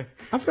man.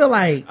 I feel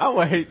like I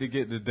would hate to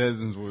get the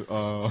dozens with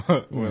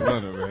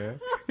Leonard, man.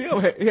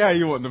 Yeah,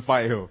 you want to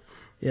fight him.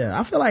 Yeah,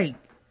 I feel like,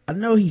 I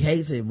know he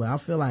hates it, but I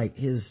feel like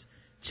his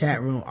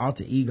chat room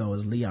alter ego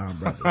is Leon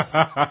Brothers.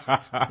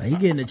 Like, he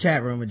get in the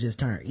chat room and just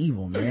turn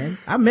evil, man.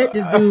 I met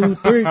this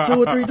dude 2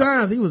 or 3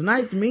 times. He was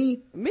nice to me.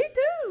 Me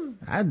too.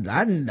 I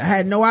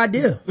had no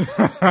idea.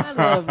 I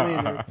love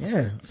Leonard.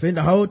 Yeah, spent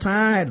the whole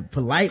time, had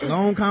polite,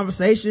 long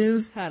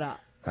conversations. I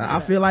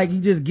feel like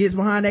he just gets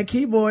behind that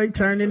keyboard,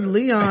 turn into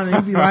Leon, and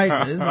he be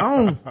like, it's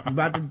on. I'm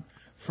about to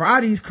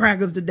fry these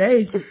crackers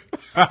today.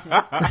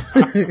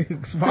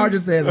 Sparta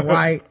says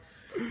white.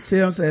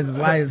 Tim says it's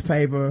light as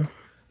paper.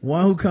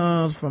 One who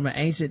comes from an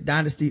ancient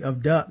dynasty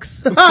of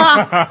ducks. That's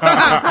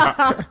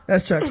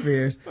Chuck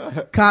Spears.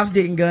 Cops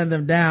didn't gun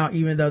them down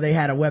even though they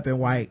had a weapon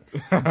white.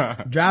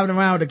 Driving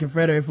around with a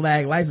Confederate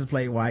flag license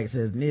plate white,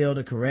 says Neil.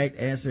 The correct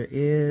answer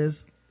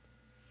is,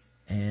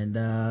 and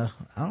I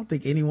don't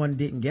think anyone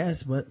didn't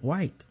guess, but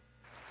white.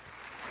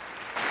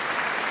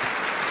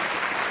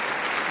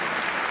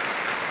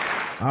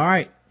 All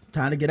right,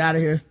 time to get out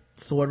of here.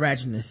 Sword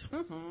ratchetness.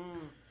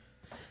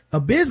 A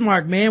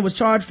Bismarck man was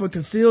charged for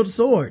concealed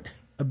sword.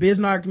 A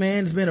Bismarck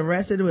man has been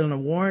arrested with a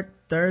warrant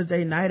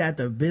Thursday night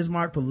after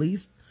Bismarck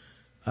police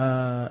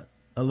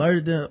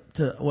alerted them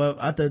to,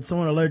 after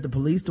someone alerted the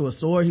police to a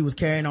sword he was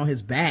carrying on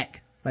his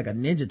back like a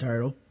Ninja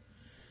Turtle.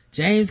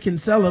 James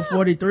Kinsella,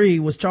 43,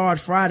 was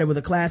charged Friday with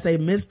a Class A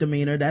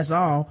misdemeanor, that's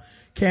all,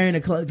 carrying a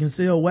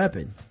concealed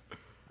weapon.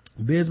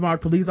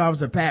 Bismarck police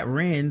officer Pat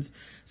Renz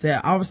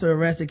said officer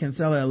arrested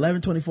Kinsella at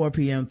 11:24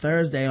 p.m.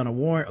 Thursday on a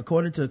warrant.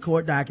 According to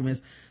court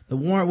documents, the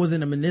warrant was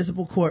in a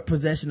municipal court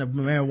possession of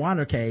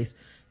marijuana case.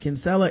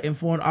 Kinsella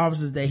informed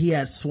officers that he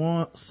had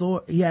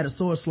a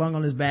sword slung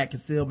on his back,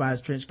 concealed by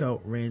his trench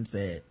coat, Wren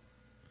said.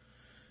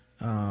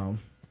 That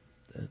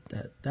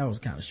was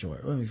kind of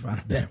short. Let me find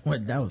a better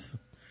one. That was,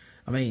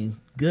 I mean,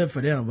 good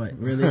for them, but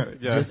really,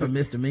 just a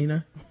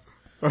misdemeanor.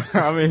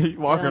 I mean, he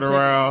walking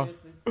around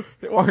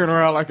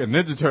like a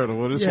Ninja Turtle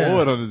with his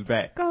sword on his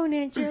back. Go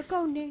ninja,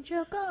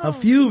 go. A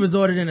few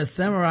resulted in a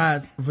samurai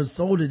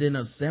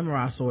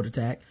sword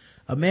attack.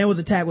 A man was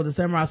attacked with a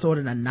samurai sword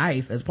and a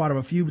knife as part of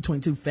a feud between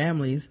two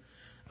families.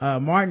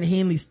 Martin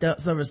Henley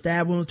suffered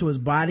stab wounds to his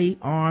body,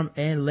 arm,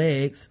 and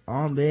legs.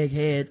 Arm, leg,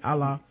 head,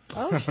 Allah.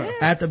 Oh,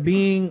 shit. After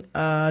being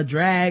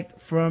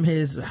dragged from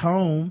his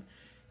home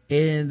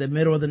in the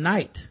middle of the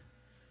night.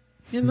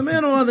 In the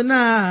middle of the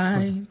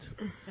night.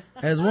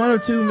 As one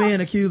of two men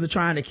accused of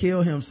trying to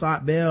kill him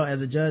sought bail,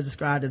 as a judge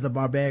described as a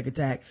barbaric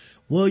attack.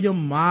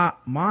 William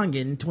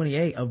Mongan,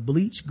 28, of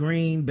Bleach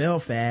Green,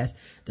 Belfast,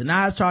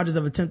 denies charges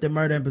of attempted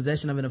murder and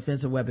possession of an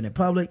offensive weapon in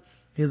public.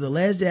 He is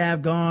alleged to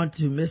have gone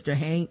to Mr.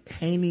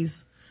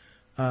 Haney's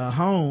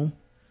home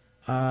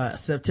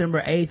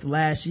September 8th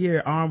last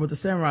year, armed with a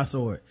samurai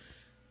sword.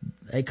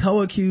 A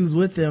co-accused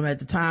with him at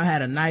the time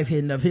had a knife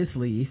hidden up his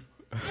sleeve.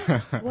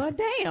 Well,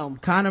 damn.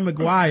 Connor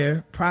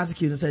McGuire,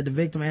 prosecutor, said the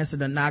victim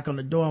answered a knock on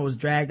the door and was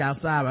dragged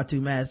outside by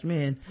two masked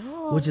men,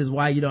 which is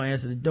why you don't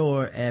answer the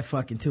door at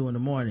fucking 2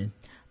 a.m.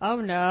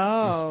 Oh,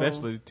 no.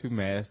 Especially two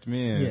masked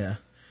men. Yeah.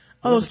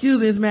 Oh,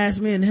 excuse me, it's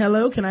masked men.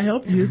 Hello, can I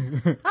help you?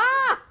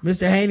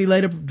 Mr. Haney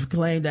later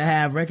claimed to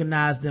have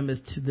recognized them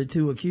as the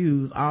two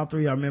accused. All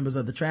three are members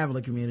of the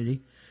traveler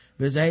community.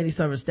 Mr. Haney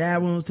suffered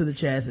stab wounds to the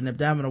chest and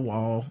abdominal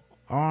wall,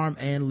 arm,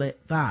 and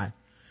thigh.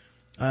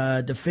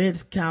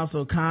 Defense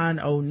counsel Con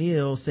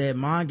O'Neill said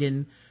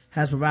Mongan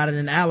has provided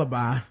an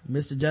alibi.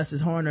 Mr.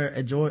 Justice Horner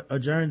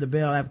adjourned the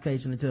bail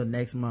application until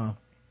next month.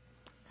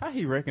 How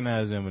he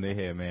recognize them when they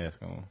had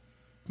masks on?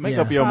 Make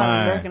up your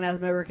mind. Recognize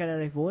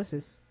their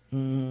voices.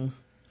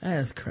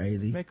 That's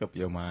crazy. Make up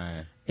your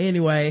mind.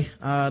 Anyway,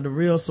 the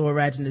real sword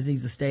ratchetness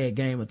needs to stay at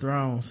Game of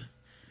Thrones.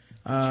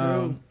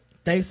 True.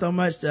 Thanks so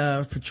much,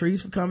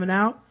 Patrice, for coming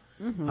out.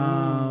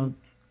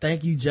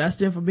 Thank you,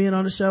 Justin, for being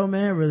on the show,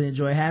 man. Really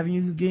enjoy having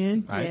you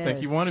again. I didn't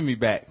think you wanted me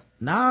back.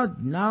 No,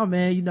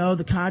 man. You know,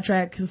 the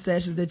contract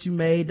concessions that you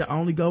made to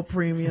only go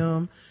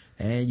premium,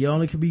 and you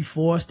only could be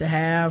forced to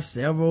have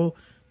several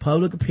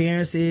public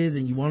appearances,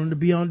 and you want them to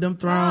be on them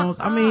thrones.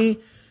 I mean,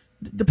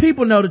 the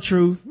people know the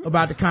truth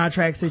about the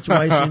contract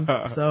situation,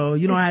 so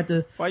you don't have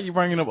to. Why are you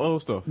bringing up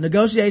old stuff?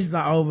 Negotiations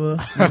are over.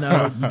 You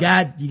know,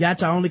 you got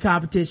your only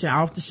competition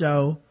off the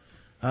show.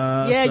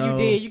 You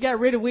did. You got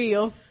rid of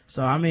Will.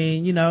 So, I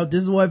mean, you know,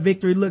 this is what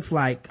victory looks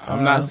like.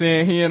 I'm not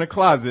saying he in a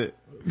closet,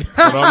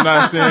 but I'm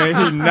not saying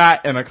he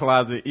not in a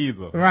closet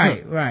either.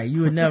 Right.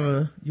 You would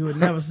never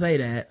say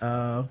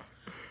that.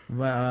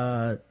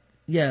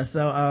 Yeah,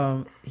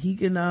 so, he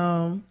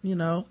can, you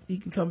know, he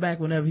can come back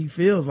whenever he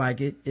feels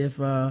like it.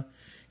 If,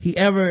 he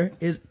ever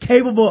is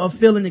capable of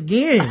feeling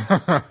again.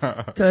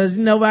 Cause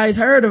nobody's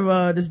heard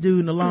of, this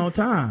dude in a long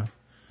time.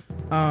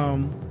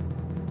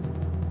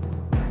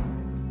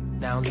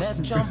 Now let's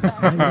jump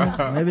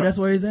back. Maybe that's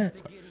where he's at.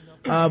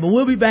 But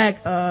we'll be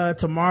back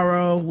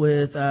tomorrow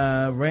with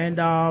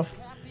Randolph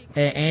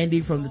and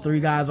Andy from the Three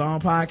Guys On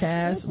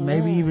podcast.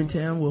 Maybe even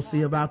Tim. We'll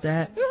see about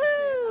that.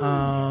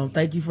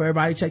 Thank you for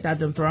everybody. Checked out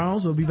them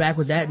Thrones. We'll be back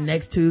with that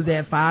next Tuesday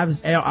at 5.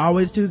 It's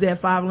always Tuesday at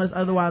 5 unless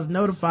otherwise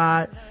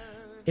notified.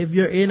 If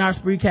you're in our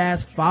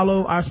Spreecast,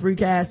 follow our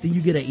Spreecast, then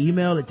you get an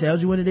email that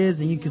tells you when it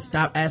is, and you can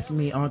stop asking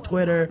me on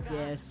Twitter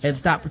and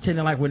stop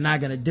pretending like we're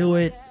not going to do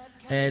it.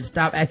 And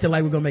stop acting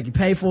like we're gonna make you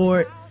pay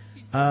for it.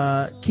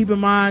 Keep in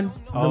mind,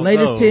 the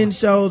latest 10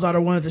 shows are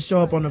the ones that show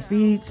up on the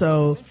feed.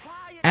 So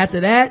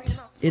after that,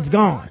 it's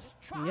gone.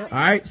 Yep. All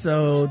right.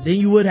 So then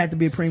you would have to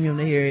be a premium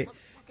to hear it.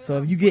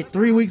 So if you get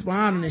 3 weeks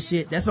behind on this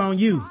shit, that's on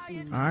you.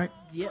 All right.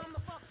 Yep.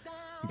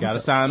 You gotta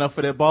sign up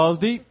for that Balls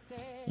Deep.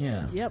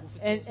 Yeah. Yep.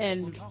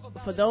 And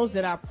for those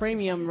that are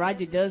premium,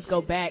 Roger does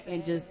go back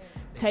and just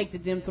take the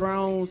Dim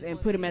Thrones and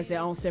put them as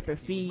their own separate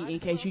feed in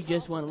case you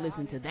just want to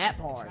listen to that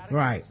part.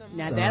 Right.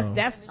 Now so,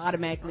 that's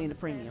automatically in the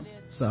premium.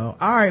 So,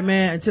 all right,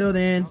 man. Until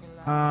then,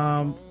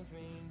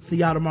 see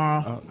y'all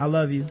tomorrow. I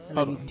love you.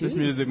 This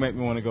music make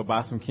me want to go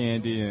buy some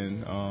candy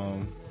and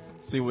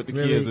see what the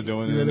kids are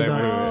doing in the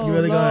neighborhood.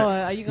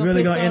 You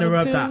really gonna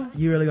interrupt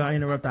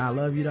the I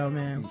love you though,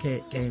 man.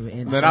 Can't even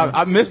end the Man, show.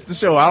 I missed the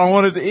show. I don't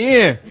want it to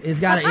end. It's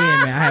gotta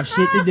end, man. I have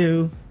shit to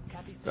do.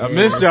 I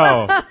miss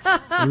y'all.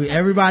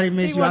 Everybody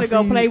miss you. You want to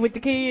go play with the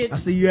kids? I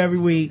see you every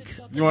week.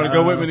 You want to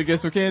go with me to get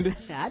some candy?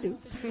 I do.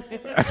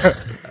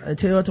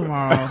 Until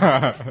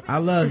tomorrow. I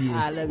love you.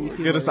 I love you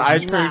too. Get us an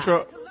ice cream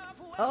truck.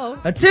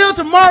 Until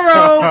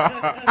tomorrow,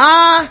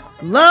 I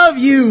love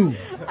you.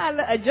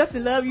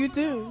 Justin love you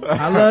too.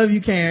 I love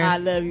you, Karen. I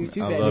love you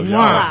too, baby. I love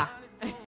y'all.